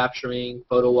life capturing,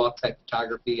 photo walk type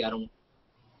photography. I don't,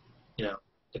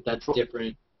 if that's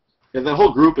different. Yeah, that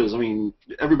whole group is, I mean,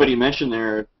 everybody mentioned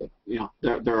there,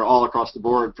 they're all across the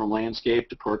board from landscape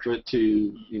to portrait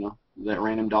to, that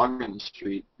random dog in the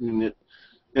street. I mean,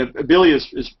 Billy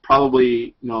is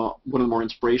probably, one of the more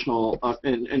inspirational,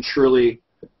 and surely,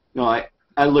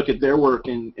 I look at their work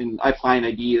and I find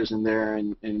ideas in there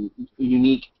and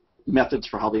unique methods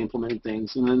for how they implemented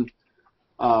things. And then,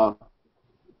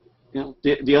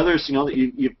 the others, that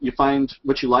you find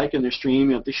what you like in their stream.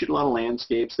 They shoot a lot of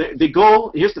landscapes. They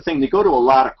go. Here's the thing. They go to a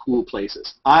lot of cool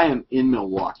places. I am in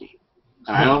Milwaukee,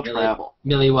 and I don't travel.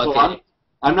 Milwaukee. So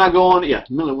I'm not going. Yeah,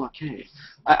 Milwaukee.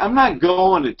 I'm not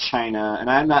going to China, and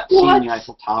I'm not seeing the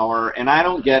Eiffel Tower, and I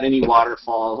don't get any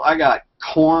waterfalls. I got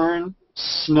corn,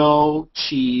 snow,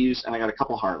 cheese, and I got a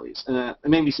couple Harleys, and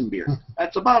maybe some beer.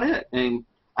 That's about it. And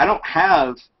I don't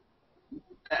have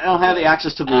the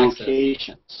access to the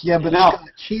locations. Yeah, but now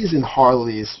cheese and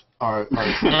Harleys are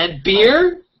and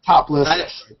beer. Top list.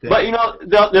 But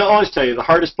they'll always tell you the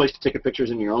hardest place to take a picture is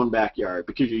in your own backyard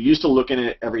because you're used to looking at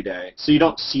it every day, so you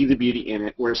don't see the beauty in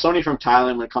it. Where somebody from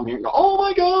Thailand would come here and go, "Oh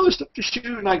my God, stuff to shoot,"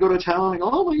 and I go to Thailand and go,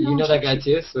 "Oh my God." You know that guy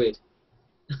too? Sweet.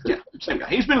 Yeah, same guy.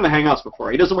 He's been in the Hangouts before.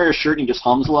 He doesn't wear a shirt and he just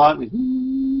hums a lot.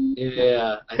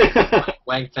 Yeah, I think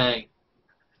Wang Fang.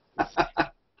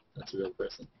 That's a real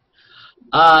person.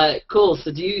 Cool.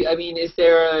 So is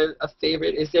there a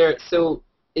favorite? Are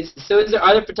there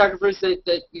other photographers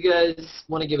that you guys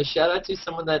want to give a shout out to?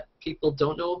 Someone that people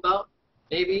don't know about,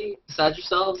 maybe besides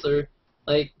yourselves, or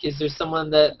is there someone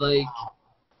that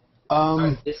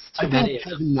I think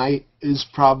Kevin Knight is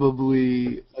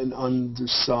probably an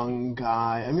undersung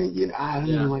guy. I mean, I don't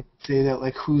even like to say that.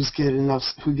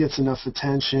 Who gets enough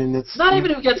attention? It's not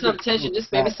even who gets enough attention. Just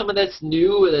maybe someone that's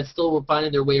new or that's still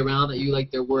finding their way around that you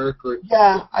like their work. Or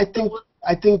I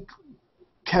think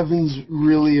Kevin's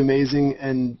really amazing.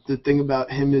 And the thing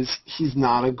about him is he's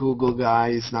not a Google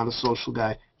guy. He's not a social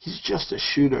guy. He's just a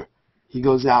shooter. He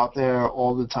goes out there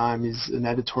all the time. He's an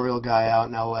editorial guy out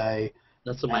in L.A.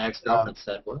 That's what my ex-girlfriend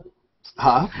said. What?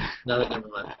 Huh? No, never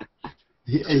mind.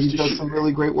 He does some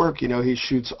really great work. He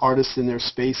shoots artists in their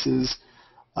spaces.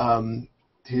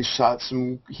 He's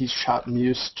shot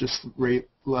Muse just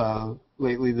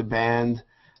lately, the band,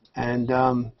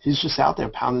 and he's just out there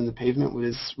pounding the pavement with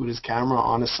his camera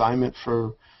on assignment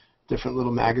for different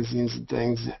little magazines and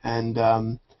things. And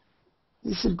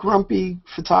he's a grumpy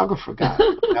photographer guy.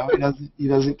 He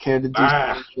doesn't care to do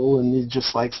social, and he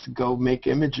just likes to go make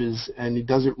images, and he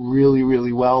does it really,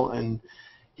 really well. And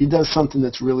he does something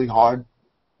that's really hard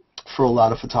for a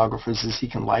lot of photographers is he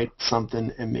can light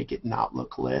something and make it not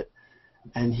look lit,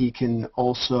 and he can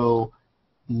also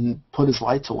put his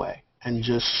lights away and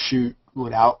just shoot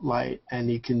without light, and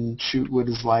he can shoot with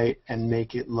his light and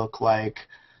make it look like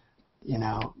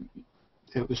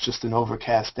it was just an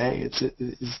overcast day.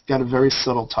 He's got a very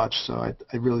subtle touch, so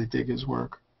I really dig his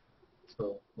work.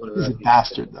 So he's a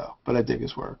bastard, though, but I dig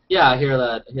his work. Yeah, I hear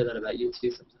that about you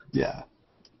too sometimes. Yeah.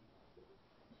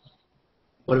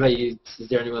 What about you? Is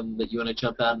there anyone that you want to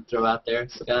jump out and throw out there,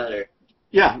 Scott? Or?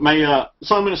 Yeah,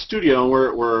 so I'm in a studio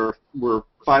where we're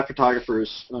 5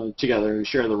 photographers together who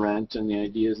share the rent and the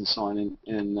ideas and so on.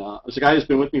 And there's a guy who's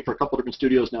been with me for a couple different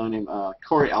studios now named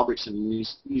Corey Albrechtson. And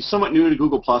he's somewhat new to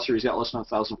Google Plus, or he's got less than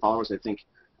 1,000 followers, I think.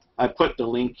 I put the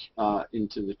link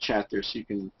into the chat there so you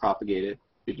can propagate it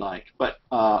if you'd like. But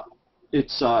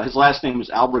it's his last name is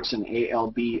Albrechtson,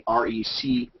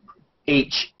 Albrechtson,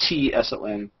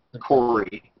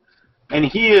 Corey. And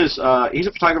he's a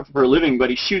photographer for a living, but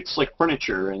he shoots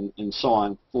furniture and so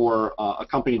on for a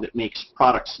company that makes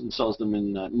products and sells them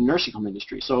in the nursing home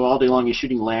industry. So all day long he's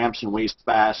shooting lamps and waste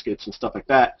baskets and stuff like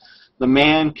that. The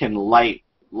man can light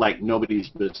like nobody's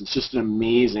business. Just an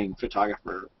amazing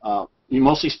photographer.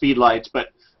 Mostly speed lights, but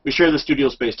we share the studio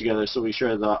space together, so we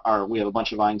share we have a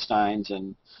bunch of Einsteins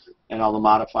and all the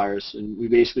modifiers, and we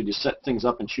basically just set things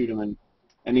up and shoot them.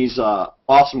 And he's an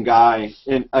awesome guy,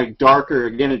 and a darker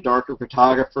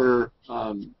photographer,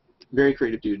 very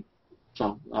creative dude.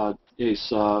 So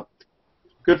he's a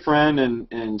good friend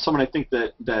and someone I think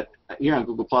that here on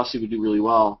Google Plus he would do really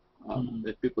well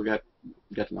if people get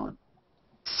to know him.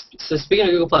 So speaking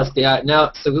of Google Plus,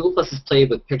 so Google Plus is played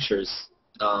with pictures.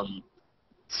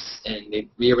 and they've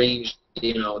rearranged,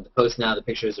 the posts now. The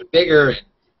pictures are bigger, and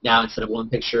now instead of one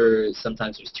picture,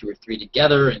 sometimes there's 2 or 3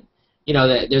 together. And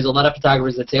there's a lot of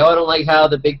photographers that say, "Oh, I don't like how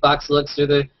the big box looks, or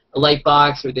the light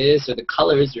box, or this, or the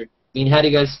colors." Or how do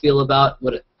you guys feel about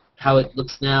how it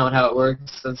looks now and how it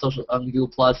works on Google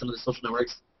Plus, some of the social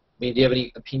networks? Do you have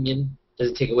any opinion?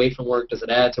 Does it take away from work? Does it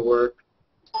add to work?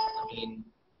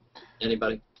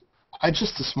 Anybody? I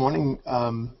just this morning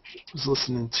was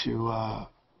listening to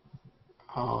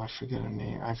I forget her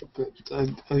name.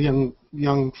 A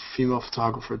young female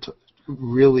photographer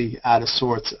really out of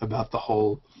sorts about the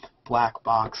whole black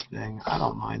box thing. I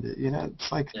don't mind it.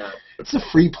 It's like it's a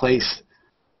free place.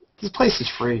 This place is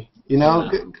free.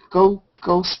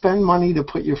 Go spend money to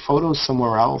put your photos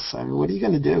somewhere else. What are you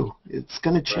going to do? It's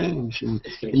going to change. And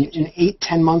in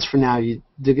 8-10 months from now,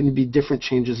 there are going to be different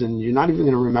changes, and you're not even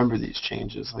going to remember these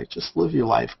changes. Like, just live your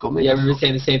life. Go make. Yeah, we were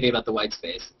saying the same thing about the white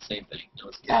space. Same thing.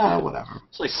 Whatever.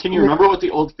 It's like, can you remember what the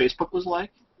old Facebook was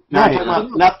like? No, I'm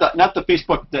talking about not the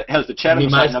Facebook that has the chat on the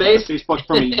side, but the Facebook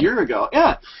from a year ago.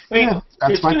 Yeah,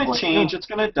 it's going to change. It's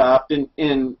going to adapt, and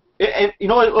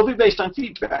it'll be based on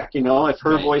feedback. If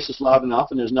her voice is loud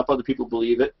enough and there's enough other people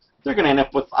believe it, they're going to end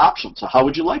up with options. So how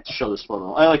would you like to show this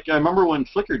photo? I remember when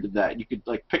Flickr did that. You could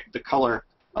pick the color,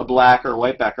 a black or a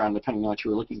white background, depending on what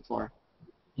you were looking for.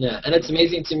 Yeah, and it's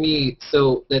amazing to me.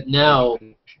 So that now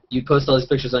you post all these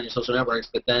pictures on your social networks,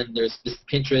 but then there's this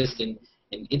Pinterest and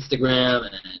Instagram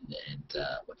and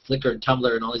Flickr and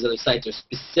Tumblr and all these other sites are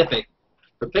specific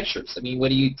for pictures. What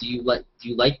do you like? Do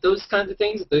you like those kinds of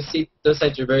things? Those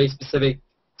sites are very specific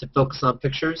to focus on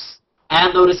pictures.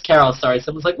 And Lotus Carol, sorry,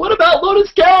 someone's like, what about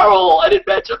Lotus Carol? I didn't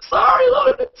mention. I'm sorry,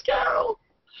 Lotus Carol.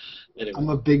 Anyway. I'm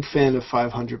a big fan of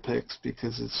 500 pics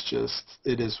because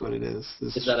it is what it is.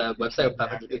 Is that a website,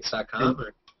 500pics.com?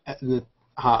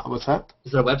 What's that?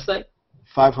 Is that a website?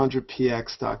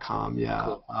 500px.com, yeah.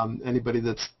 Cool. Anybody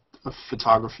that's a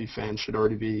photography fan should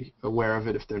already be aware of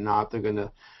it. If they're not, they're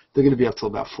gonna be up till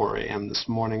about 4 a.m. this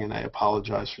morning, and I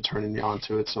apologize for turning you on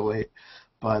to it so late.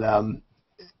 But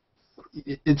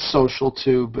it's social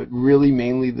too, but really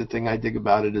mainly the thing I dig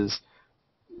about it is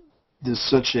there's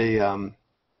such a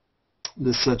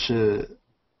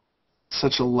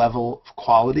level of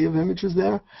quality of images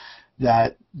there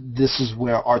that this is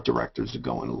where art directors are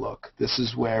going to look. This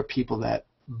is where people that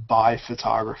buy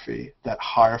photography, that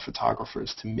hire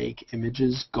photographers to make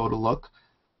images, go to look.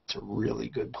 It's a really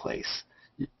good place.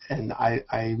 And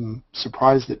I'm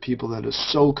surprised that people that are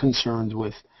so concerned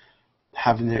with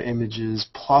having their images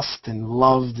plussed and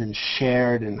loved and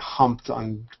shared and humped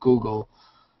on Google,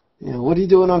 what are you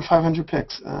doing on 500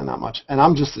 pics? Not much. And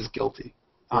I'm just as guilty.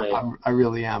 Right. I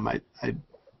really am. I've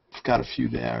got a few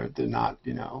there. They're not,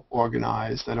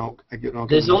 organized.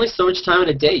 There's only so much time in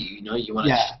a day. You want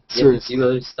to do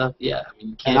other stuff. Yeah,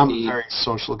 you can't. And I'm a very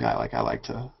social guy. I like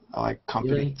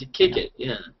company. You like to kick it.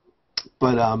 Yeah.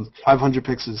 But 500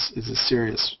 pics is a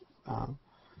serious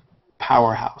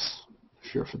powerhouse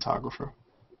if you're a photographer.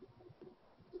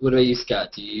 What about you,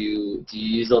 Scott? Do you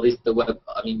use all the web?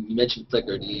 You mentioned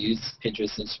Flickr. Do you use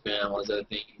Pinterest, Instagram, all those other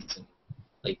things, and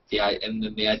and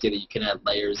then the idea that you can add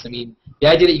layers? The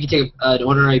idea that you can take an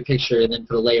ordinary picture and then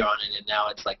put a layer on it, and now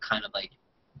it's kind of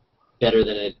better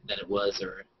than it was,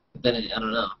 or I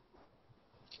don't know.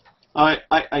 I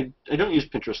don't use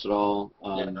Pinterest at all.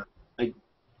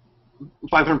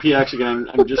 500px again.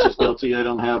 I'm just as guilty. I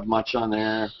don't have much on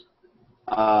there.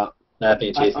 That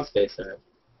being chasing space there.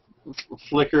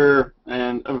 Flickr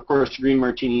and of course Green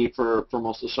Martini for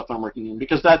most of the stuff I'm working in,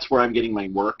 because that's where I'm getting my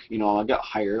work. I got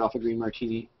hired off of Green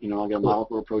Martini. I got a model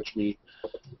who approached me,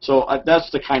 so that's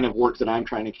the kind of work that I'm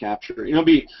trying to capture.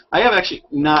 I have actually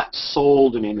not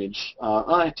sold an image.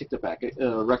 I take that back.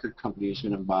 A record company is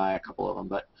going to buy a couple of them,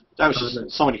 but that was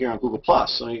just somebody here on Google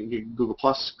Plus. So you get Google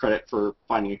Plus credit for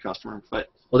finding a customer, but.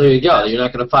 Well, there you go. You're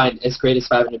not going to find as great as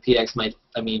 500px might.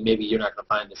 Maybe you're not going to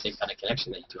find the same kind of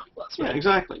connection that you do on Plus. Right? Yeah,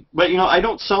 exactly. But I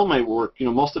don't sell my work.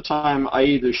 Most of the time I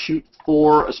either shoot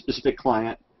for a specific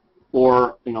client,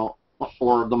 or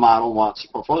or the model wants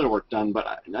portfolio work done. But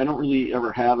I don't really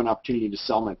ever have an opportunity to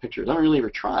sell my pictures. I don't really ever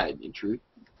tried, in truth.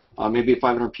 Maybe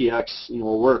 500px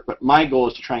will work, but my goal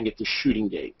is to try and get the shooting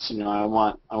dates. I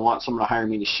want someone to hire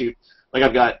me to shoot. Like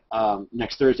I've got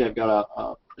next Thursday, I've got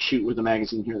a shoot with a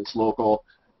magazine here that's local.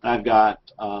 I've got,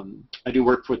 I do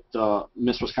work with the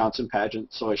Miss Wisconsin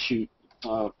pageant, so I shoot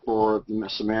for the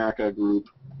Miss America group,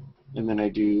 and then I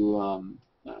do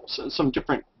some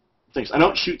different things. I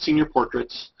don't shoot senior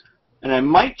portraits, and I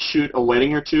might shoot a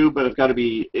wedding or two, but it's got to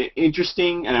be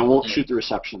interesting, and I won't shoot the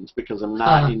receptions because I'm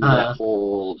not into that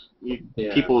whole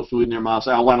people with food in their mouths.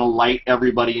 I want to light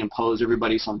everybody and pose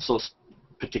everybody, so I'm so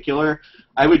particular,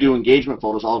 I would do engagement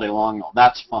photos all day long. Though.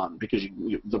 That's fun because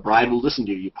the bride will listen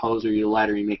to you. You pose or you light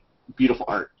or you make beautiful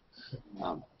art.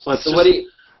 So that's what do you?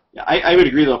 Yeah, I would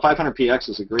agree though. 500px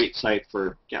is a great site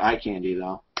for eye candy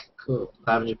though. Cool.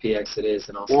 500px it is,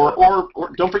 and also. Or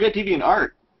don't forget DeviantArt.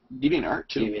 DeviantArt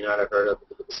too. DeviantArt I've heard of.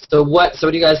 So what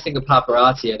do you guys think of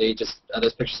paparazzi? Are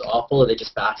those pictures awful? Are they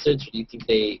just bastards? Or do you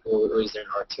think or is there an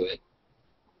art to it?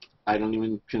 I don't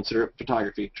even consider it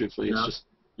photography. Truthfully, No?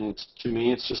 to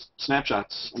me it's just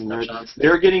snapshots. I mean,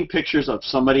 they're getting pictures of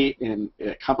somebody in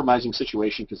a compromising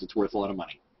situation because it's worth a lot of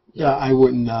money. Yeah, I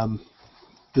wouldn't.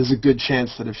 There's a good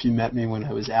chance that if you met me when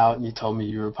I was out and you told me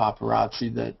you were a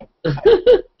paparazzi, that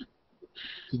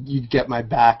you'd get my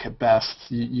back at best.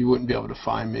 You wouldn't be able to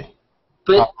find me.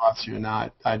 But paparazzi or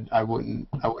not, I wouldn't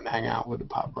hang out with a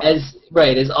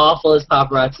paparazzi. As awful as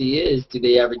paparazzi is, do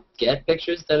they ever get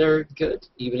pictures that are good,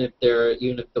 even if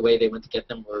the way they went to get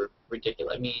them were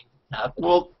ridiculous? I mean, happens.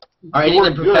 Well, are any of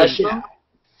them professional? Yeah.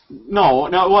 No.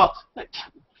 Well,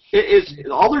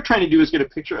 all they're trying to do is get a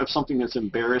picture of something that's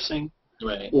embarrassing.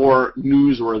 Right. Or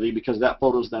newsworthy, because that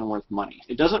photo is then worth money.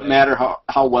 It doesn't matter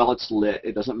how well it's lit.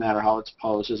 It doesn't matter how it's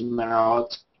posed. It doesn't matter how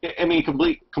it's,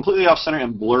 completely off-center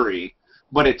and blurry,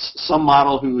 but it's some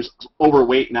model who's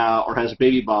overweight now or has a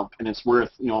baby bump, and it's worth,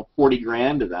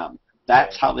 $40,000 to them.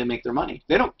 That's how they make their money.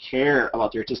 They don't care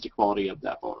about the artistic quality of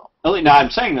that photo. Now, I'm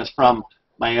saying this from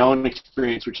my own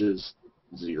experience, which is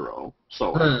zero.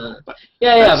 So, but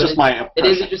that's just my impression. It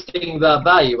is interesting about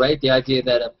value, right? The idea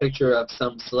that a picture of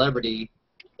some celebrity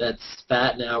that's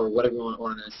fat now, or whatever you want,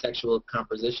 or in a sexual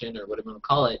composition, or whatever you want to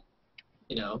call it,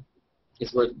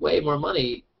 is worth way more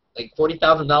money, like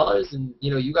 $40,000. And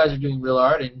you guys are doing real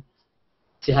art, and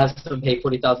to have someone pay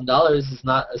 $40,000 is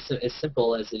not as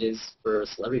simple as it is for a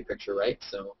celebrity picture, right?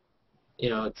 So,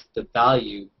 it's the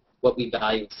value, what we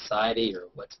value in society, or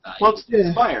what's valued. Well, it's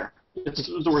the buyer. It's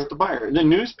worth the buyer. The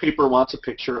newspaper wants a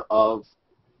picture of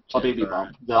a baby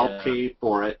bump. They'll pay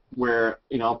for it. Where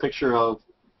a picture of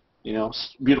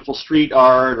beautiful street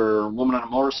art or a woman on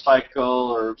a motorcycle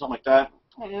or something like that.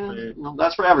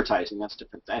 That's for advertising. That's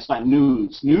different. That's not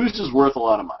news. News is worth a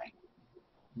lot of money.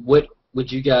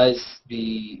 Would you guys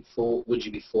be Would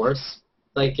you be forced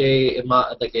like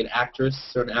an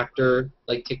actress or an actor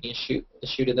taking a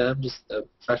shoot of them, just a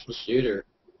professional shoot, or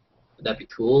would that be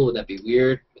cool? Would that be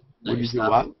weird? Would you do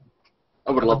what?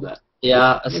 I would love that.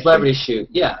 Yeah, a celebrity shoot.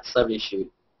 Yeah, celebrity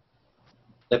shoot.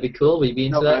 That'd be cool. Would you be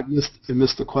into that? I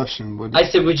missed the question. I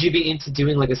said, would you be into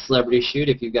doing a celebrity shoot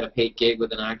if you've got a paid gig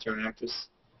with an actor or an actress?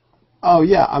 Oh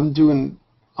yeah, I'm doing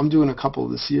a couple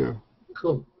this year.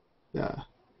 Cool. Yeah.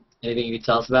 Anything you can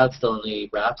tell us about? Still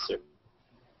any raps or?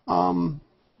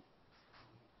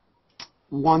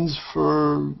 One's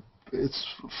for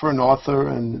an author,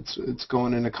 and it's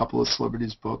going in a couple of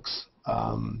celebrities' books.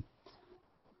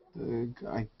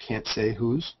 I can't say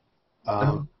whose.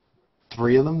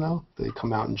 3 of them, though. They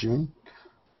come out in June.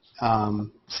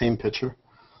 Same picture.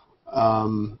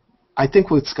 I think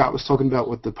what Scott was talking about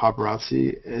with the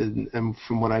paparazzi, and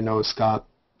from what I know of Scott,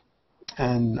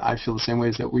 and I feel the same way,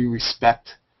 is that we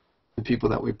respect the people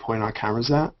that we point our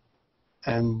cameras at,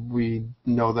 and we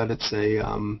know that it's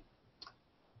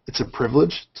a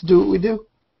privilege to do what we do.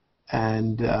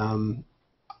 And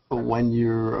when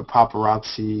you're a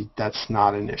paparazzi, that's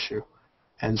not an issue.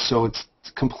 And so it's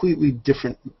completely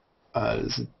different.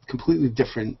 It's a completely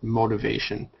different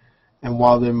motivation. And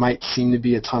while there might seem to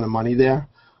be a ton of money there,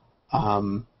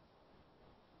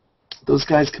 those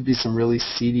guys could be some really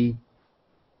seedy.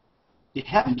 You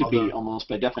have to be almost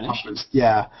by definition.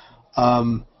 Yeah.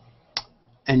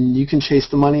 And you can chase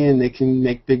the money and they can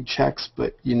make big checks,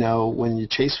 but when you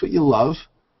chase what you love,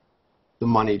 the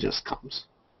money just comes.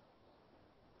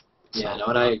 Yeah, no,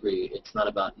 and I agree. It's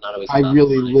not always. I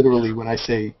really, literally, when I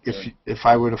say if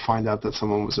I were to find out that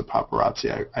someone was a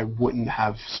paparazzi, I wouldn't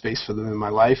have space for them in my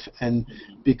life. And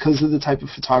because of the type of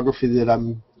photography that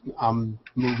I'm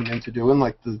moving into doing,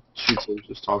 like the shoots I was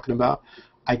just talking about,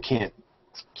 I can't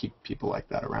keep people like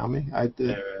that around me. I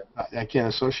can't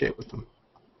associate with them.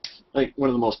 Like one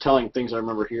of the most telling things I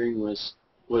remember hearing was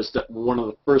that one of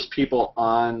the first people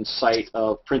on site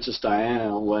of Princess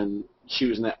Diana when she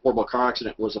was in that horrible car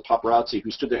accident was a paparazzi who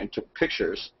stood there and took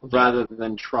pictures rather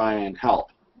than try and help.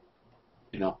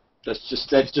 That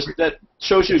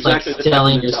shows you exactly. Like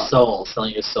selling your soul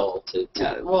to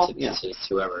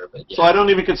whoever. But yeah. So I don't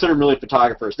even consider them really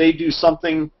photographers. They do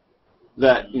something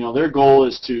that their goal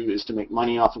is to make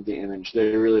money off of the image. They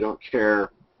really don't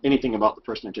care anything about the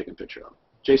person they're taking a picture of.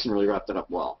 Jason really wrapped that up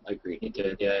well. I agree. He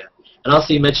did, yeah. And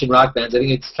also you mentioned rock bands. I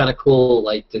think it's kind of cool,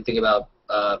 to think about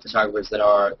photographers that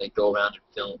go around and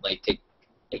film, take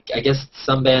I guess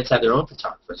some bands have their own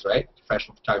photographers, right?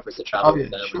 Professional photographers that travel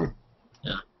with them. Sure.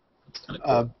 Yeah, it's kind of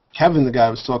cool. Kevin, the guy I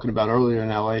was talking about earlier in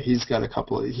LA, he's got a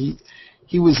couple of he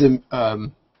was in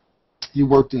he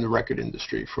worked in the record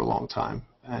industry for a long time,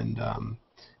 and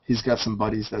he's got some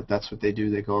buddies that's what they do.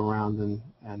 They go around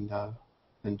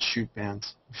and shoot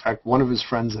bands. In fact, one of his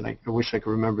friends, and I wish I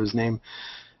could remember his name,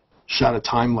 shot a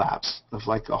time lapse of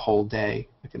like a whole day,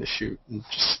 like in a shoot, and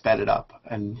just sped it up.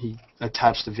 And he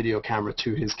attached the video camera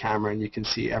to his camera, and you can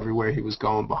see everywhere he was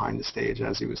going behind the stage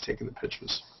as he was taking the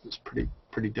pictures. It was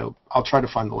pretty dope. I'll try to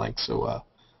find the link so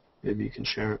maybe you can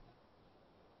share it.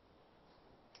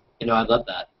 You know, I love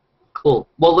that. Cool.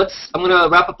 Well, I'm gonna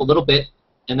wrap up a little bit,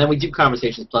 and then we do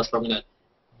Conversations Plus. Where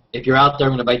if you're out there,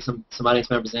 I'm gonna invite some audience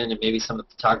members in, and maybe some of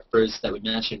the photographers that we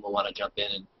mentioned will want to jump in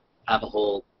and have a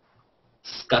whole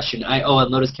discussion.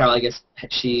 And notice Carol, I guess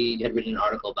she had written an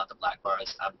article about the black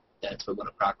bars. That's what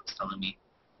Croc was telling me.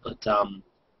 But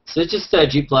so it's just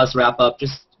G Plus wrap up.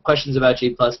 Just questions about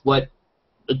G Plus. What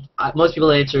most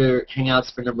people answer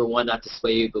Hangouts for number one, not to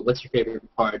sway you. But what's your favorite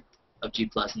part of G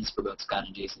Plus? And this is for both Scott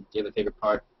and Jason. Do you have a favorite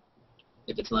part?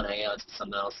 If it's not Hangouts, it's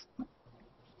something else.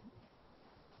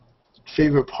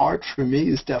 Favorite part for me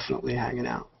is definitely hanging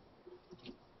out.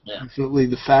 Yeah. Definitely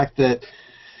the fact that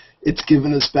it's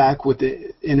given us back what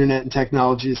the internet and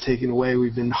technology has taken away.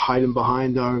 We've been hiding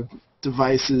behind our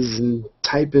devices and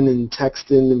typing and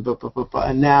texting and blah, blah, blah, blah.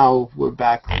 And now we're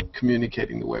back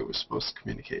communicating the way we're supposed to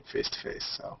communicate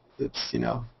face-to-face. So it's,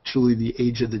 truly the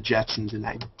age of the Jetsons, and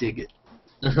I dig it.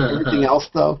 Everything else,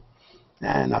 though,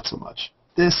 not so much.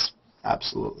 This,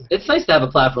 absolutely. It's nice to have a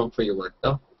platform for your work,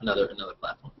 though. Another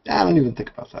platform. I don't even think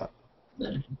about that.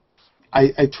 Yeah.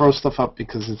 I throw stuff up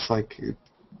because it's like,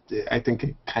 I think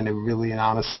it kind of really, in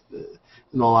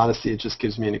all honesty, it just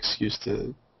gives me an excuse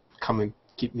to come and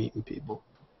keep meeting people.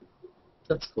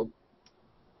 That's cool.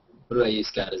 What about you,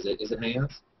 Scott? Is it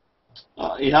Hangouts?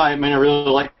 Yeah, I mean, I really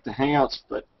like the Hangouts,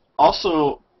 but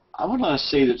also I would want to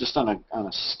say that just on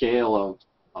a scale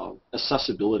of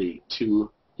accessibility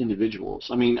to individuals.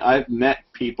 I mean, I've met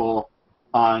people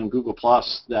on Google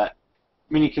Plus that,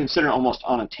 I mean, you consider almost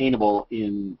unattainable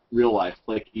in real life.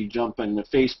 Like you jump into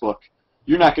Facebook,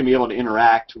 you're not going to be able to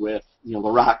interact with the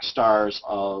rock stars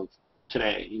of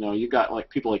today. You've got like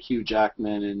people like Hugh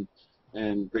Jackman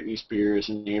and Britney Spears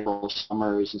and April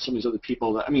Summers and some of these other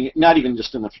people that, I mean, not even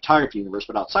just in the photography universe,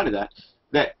 but outside of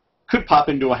that could pop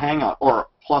into a Hangout or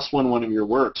plus one of your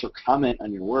works or comment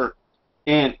on your work.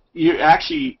 And you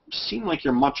actually seem like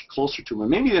you're much closer to them.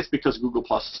 And maybe that's because Google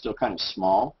Plus is still kind of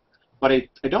small, but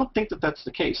I don't think that that's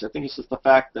the case. I think it's just the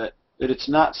fact that it's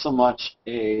not so much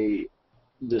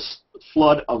this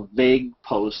flood of vague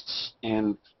posts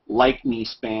and like me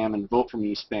spam and vote for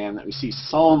me spam that we see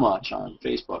so much on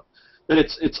Facebook that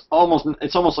it's almost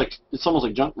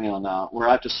like junk mail now, where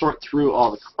I have to sort through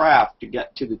all the crap to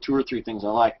get to the 2 or 3 things I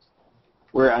like.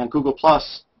 Where on Google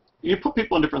Plus, you put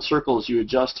people in different circles, you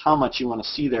adjust how much you want to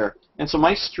see there. And so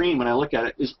my stream, when I look at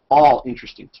it, is all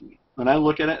interesting to me. When I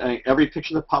look at it, every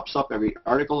picture that pops up, every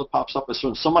article that pops up is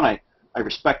from someone I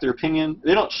respect their opinion.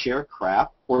 They don't share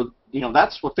crap, or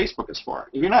that's what Facebook is for.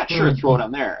 If you're not sure, throw it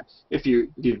on there. If you've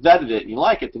vetted it and you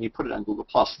like it, then you put it on Google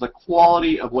Plus. The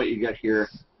quality of what you get here,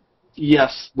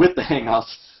 yes, with the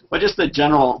Hangouts, but just the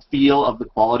general feel of the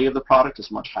quality of the product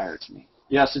is much higher to me.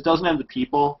 Yes, it doesn't have the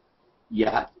people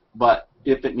yet, but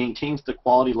if it maintains the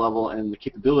quality level and the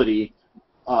capability,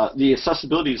 the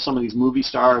accessibility to some of these movie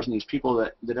stars and these people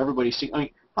that everybody's seeing. I mean,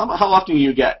 how often do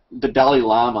you get the Dalai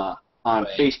Lama on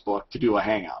Facebook to do a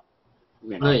Hangout?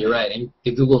 No, you're right. And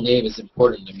the Google name is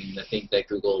important. I mean, I think that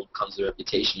Google comes with a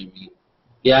reputation. I mean,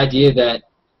 the idea that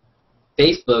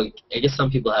Facebook, I guess some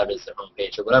people have it as their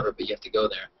homepage or whatever, but you have to go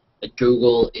there. That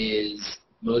Google is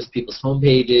most people's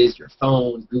homepages, your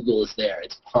phone, Google is there.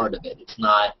 It's part of it. It's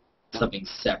not something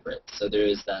separate. So there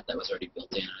is that was already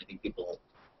built in. I think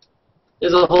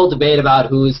there's a whole debate about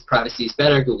whose privacy is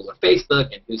better, Google or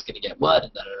Facebook, and who's going to get what,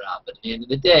 and da-da-da. But at the end of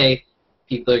the day,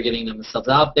 people are getting themselves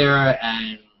out there,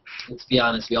 and let's be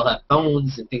honest, we all have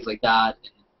phones and things like that,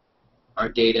 and our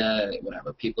data,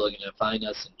 whatever, people are going to find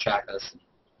us and track us,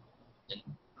 and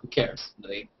who cares?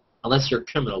 Unless you're a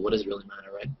criminal, what does it really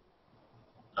matter, right?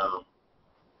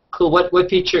 Cool. What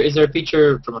feature, is there a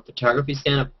feature from a photography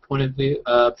point of view,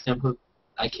 standpoint,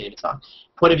 I can't even talk,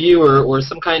 point of view, or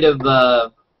some kind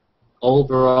of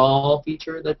overall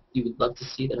feature that you would love to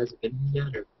see that hasn't been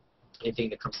yet, or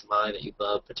anything that comes to mind that you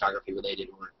love, photography related,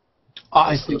 or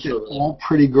I think that all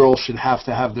pretty girls should have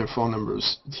to have their phone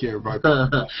numbers here, right?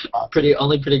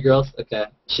 Only pretty girls? Okay.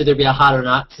 Should there be a hot or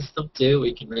not system, too, where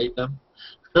you can rate them?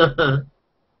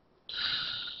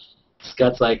 Scott,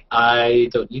 Scott's like, I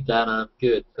don't need that. I'm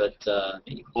good. But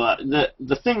well,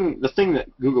 the thing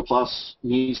that Google Plus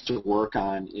needs to work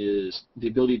on is the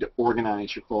ability to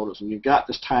organize your photos. And you've got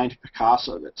this tie to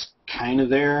Picasso that's kind of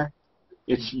there.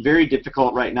 It's very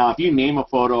difficult right now. If you name a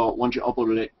photo, once you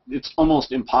upload it, it's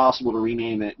almost impossible to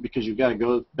rename it because you've got to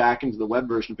go back into the web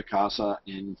version of Picasa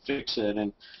and fix it.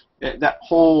 And that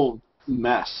whole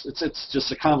mess, it's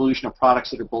just a convolution of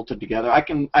products that are bolted together.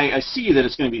 I see that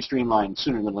it's going to be streamlined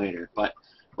sooner than later, but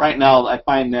right now I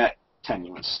find that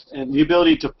tenuous. And the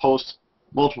ability to post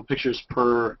multiple pictures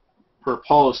per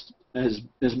post has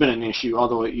been an issue,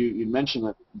 although you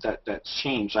mentioned that's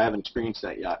changed. I haven't experienced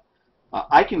that yet.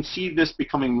 I can see this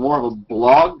becoming more of a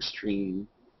blog stream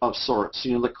of sorts.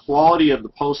 You know, the quality of the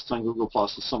posts on Google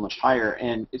Plus is so much higher,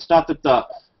 and it's not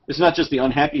just the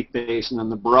unhappy face and then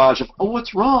the barrage of, oh,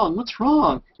 what's wrong? What's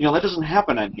wrong? You know, that doesn't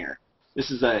happen on here.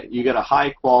 This is you get a high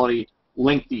quality,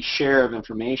 lengthy share of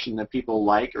information that people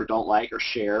like or don't like or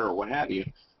share or what have you.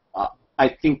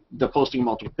 I think the posting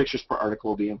multiple pictures per article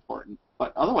will be important,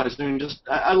 but otherwise,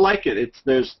 I like it.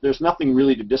 There's nothing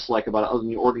really to dislike about it other than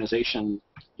the organization.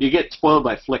 You get spoiled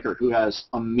by Flickr, who has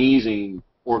amazing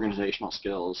organizational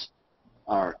skills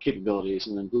or capabilities,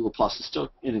 and then Google Plus is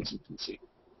still in its infancy.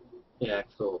 Yeah,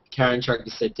 cool. Karen Sharkey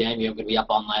said, damn you, I'm going to be up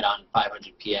all night on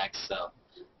 500px, so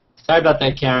sorry about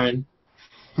that, Karen.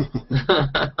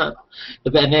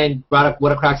 And then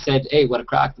What a Crock said, hey, What a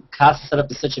Crock, the Casa setup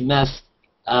is such a mess.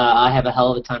 I have a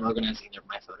hell of a time organizing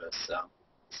my photos, so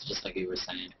it's just like you were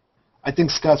saying. I think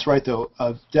Scott's right, though.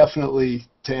 Definitely,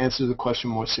 to answer the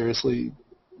question more seriously,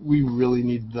 we really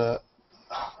need the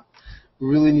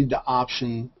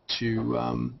option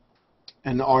to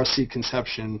an RC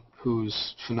Conception,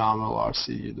 who's phenomenal.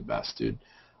 RC, you're the best, dude.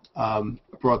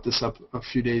 Brought this up a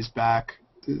few days back,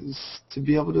 is to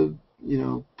be able to, you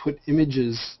know, put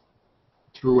images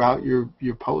throughout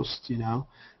your post, you know,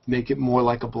 make it more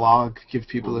like a blog, give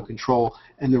people the control.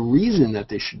 And the reason that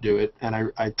they should do it, and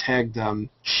I tagged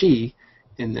Chi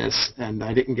in this, and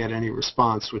I didn't get any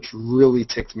response, which really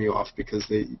ticked me off because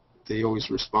they always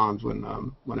respond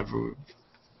whenever we've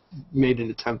made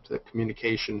an attempt at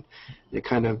communication. They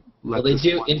kind of let well, they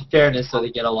do, in fairness, so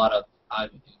they get a lot of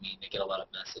they get a lot of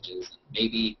messages, and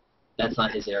maybe that's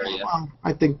not his area. Well,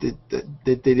 I think that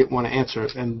they didn't want to answer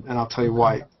it, and I'll tell you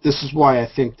why. This is why I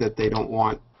think that they don't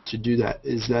want to do that,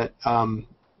 is that,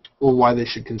 or why they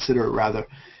should consider it, rather.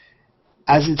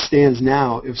 As it stands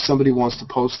now, if somebody wants to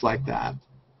post like that,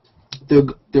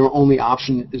 their only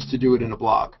option is to do it in a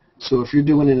blog. So if you're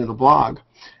doing it in a blog,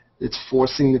 it's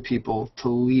forcing the people to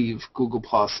leave Google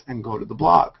Plus and go to the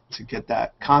blog to get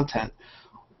that content.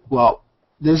 Well,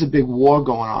 there's a big war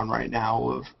going on right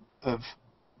now of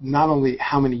not only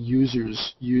how many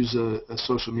users use a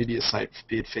social media site,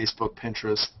 be it Facebook,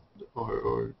 Pinterest,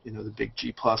 or you know, the big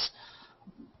G+,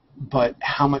 but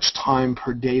how much time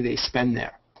per day they spend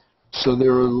there. So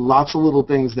there are lots of little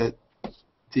things that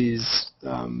these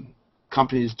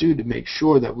companies do to make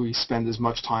sure that we spend as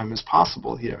much time as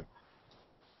possible here.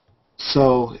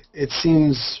 So it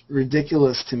seems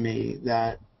ridiculous to me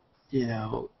that, you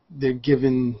know, they're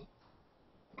giving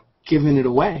it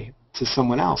away to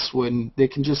someone else when they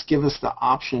can just give us the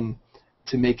option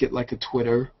to make it like a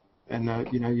Twitter, and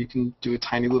you know, you can do a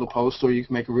tiny little post, or you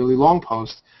can make a really long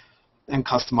post and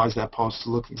customize that post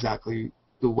to look exactly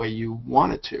the way you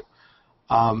want it to.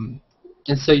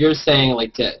 And so you're saying,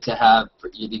 like, to have,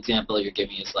 the example you're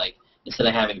giving is like, instead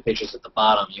of having pictures at the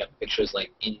bottom, you have pictures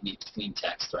like in between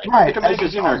text, right? Right. Like a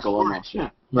magazine article almost, yeah.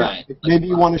 Right. Maybe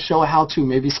you want to show a how-to.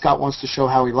 Maybe Scott wants to show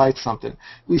how he lights something.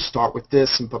 We start with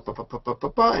this, and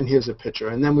and here's a picture.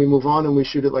 And then we move on, and we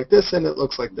shoot it like this, and it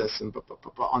looks like this, and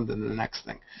on to the next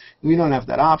thing. We don't have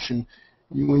that option.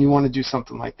 When you want to do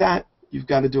something like that, you've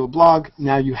got to do a blog.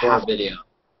 Now you have video.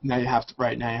 Now you have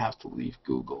to leave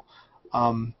Google.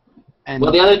 And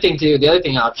well, the other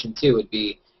option too would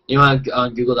be, you know,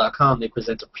 on Google.com they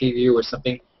present a preview or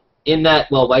something. In that,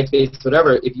 well, white space,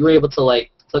 whatever, if you were able to,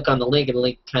 like, click on the link and the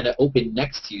link kind of open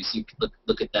next to you so you could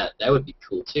look at that, that would be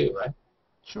cool too, right?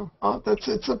 Sure.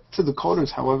 It's up to the coders,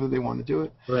 however they want to do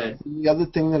it. Right. The other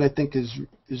thing that I think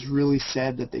is really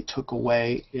sad that they took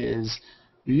away is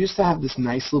you used to have this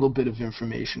nice little bit of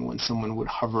information when someone would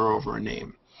hover over a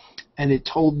name. And it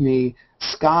told me,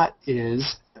 Scott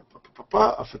is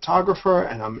a photographer,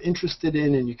 and I'm interested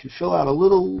in, and you can fill out it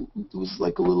was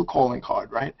like a little calling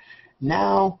card, right?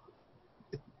 Now,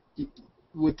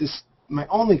 with this, my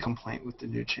only complaint with the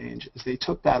new change is they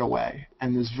took that away,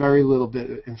 and there's very little bit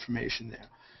of information there.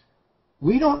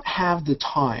 We don't have the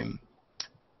time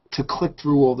to click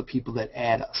through all the people that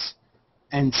add us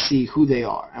and see who they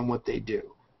are and what they do.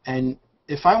 And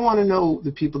if I want to know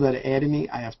the people that are adding me,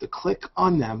 I have to click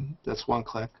on them. That's one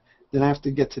click. Then I have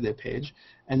to get to their page,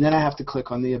 and then I have to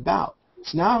click on the about.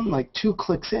 So now I'm like 2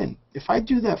 clicks in. If I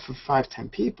do that for 5, 10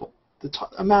 people, the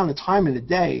amount of time in a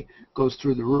day goes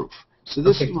through the roof. So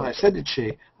this is what I said to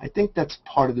Chi. I think that's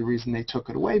part of the reason they took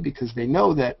it away, because they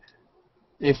know that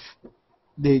if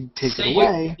they take it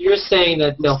away... You're saying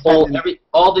that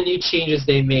all the new changes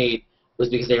they made was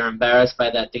because they were embarrassed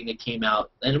by that thing that came out.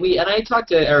 And I talked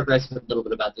to Eric Rice a little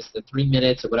bit about this, the 3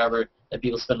 minutes or whatever that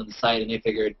people spend on the site, and they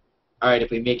figured, all right, if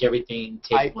we make everything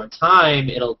take more time,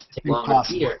 it'll take longer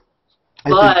to hear.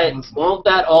 But won't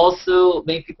that also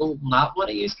make people not want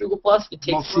to use Google Plus?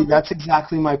 That's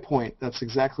exactly my point. That's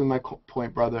exactly my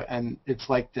point, brother. And it's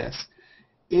like this.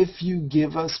 If you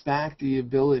give us back the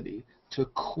ability to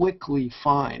quickly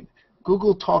find,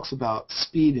 Google talks about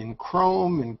speed in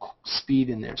Chrome and speed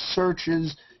in their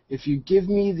searches. If you give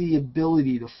me the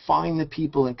ability to find the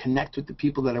people and connect with the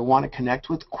people that I want to connect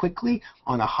with quickly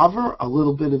on a hover, a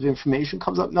little bit of information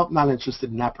comes up. Nope, not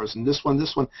interested in that person. This one.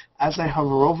 As I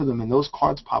hover over them and those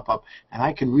cards pop up, and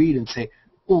I can read and say,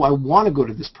 oh, I want to go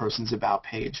to this person's about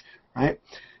page, right?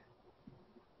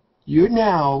 You're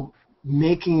now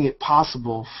making it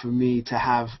possible for me to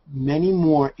have many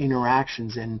more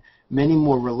interactions and many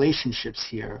more relationships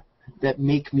here that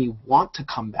make me want to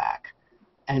come back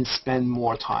and spend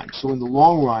more time. So in the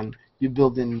long run, you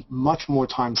build in much more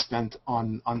time spent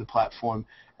on the platform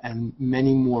and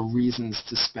many more reasons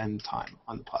to spend time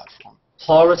on the platform.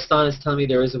 Paul Rastan is telling me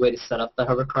there is a way to set up the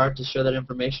hover card to show that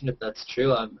information. If that's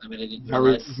true, I didn't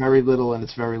realize. Very little, and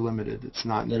it's very limited. It's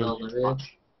not nearly much.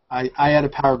 I had a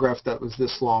paragraph that was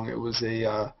this long. It was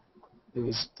a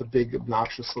big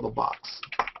obnoxious little box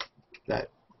that.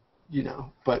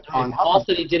 But on Paul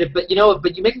said he did it, but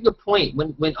but you make a good point.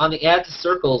 When on the add to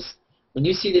circles, when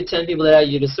you see the 10 people that add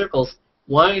you to circles,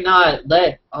 why not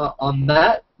let on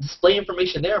that display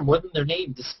information there more than their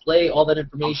name, display all that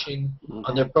information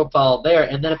on their profile there,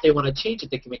 and then if they want to change it,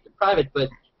 they can make it private. But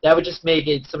that would just make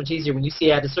it so much easier. When you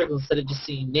see add to circles, instead of just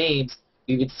seeing names,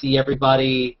 you could see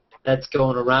everybody that's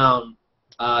going around,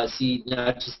 see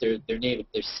not just their name, but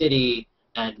their city,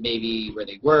 and maybe where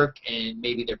they work, and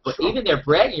maybe even their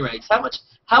bragging rights.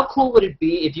 How cool would it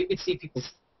be if you could see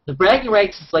the bragging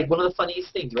rights is like one of the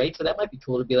funniest things, right? So that might be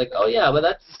cool to be like, oh yeah, well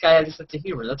this guy has a sense of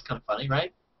humor. That's kind of funny,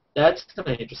 right? That's kind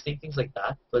of interesting, things like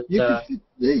that. But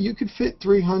you could fit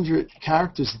 300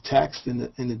 characters of text in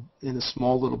a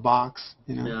small little box,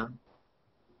 Yeah.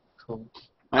 Cool.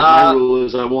 My rule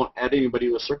is I won't add anybody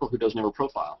to a circle who doesn't have a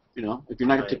profile. If you're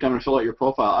not going to come and fill out your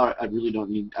profile, I really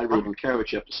don't care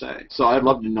what you have to say. So I'd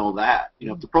love to know that.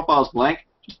 If the profile is blank,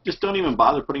 just don't even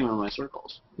bother putting them in my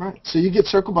circles. Right. So you get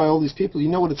circled by all these people. You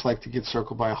know what it's like to get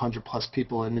circled by 100+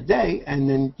 people in a day, and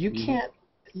then you can't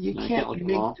make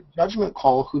the judgment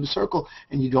call who to circle,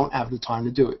 and you don't have the time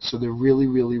to do it. So they're really,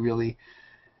 really, really.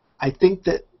 I think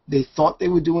that they thought they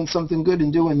were doing something good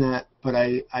in doing that, but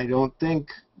I don't think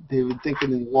they would think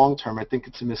it in the long term. I think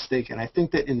it's a mistake, and I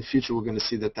think that in the future we're going to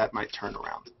see that might turn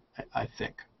around. I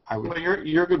think. Well,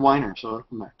 you're a good whiner, so.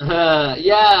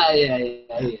 Yeah, he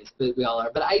is. But we all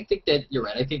are. But I think that you're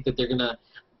right. I think that they're gonna.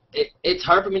 It's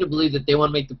hard for me to believe that they want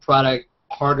to make the product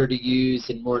harder to use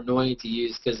and more annoying to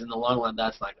use, because in the long run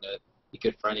that's not going to be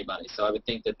good for anybody. So I would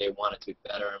think that they want it to be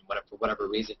better, and for whatever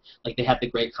reason, like they had the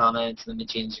great comments, and then they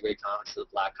changed the great comments to the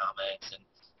black comments, and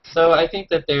so I think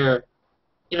that they're.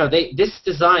 This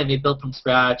design they built from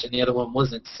scratch, and the other one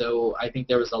wasn't. So I think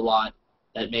there was a lot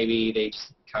that maybe they just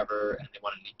didn't cover, and they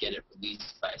wanted to get it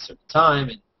released by a certain time.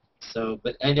 And so,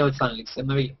 but I know it's not an excuse.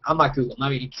 I'm not Google. I'm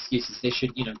not making excuses. They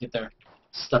should, get their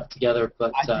stuff together.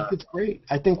 But I think it's great.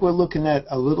 I think we're looking at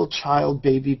a little child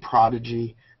baby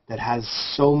prodigy that has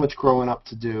so much growing up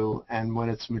to do, and when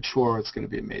it's mature, it's going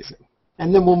to be amazing.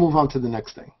 And then we'll move on to the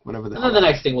next thing, whatever that is. And then the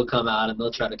next thing will come out, and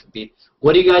they'll try to compete.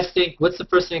 What do you guys think? What's the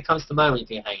first thing that comes to mind when you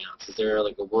think of Hangouts? Is there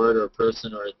like a word or a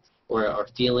person or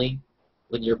feeling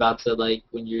when you're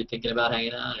when you're thinking about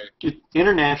hanging out? Or?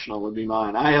 International would be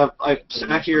mine. I've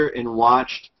sat here and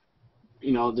watched,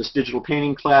 this digital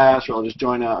painting class, or I'll just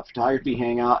join a photography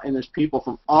hangout, and there's people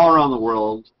from all around the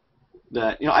world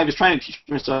that, I was trying to teach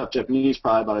myself Japanese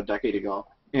probably about a decade ago,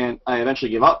 and I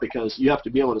eventually gave up because you have to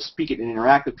be able to speak it and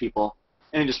interact with people.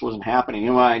 And it just wasn't happening.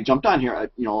 And when I jumped on here, a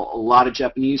lot of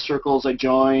Japanese circles I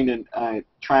joined, and I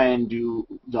try and do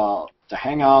the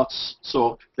Hangouts.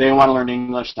 So they want to learn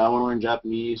English, I want to learn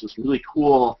Japanese. It's a really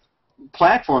cool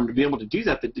platform to be able to do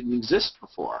that didn't exist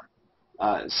before.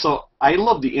 So I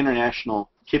love the international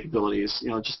capabilities.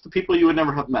 Just the people you would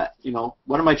never have met.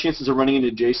 What are my chances of running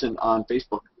into Jason on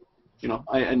Facebook?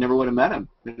 I never would have met him.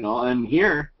 And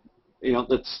here, you know,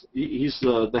 he's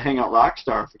the Hangout rock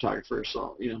star photographer.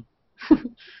 So, you know,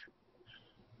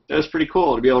 that was pretty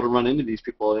cool to be able to run into these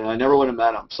people. And I never would have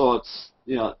met them. So it's,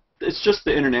 you know, it's just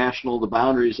the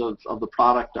boundaries of the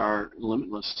product are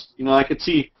limitless. You know, I could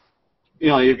see, you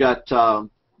know, you've got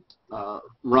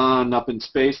Ron up in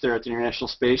space there at the International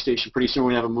Space Station. Pretty soon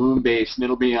we have a moon base, and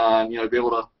it'll be on, you know, be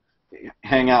able to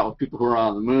hang out with people who are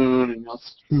on the moon, and, you know,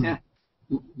 it's, yeah,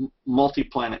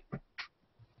 multi-planet.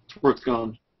 It's where it's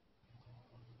going.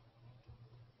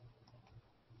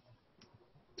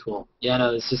 Cool. Yeah,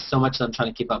 no, there's just so much I'm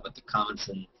trying to keep up with the comments,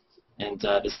 and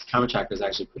this comment tracker is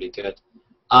actually pretty good.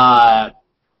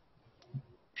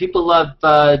 People love,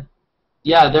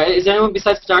 yeah, is there anyone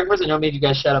besides photographers? I know maybe you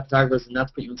guys shout out photographers, and not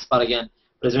to put you on the spot again,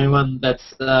 but is there anyone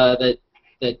that's, that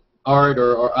art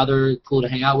or other cool to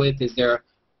hang out with? Is there,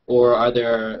 or are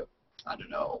there, I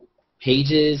don't know,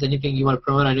 pages, anything you want to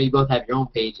promote? I know you both have your own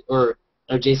page, or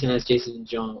I know Jason has Jason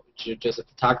Joseph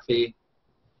Photography.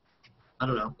 I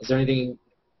don't know. Is there anything,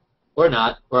 or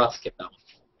not, or I'll skip that one.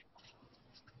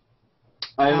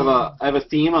 I have a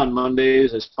theme on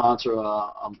Mondays. I sponsor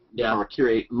or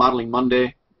curate Modeling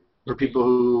Monday for people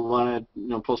who want to, you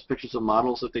know, post pictures of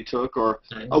models that they took, or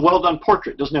a well done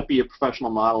portrait. It doesn't have to be a professional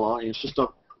model. It's just a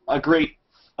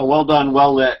well done,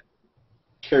 well lit,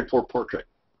 cared for portrait.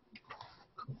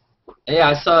 Yeah,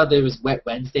 I saw there was Wet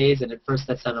Wednesdays, and at first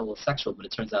that sounded a little sexual, but it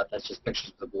turns out that's just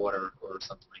pictures of the water or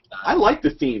something like that. I like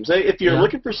the themes. If you're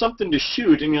looking for something to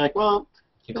shoot, and you're like, well,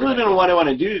 I really don't know what I want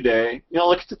to do today, you know,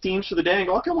 look at the themes for the day and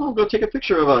go, okay, well, I'll go take a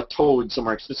picture of a toad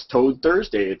somewhere. It's Toad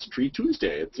Thursday. It's Tree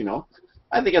Tuesday. It's, you know,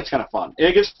 I think that's kind of fun.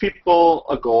 It gives people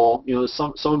a goal. You know,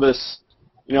 some of us,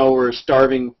 you know, we're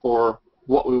starving for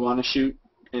what we want to shoot,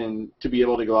 and to be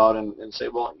able to go out and say,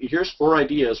 well, here's 4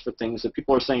 ideas for things that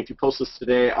people are saying, if you post this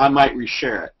today, I might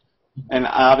reshare it. And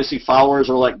obviously followers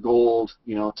are like gold,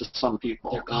 you know, to some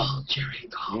people. They're gold, Jerry,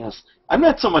 gold. Yes. I'm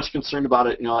not so much concerned about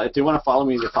it, you know, if they want to follow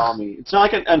me, they follow me. It's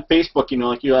not like on Facebook, you know,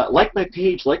 like you like my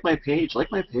page, like my page, like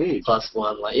my page.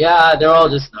 +1, like, yeah, they're all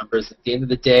just numbers. At the end of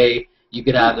the day, you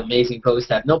could have amazing posts,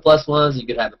 have no +1s, you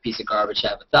could have a piece of garbage,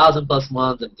 have 1,000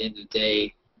 +1s, and at the end of the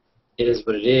day, it is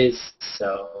what it is,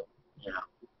 so, you know.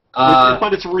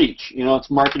 But it's reach, you know, it's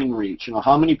marketing reach. You know,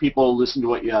 how many people listen to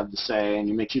what you have to say, and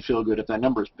it makes you feel good if that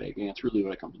number's big, and it's really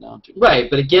what it comes down to. Right,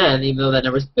 but again, even though that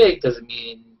number's big, doesn't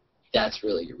mean that's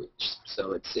really your reach.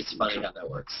 So it's funny how that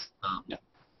works. Yeah.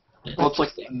 Well, it's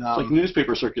like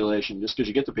newspaper circulation. Just because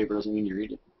you get the paper doesn't mean you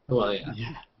read it. Well,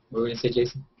 yeah. What were we going to say,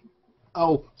 Jason?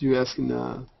 Oh, you asking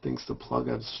things to plug?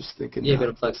 I was just thinking. Yeah,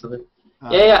 going to plug something.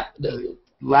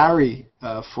 Larry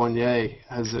Fournier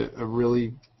has a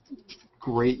really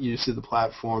great use of the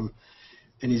platform,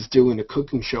 and he's doing a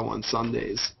cooking show on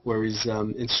Sundays where he's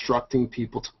instructing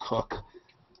people to cook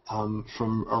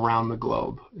from around the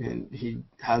globe, and he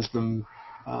has them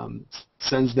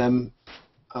sends them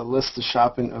a list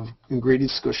of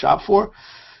ingredients to go shop for,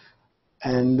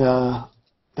 and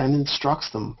then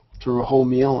instructs them through a whole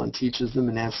meal and teaches them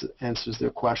and answers their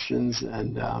questions,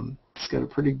 and it's got a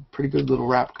pretty good little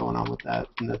rap going on with that,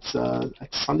 and that's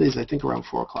Sundays, I think around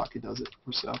 4 o'clock he does it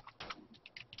or so.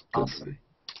 Awesome.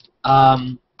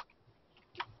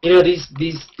 You know, these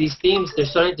themes, they're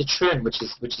starting to trend, which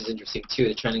is interesting too,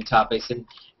 the trending topics. And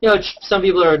you know, some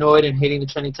people are annoyed and hating the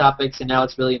trending topics, and now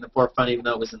it's really in the forefront, even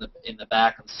though it was in the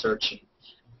back on search.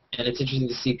 And it's interesting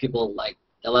to see people, like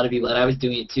a lot of people, and I was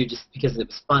doing it too, just because it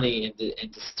was funny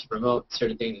and just to promote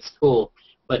certain things is cool.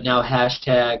 But now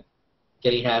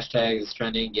getting hashtags is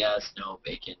trending. Yes, no,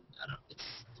 bacon. I don't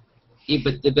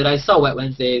know. But I saw Wet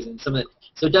Wednesdays and some of it,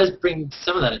 so it does bring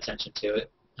some of that attention to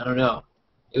it. I don't know.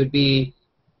 It would be.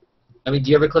 I mean,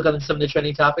 do you ever click on some of the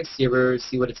trending topics? Do you ever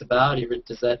see what it's about?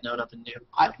 Does that know nothing new?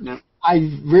 I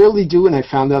rarely do, and I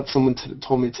found out someone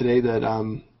told me today that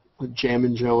Jam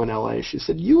and Joe in L.A., she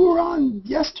said, you were on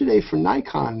yesterday for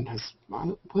Nikon. I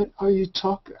said, what are you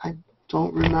talking? I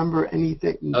don't remember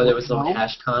anything. Oh, there was some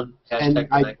hashtag for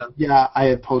Nikon? Yeah, I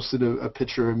had posted a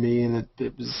picture of me, and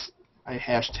it was, I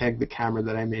hashtagged the camera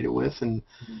that I made it with, and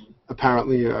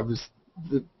apparently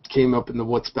it came up in the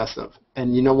what's best of.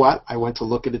 And you know what? I went to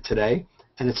look at it today,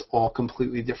 and it's all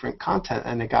completely different content.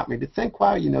 And it got me to think,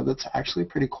 wow, you know, that's actually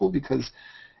pretty cool, because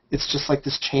it's just like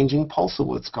this changing pulse of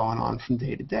what's going on from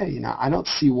day to day. You know, I don't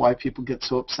see why people get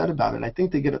so upset about it. I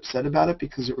think they get upset about it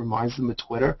because it reminds them of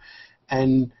Twitter.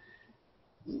 And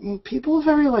people are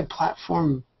very, like,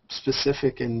 platform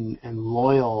specific and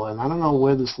loyal, and I don't know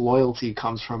where this loyalty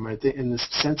comes from, in this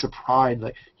sense of pride.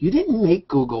 Like, you didn't make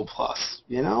Google Plus,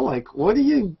 you know? Like, what do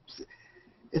you...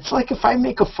 It's like if I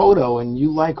make a photo and you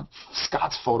like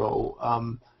Scott's photo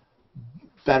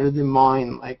better than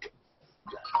mine, like,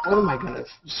 What am I gonna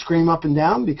scream up and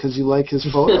down because you like his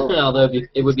photo? Although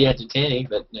it would be entertaining,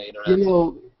 but no, you don't have You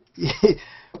know,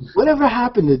 whatever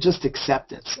happened to just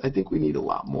acceptance? I think we need a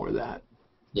lot more of that.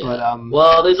 Yeah. But,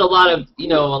 well, there's a lot of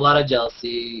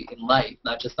jealousy in life,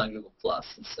 not just on Google Plus,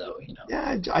 and so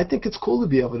Yeah, I think it's cool to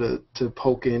be able to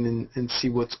poke in and see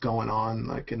what's going on,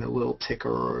 like in a little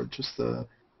ticker or just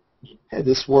hey,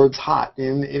 this word's hot,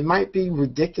 and it might be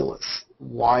ridiculous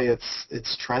why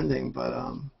it's trending, but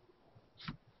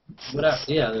whatever.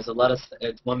 Yeah, there's a lot of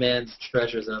it's one man's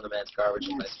treasure is another man's garbage.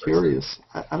 Yeah, it's curious.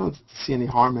 I don't see any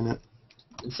harm in it.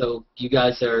 And so you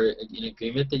guys are in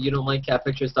agreement that you don't like cat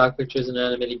pictures, dog pictures, and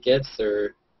animated GIFs,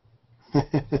 or?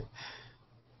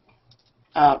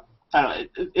 I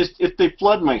don't know. If they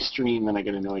flood my stream, then I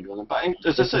get annoyed with them. But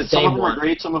as I said, some of them are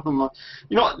great, some of them are...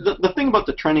 the thing about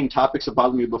the trending topics that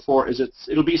bothered me before is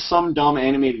it'll be some dumb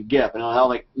animated GIF, and it'll have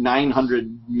like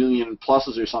 900 million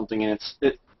pluses or something, and it's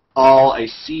all I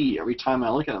see every time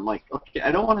I look at it. I'm like, okay,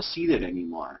 I don't want to see that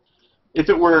anymore. If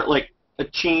it were like a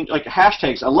change, like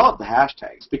hashtags, I love the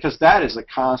hashtags because that is a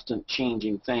constant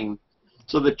changing thing.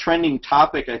 So the trending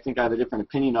topic, I think I have a different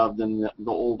opinion of than the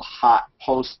old hot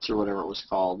posts or whatever it was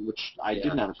called, which I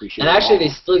did not appreciate. And actually, they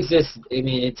still exist. I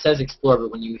mean, it says Explore,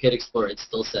 but when you hit Explore, it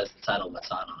still says the title of what's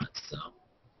hot on it. So,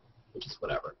 which is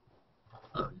whatever.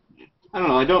 I don't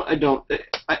know.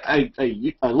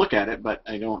 I look at it, but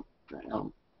I don't.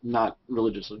 Not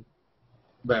religiously.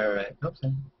 Right.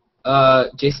 Okay.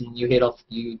 Jason,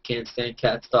 you can't stand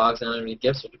cats, dogs, and any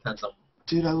gifts, or depends on.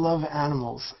 Dude, I love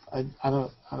animals. I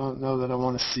don't know that I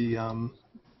want to see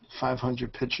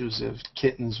 500 pictures of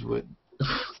kittens with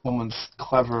someone's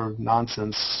clever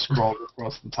nonsense scrawled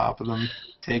across the top of them,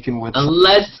 taken with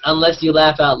unless you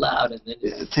laugh out loud and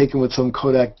then taken with some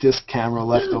Kodak disc camera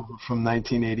left over from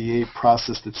 1988,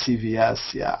 processed at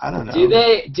CVS. Yeah, I don't know. Do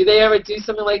they ever do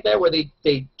something like that where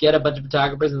they get a bunch of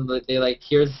photographers and they like,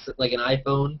 here's like an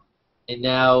iPhone, and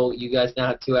now you guys now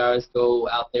have 2 hours to go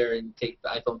out there and take the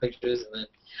iPhone pictures, and then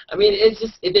I mean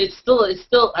it's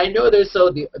still I know there's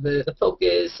the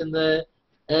focus and the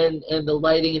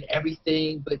lighting and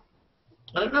everything, but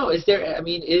I don't know. Is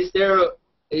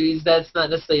that's not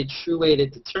necessarily a true way to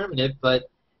determine it, but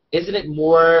isn't it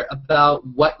more about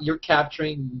what you're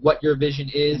capturing, what your vision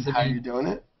is, and how you're doing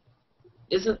it?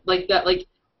 Isn't like that like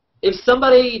if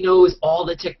somebody knows all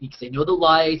the techniques, they know the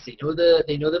lights, they know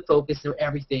the focus, they know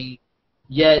everything,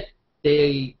 yet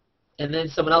and then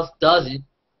someone else doesn't,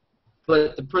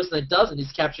 but the person that doesn't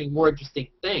is capturing more interesting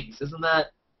things. Isn't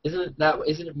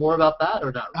it more about that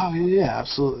or not? Oh yeah,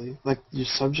 absolutely. Like your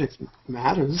subject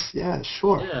matters. Yeah,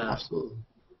 sure. Yeah. Absolutely.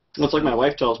 Well, it's like my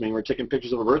wife tells me we're taking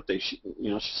pictures of her birthday. She's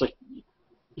like, you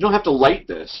don't have to light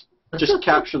this. Just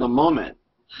capture the moment.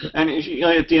 And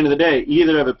at the end of the day, you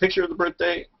either have a picture of the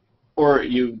birthday or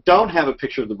you don't have a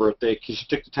picture of the birthday because you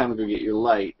took the time to go get your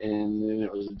light and then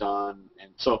it was done.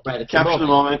 And so capture the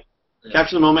moment. Yeah.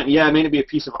 Capture the moment. Yeah, it may not be a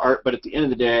piece of art, but at the end of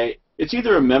the day, it's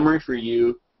either a memory for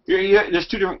you.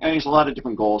 There's a lot of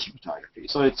different goals for photography.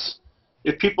 So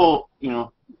if people,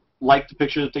 like the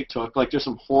picture that they took, like there's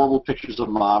some horrible pictures of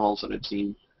models that I've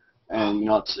seen, and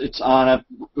it's on a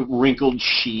wrinkled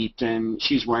sheet, and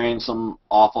she's wearing some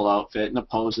awful outfit, and the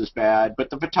pose is bad, but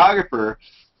the photographer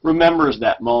remembers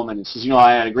that moment and says,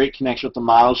 I had a great connection with the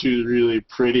model. She was really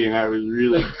pretty, and I was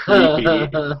really creepy,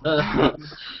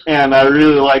 and I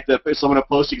really like that. So I'm going to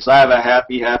post it because I have a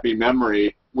happy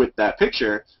memory with that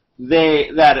picture.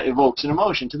 That evokes an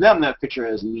emotion. To them, that picture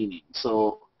has meaning.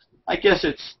 So I guess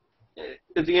it's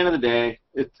at the end of the day,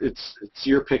 it's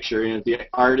your picture. The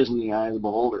art is in the eye of the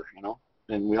beholder.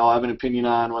 And we all have an opinion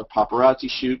on what paparazzi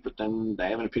shoot, but then they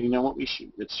have an opinion on what we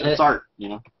shoot. It's art.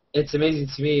 It's amazing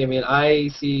to me. I mean,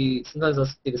 sometimes I'll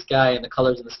see the sky and the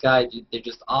colors in the sky. They're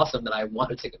just awesome that I want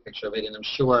to take a picture of it, and I'm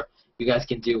sure you guys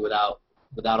can do without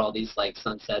all these like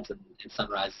sunsets and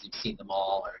sunrises. You've seen them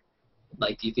all, or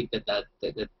like, do you think that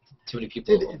too many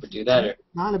people overdo that? It's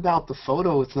not about the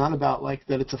photo. It's not about like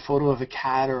that it's a photo of a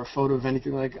cat or a photo of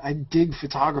anything. Like, I dig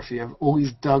photography. I've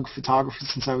always dug photography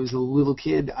since I was a little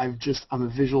kid. I'm a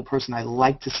visual person. I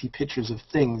like to see pictures of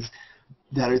things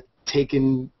that are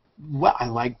taken well. I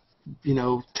like,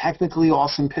 technically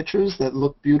awesome pictures that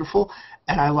look beautiful,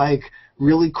 and I like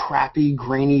really crappy,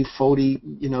 grainy,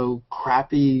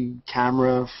 crappy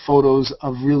camera photos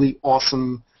of really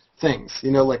awesome things.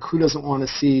 Like, who doesn't want to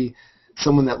see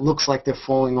someone that looks like they're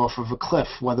falling off of a cliff,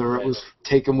 whether it was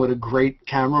taken with a great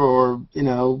camera or,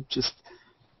 just...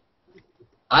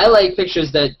 I like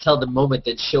pictures that tell the moment,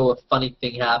 that show a funny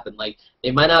thing happen. Like,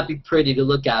 they might not be pretty to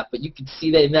look at, but you can see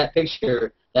that in that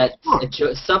picture that it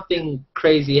shows something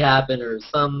crazy happened, or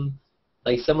some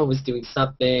like someone was doing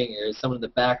something or someone in the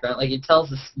background. Like it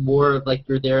tells us more of like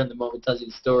you're there in the moment, tells you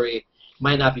the story. It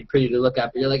might not be pretty to look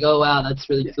at, but you're like, oh wow, that's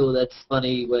really cool. That's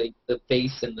funny. Like the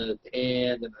face and the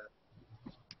hand and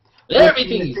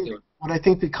everything he's doing. What I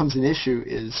think becomes an issue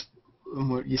is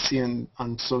what you see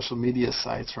on social media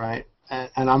sites, right?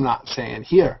 And I'm not saying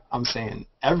here, I'm saying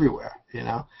everywhere, you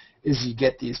know, is you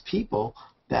get these people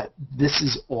that this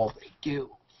is all they do.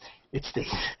 It's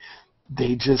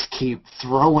they just keep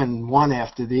throwing one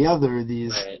after the other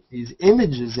these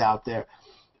images out there,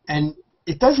 and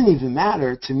it doesn't even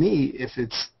matter to me if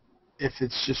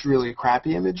it's just really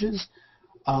crappy images.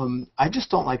 I just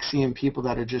don't like seeing people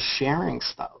that are just sharing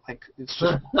stuff. Like it's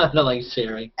just I don't like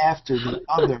sharing after the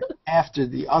other, after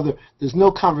the other. There's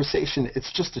no conversation.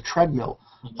 It's just a treadmill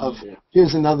of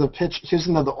here's another picture, here's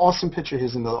another awesome picture,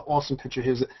 here's another awesome picture.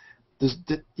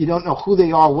 You don't know who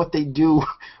they are, what they do,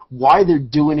 why they're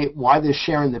doing it, why they're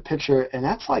sharing the picture, and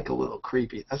that's like a little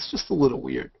creepy. That's just a little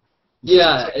weird.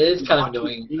 Yeah, it is kind of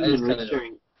annoying.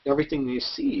 Sharing everything they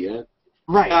see.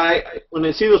 Right. When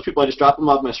I see those people, I just drop them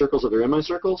off my circles if they're in my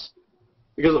circles,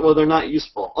 because well, they're not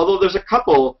useful. Although there's a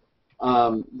couple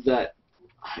that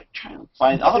I'm trying to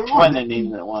find. I'll find the name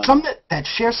of that one. Some that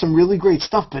share some really great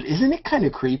stuff, but isn't it kind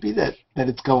of creepy that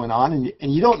it's going on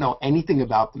and you don't know anything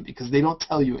about them because they don't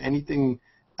tell you anything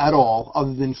at all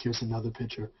other than here's another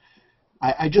picture.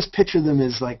 I just picture them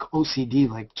as like OCD,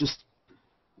 like just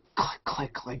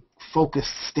click, like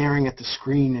focused, staring at the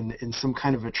screen in some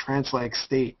kind of a trance-like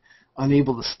state,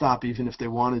 unable to stop even if they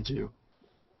wanted to.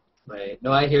 Right.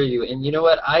 No, I hear you. And you know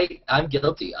what? I'm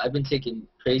guilty. I've been taking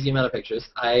crazy amount of pictures.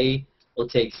 I will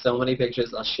take so many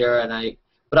pictures. I'll share,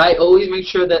 but I always make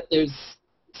sure that there's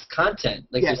content,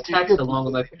 like there's text along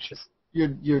with my pictures.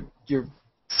 You're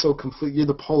so complete. You're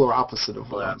the polar opposite of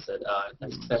polar opposite.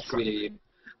 That's sweet of you.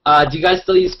 Do you guys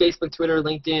still use Facebook, Twitter,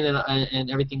 LinkedIn, and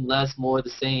everything less, more, the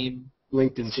same?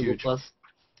 LinkedIn's Google huge. Plus?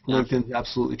 LinkedIn's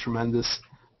absolutely tremendous.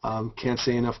 Can't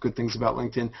say enough good things about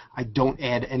LinkedIn. I don't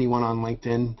add anyone on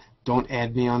LinkedIn. Don't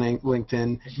add me on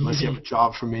LinkedIn unless you have a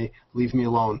job for me. Leave me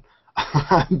alone.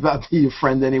 I'm about to be your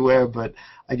friend anywhere, but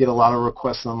I get a lot of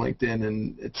requests on LinkedIn,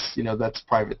 and it's that's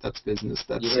private, that's business.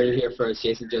 That's you heard it here first.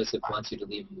 Jason Joseph wants you to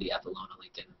leave him the F alone on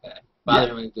LinkedIn. Okay,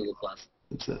 bother him with Google Plus.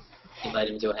 That's it. Invite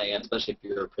him to a hangout, especially if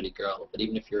you're a pretty girl. But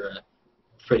even if you're a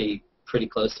pretty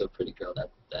close to a pretty girl, that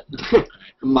right.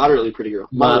 Moderately pretty girl.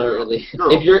 Moderately. Girl.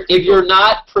 If you're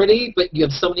not pretty, but you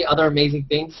have so many other amazing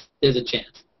things, there's a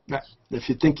chance. If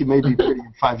you think you may be pretty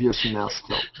 5 years from now,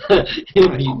 still.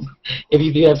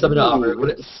 if you have something to offer.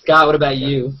 Scott, what about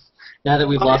you? Now that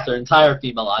we've lost our entire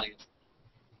female audience.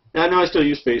 Yeah, I know I still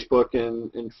use Facebook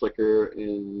and Flickr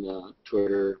and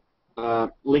Twitter.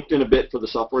 LinkedIn a bit for the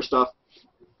software stuff.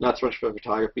 Not so much for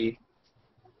photography.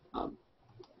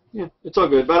 Yeah, it's all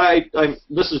good. But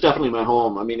this is definitely my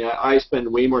home. I mean, I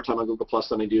spend way more time on Google Plus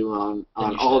than I do on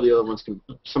all the other ones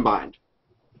combined.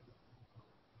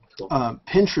 Cool.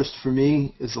 Pinterest for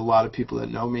me is a lot of people that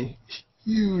know me.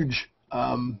 Huge.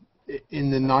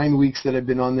 In the 9 weeks that I've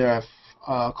been on there,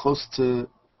 I've close to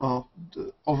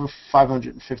over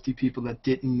 550 people that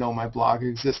didn't know my blog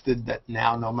existed that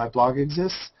now know my blog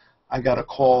exists. I got a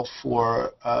call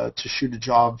to shoot a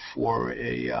job for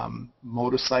a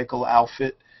motorcycle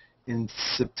outfit in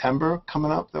September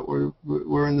coming up that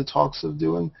we're in the talks of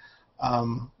doing,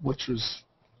 which was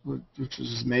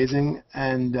amazing.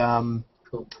 And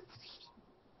cool.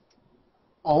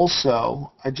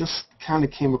 Also, I just kind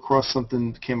of came across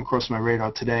my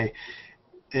radar today.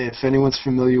 If anyone's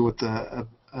familiar with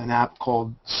an app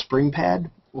called SpringPad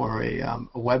or a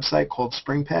website called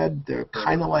SpringPad, they're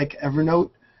kind of like Evernote.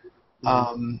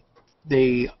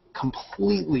 They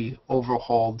completely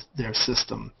overhauled their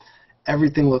system.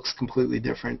 Everything looks completely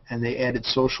different, and they added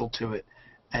social to it.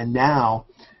 And now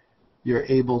you're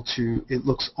able to, it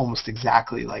looks almost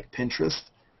exactly like Pinterest.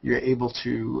 You're able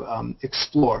to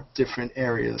explore different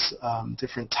areas,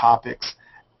 different topics.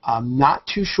 I'm not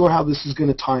too sure how this is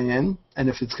going to tie in, and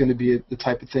if it's going to be the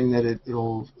type of thing that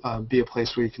it'll be a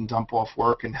place where you can dump off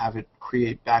work and have it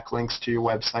create backlinks to your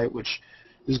website, which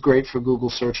is great for Google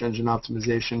search engine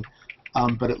optimization.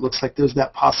 But it looks like there's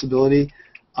that possibility.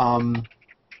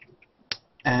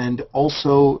 And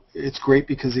also, it's great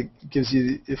because it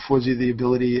affords you the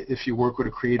ability, if you work with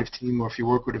a creative team or if you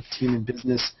work with a team in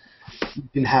business, you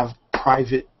can have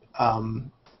private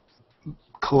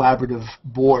collaborative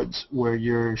boards where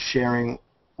you're sharing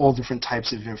all different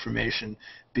types of information,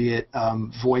 be it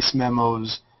voice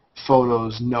memos,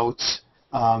 photos, notes,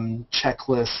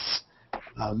 checklists,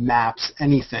 maps,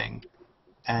 anything,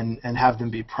 and have them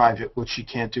be private, which you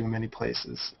can't do in many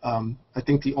places. I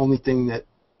think the only thing that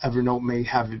Evernote may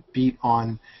have it beat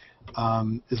on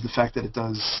is the fact that it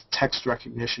does text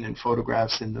recognition and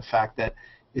photographs, and the fact that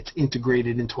it's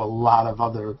integrated into a lot of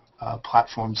other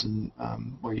platforms, and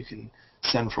where you can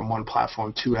send from one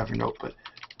platform to Evernote. But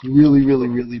really, really,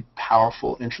 really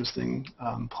powerful, interesting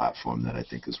platform that I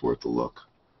think is worth a look.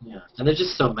 Yeah, and there's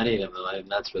just so many of them. I mean,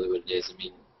 that's really what it is. I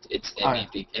mean,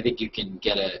 I think you can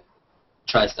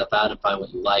try stuff out and find what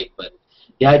you like, but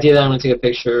the idea that I'm going to take a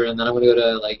picture and then I'm going to go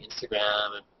to like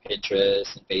Instagram and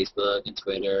Pinterest and Facebook and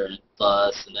Twitter and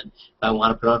Plus, and then if I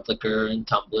want to put on Flickr and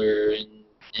Tumblr,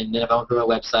 and then if I want to put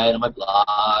my website on my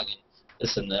blog and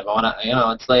this and that, if I want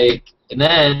to, it's like, and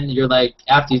then you're like,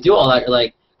 after you do all that, you're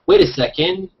like, wait a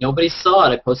second, nobody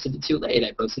saw it. I posted it too late.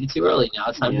 I posted it too early. Now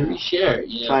it's time to reshare.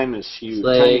 Time is huge.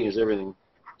 Like, timing is everything.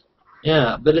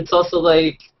 Yeah, but it's also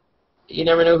like, you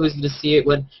never know who's going to see it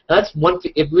when. And that's one.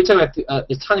 If we're talking about,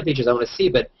 there's a ton of features I want to see,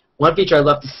 but one feature I'd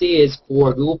love to see is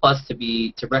for Google Plus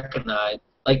to recognize.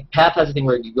 Like Path has a thing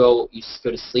where you just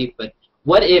go to sleep, but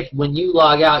what if when you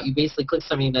log out, you basically click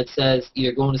something that says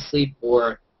either going to sleep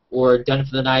or done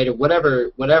for the night or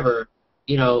whatever,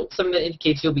 something that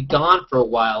indicates you'll be gone for a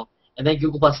while, and then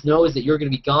Google Plus knows that you're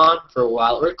going to be gone for a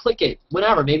while, or click it,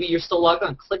 whenever. Maybe you're still logged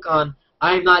on. Click on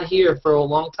I'm not here for a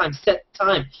long time, set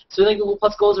time. So then Google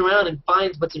Plus goes around and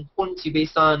finds what's important to you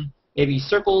based on maybe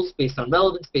circles, based on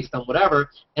relevance, based on whatever,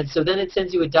 and so then it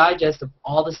sends you a digest of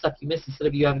all the stuff you missed instead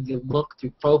of you having to look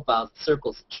through profiles,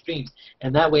 circles, and streams.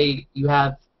 And that way you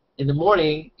have, in the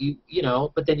morning,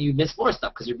 but then you miss more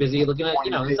stuff because you're busy looking at,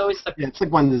 it's always stuff. Yeah, it's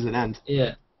like, when does it end?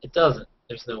 Yeah, it doesn't.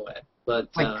 There's no way. But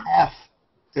it's like Path.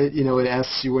 It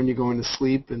asks you when you're going to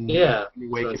sleep and you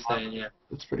wake up. Yeah.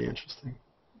 It's pretty interesting.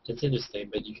 It's interesting,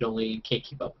 but you can't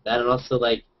keep up with that. And also,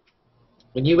 like,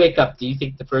 when you wake up, do you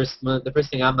think the first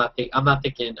thing I'm not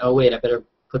thinking, oh wait, I better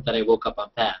put that I woke up on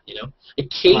Path,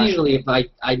 Occasionally, if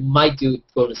I might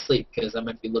go to sleep because I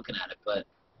might be looking at it, but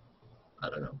I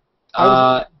don't know. I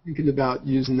was thinking about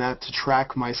using that to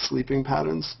track my sleeping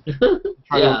patterns.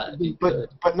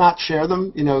 But not share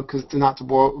them, because not to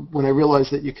bore. When I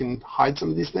realized that you can hide some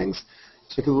of these things,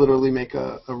 so I could literally make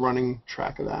a running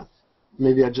track of that.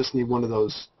 Maybe I just need one of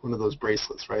those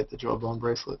bracelets, right? The jawbone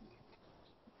bracelet.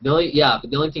 But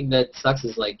the only thing that sucks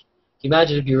is, like, can you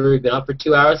imagine if you've already been up for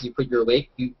 2 hours, you're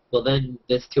awake, then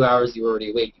this 2 hours you were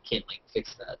already awake, you can't, like,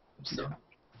 fix that. So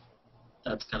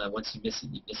that's kind of, once you miss it,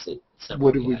 you miss it.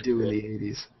 What did we do in the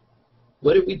 80s?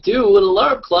 What did we do with an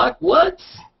alarm clock? What?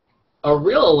 A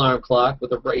real alarm clock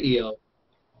with a radio.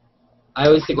 I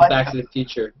always think of Back to the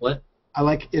Future. What? I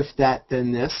like If That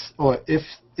Then This, or If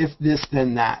This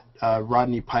Then That.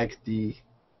 Rodney Pike, the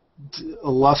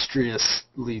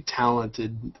illustriously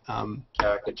talented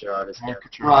caricature artist.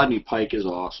 Rodney Pike is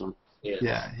awesome.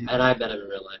 Yeah, and I've met him in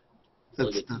real life.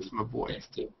 That's my boy.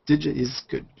 Did you? He's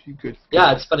good. Good.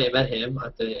 Yeah, it's funny. I met him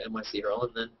at the NYC Hurl,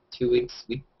 and then 2 weeks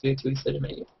later,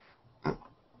 met you.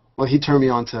 Well, he turned me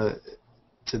on to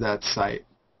that site.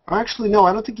 Or actually, no,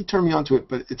 I don't think he turned me on to it,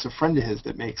 but it's a friend of his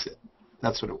that makes it.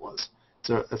 That's what it was.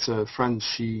 It's a friend.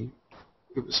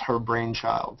 It was her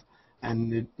brainchild,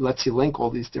 and it lets you link all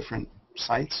these different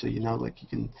sites. So like you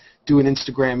can do an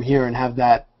Instagram here and have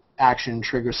that action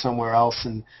trigger somewhere else,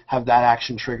 and have that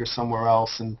action trigger somewhere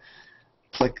else, and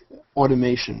it's like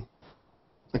automation.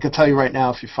 I can tell you right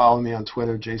now, if you follow me on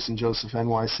Twitter, Jason Joseph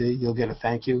NYC, you'll get a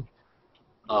thank you.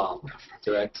 Oh,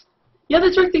 direct. Yeah, the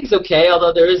direct thing's okay,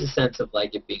 although there is a sense of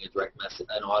like it being a direct message,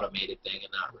 an automated thing,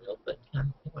 and not real. But yeah,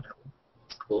 whatever.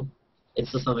 It's cool. It's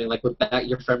still something like with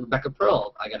your friend Rebecca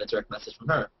Pearl. I got a direct message from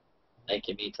her,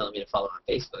 thanking me, telling me to follow her on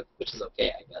Facebook, which is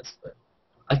okay, I guess. But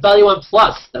I follow you on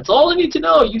Plus. That's all I need to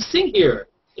know. You sing here.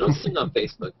 You don't sing on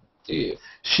Facebook, do you?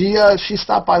 She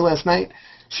stopped by last night.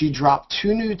 She dropped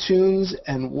 2 new tunes,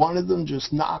 and one of them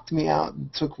just knocked me out.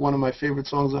 Took one of my favorite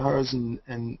songs of hers, and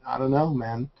I don't know,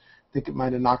 man. I think it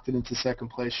might have knocked it into second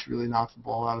place. She really knocked the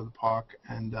ball out of the park,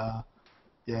 and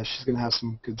yeah, she's gonna have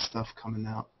some good stuff coming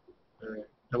out. All right.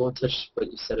 I won't touch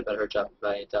what you said about her dropping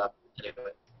by top.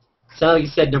 Anyway, sounded like you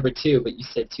said number 2, but you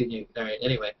said 2 new. All right.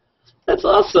 Anyway, that's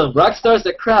awesome. Rock stars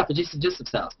that crap at Jason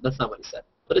Joseph's house. That's not what he said,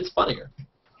 but it's funnier.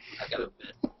 I gotta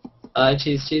admit. And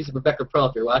she's Rebecca Pearl.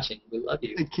 If you're watching, we love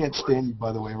you. I can't stand you,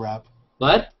 by the way, Rap.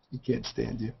 What? He can't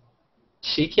stand you.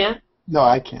 She can't? No,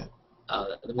 I can't.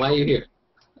 Oh, then why are you here?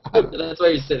 That's why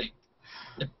you're sitting.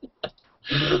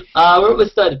 Where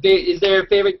was that? Is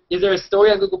there a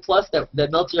story on Google Plus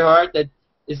that melts your heart?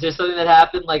 Is there something that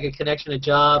happened, like a connection, a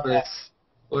job, or yes.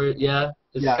 Yeah?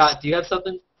 Yes. Scott, do you have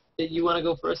something that you want to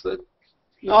go first with?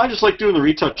 No, I just like doing the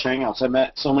retouch hangouts. I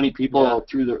met so many people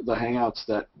through the hangouts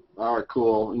that are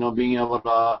cool. Being able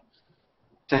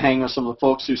to hang with some of the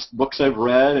folks whose books I've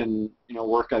read and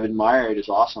work I've admired is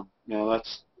awesome.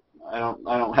 I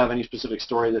don't have any specific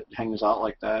story that hangs out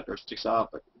like that or sticks out,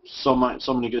 but so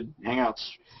many good hangouts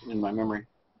in my memory.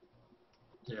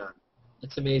 Yeah,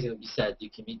 it's amazing what you said. You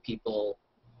can meet people.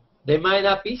 They might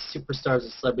not be superstars or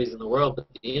celebrities in the world, but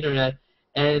the internet,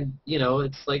 and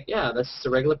it's like, yeah, that's just a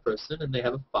regular person, and they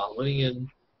have a following, and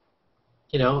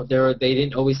they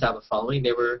didn't always have a following.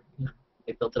 They were,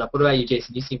 they built it up. What about you,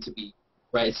 Jason? You seem to be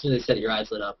right. As soon as they said it, your eyes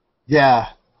lit up. Yeah,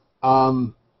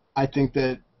 I think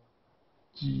that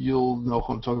you'll know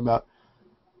who I'm talking about.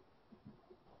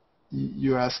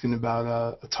 You're asking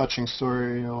about a touching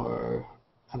story, or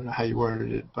I don't know how you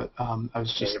worded it, but I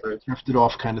was just drifted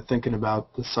off kind of thinking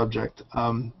about the subject.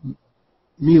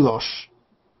 Milos,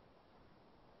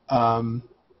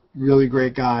 really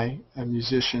great guy, a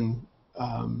musician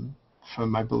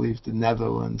from, I believe, the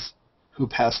Netherlands, who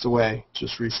passed away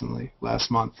just recently,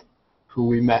 last month, who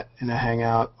we met in a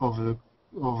hangout over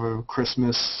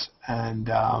Christmas, and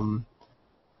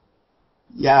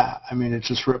yeah, I mean, it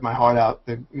just ripped my heart out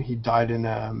that he died in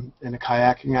a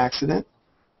kayaking accident,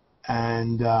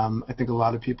 and I think a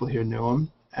lot of people here knew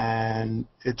him, and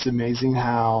it's amazing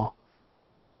how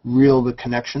real the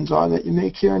connections are that you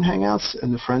make here in Hangouts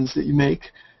and the friends that you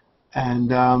make,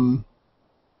 and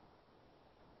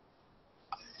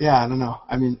yeah, I don't know.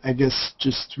 I mean, I guess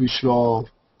just we should all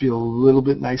be a little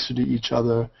bit nicer to each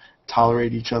other,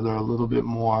 tolerate each other a little bit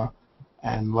more,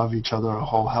 and love each other a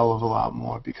whole hell of a lot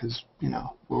more, because,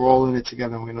 we're all in it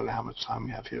together and we don't know how much time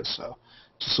we have here. So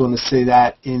just want to say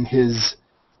that in his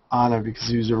honor, because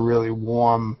he was a really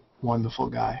warm, wonderful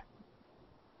guy.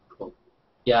 Cool.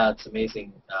 Yeah, it's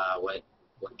amazing what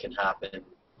can happen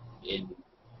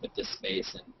with this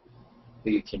space and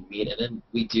who you can meet. And then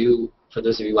we do, for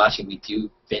those of you watching, we do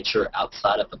venture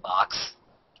outside of the box.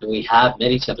 And we have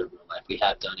met each other in real life. We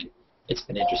have done it. It's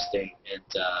been interesting, and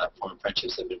foreign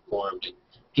friendships have been formed, and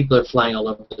people are flying all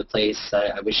over the place.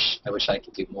 I wish I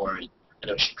could do more. And I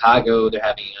know Chicago, they're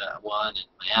having one, and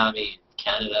Miami, and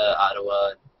Canada, Ottawa,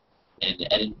 and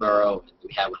Edinburgh, and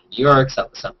we have one in New York,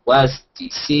 Southwest,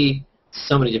 DC.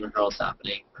 So many different hurls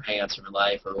happening, or hangouts in real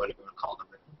life, or whatever you want to call them.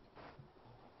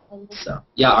 So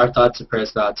yeah, our thoughts and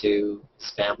prayers go out to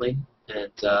his family,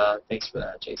 and thanks for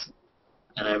that, Jason.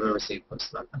 And I remember seeing posts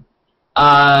about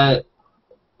that.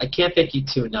 I can't thank you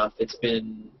two enough. It's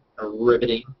been a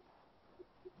riveting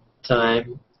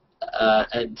time.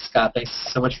 And Scott, thanks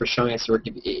so much for showing us your work.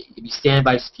 If you stand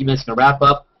by just a few minutes, I'm going to wrap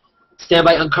up. Stand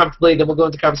by uncomfortably, then we'll go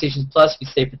into Conversations Plus. If you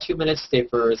stay for 2 minutes, stay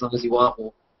for as long as you want.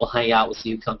 We'll hang out. We'll see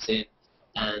who comes in.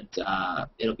 And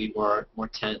it'll be more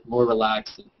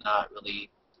relaxed and not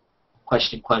really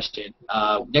question.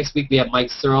 Next week we have Mike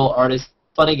Searle, artist,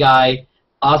 funny guy,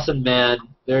 awesome man,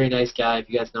 very nice guy. If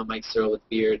you guys know Mike Searle with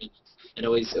beard and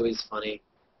always funny.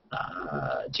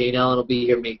 Jane Ellen will be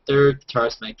here May 3rd.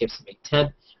 Guitarist Matt Gibson May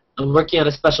 10th. I'm working on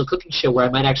a special cooking show where I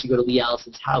might actually go to Lee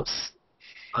Allison's house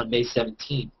on May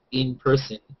 17th in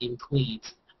person in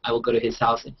Queens. I will go to his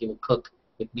house and he will cook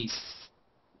with me,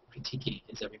 critiquing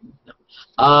his every move. No,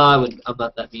 I'm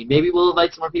not that mean. Maybe we'll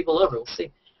invite some more people over. We'll see.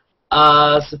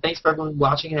 So thanks for everyone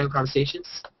watching Hangout Conversations.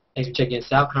 Thanks for checking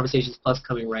us out. Conversations Plus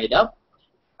coming right up.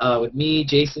 With me,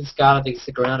 Jason, Scott, I think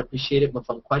stick around. Appreciate it. More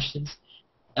fun questions.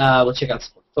 We'll check out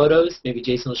some more photos. Maybe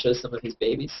Jason will show some of his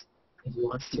babies if he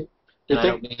wants to.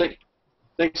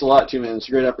 Thanks a lot, too, man. It's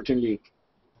a great opportunity.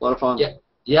 A lot of fun.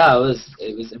 Yeah, it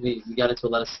was. We got into a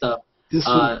lot of stuff. This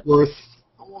was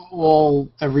worth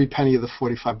every penny of the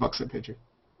 $45 I paid you.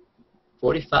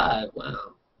 45. Wow.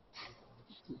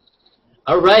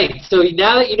 All right. So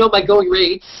now that you know my going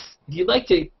rates, if you'd like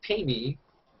to pay me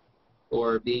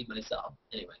for being myself,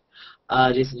 anyway,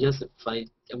 Jason Joseph, funny.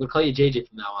 I'm gonna call you JJ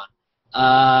from now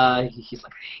on. He's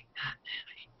like, I hate that, man.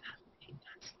 I hate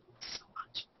that so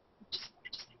much.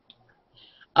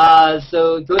 I just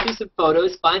so go through some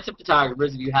photos, find some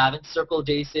photographers if you haven't. Circle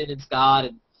Jason and Scott,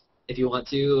 and if you want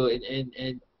to,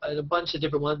 and a bunch of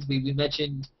different ones. We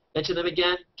mentioned them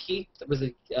again. Keith, was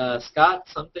it Scott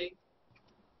something?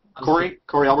 Corey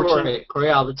Albertson. Corey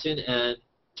Albertson, and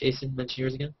Jason, mention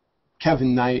yours again.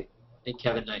 Kevin Knight. And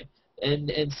Kevin Knight.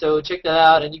 And so check that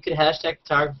out, and you can hashtag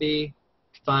photography,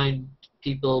 find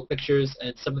people, pictures,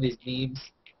 and some of these memes,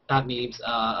 not memes,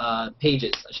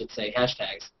 pages, I should say,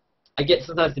 hashtags. I get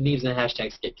sometimes the memes and the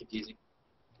hashtags get confusing.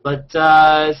 But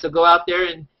so go out there,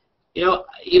 and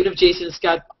even if Jason and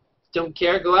Scott don't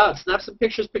care, go out, snap some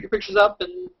pictures, put your pictures up,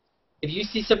 and if you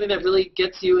see something that really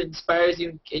gets you, inspires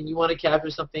you, and you want to capture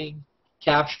something,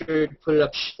 capture it, put it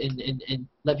up, and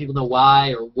let people know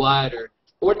why or what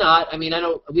or not. I mean,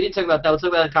 we didn't talk about that. We'll talk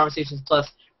about it in Conversations Plus,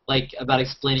 like about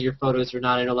explaining your photos or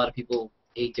not. I know a lot of people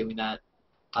hate doing that,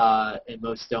 and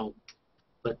most don't.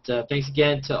 But thanks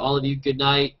again to all of you. Good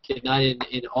night. Good night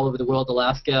in all over the world,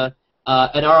 Alaska.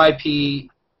 And RIP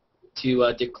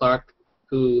to Dick Clark,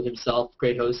 who himself,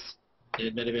 great host,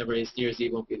 and many memories. New Year's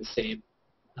Eve won't be the same.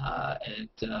 And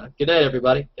good night,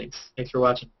 everybody. Thanks for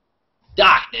watching.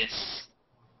 Darkness.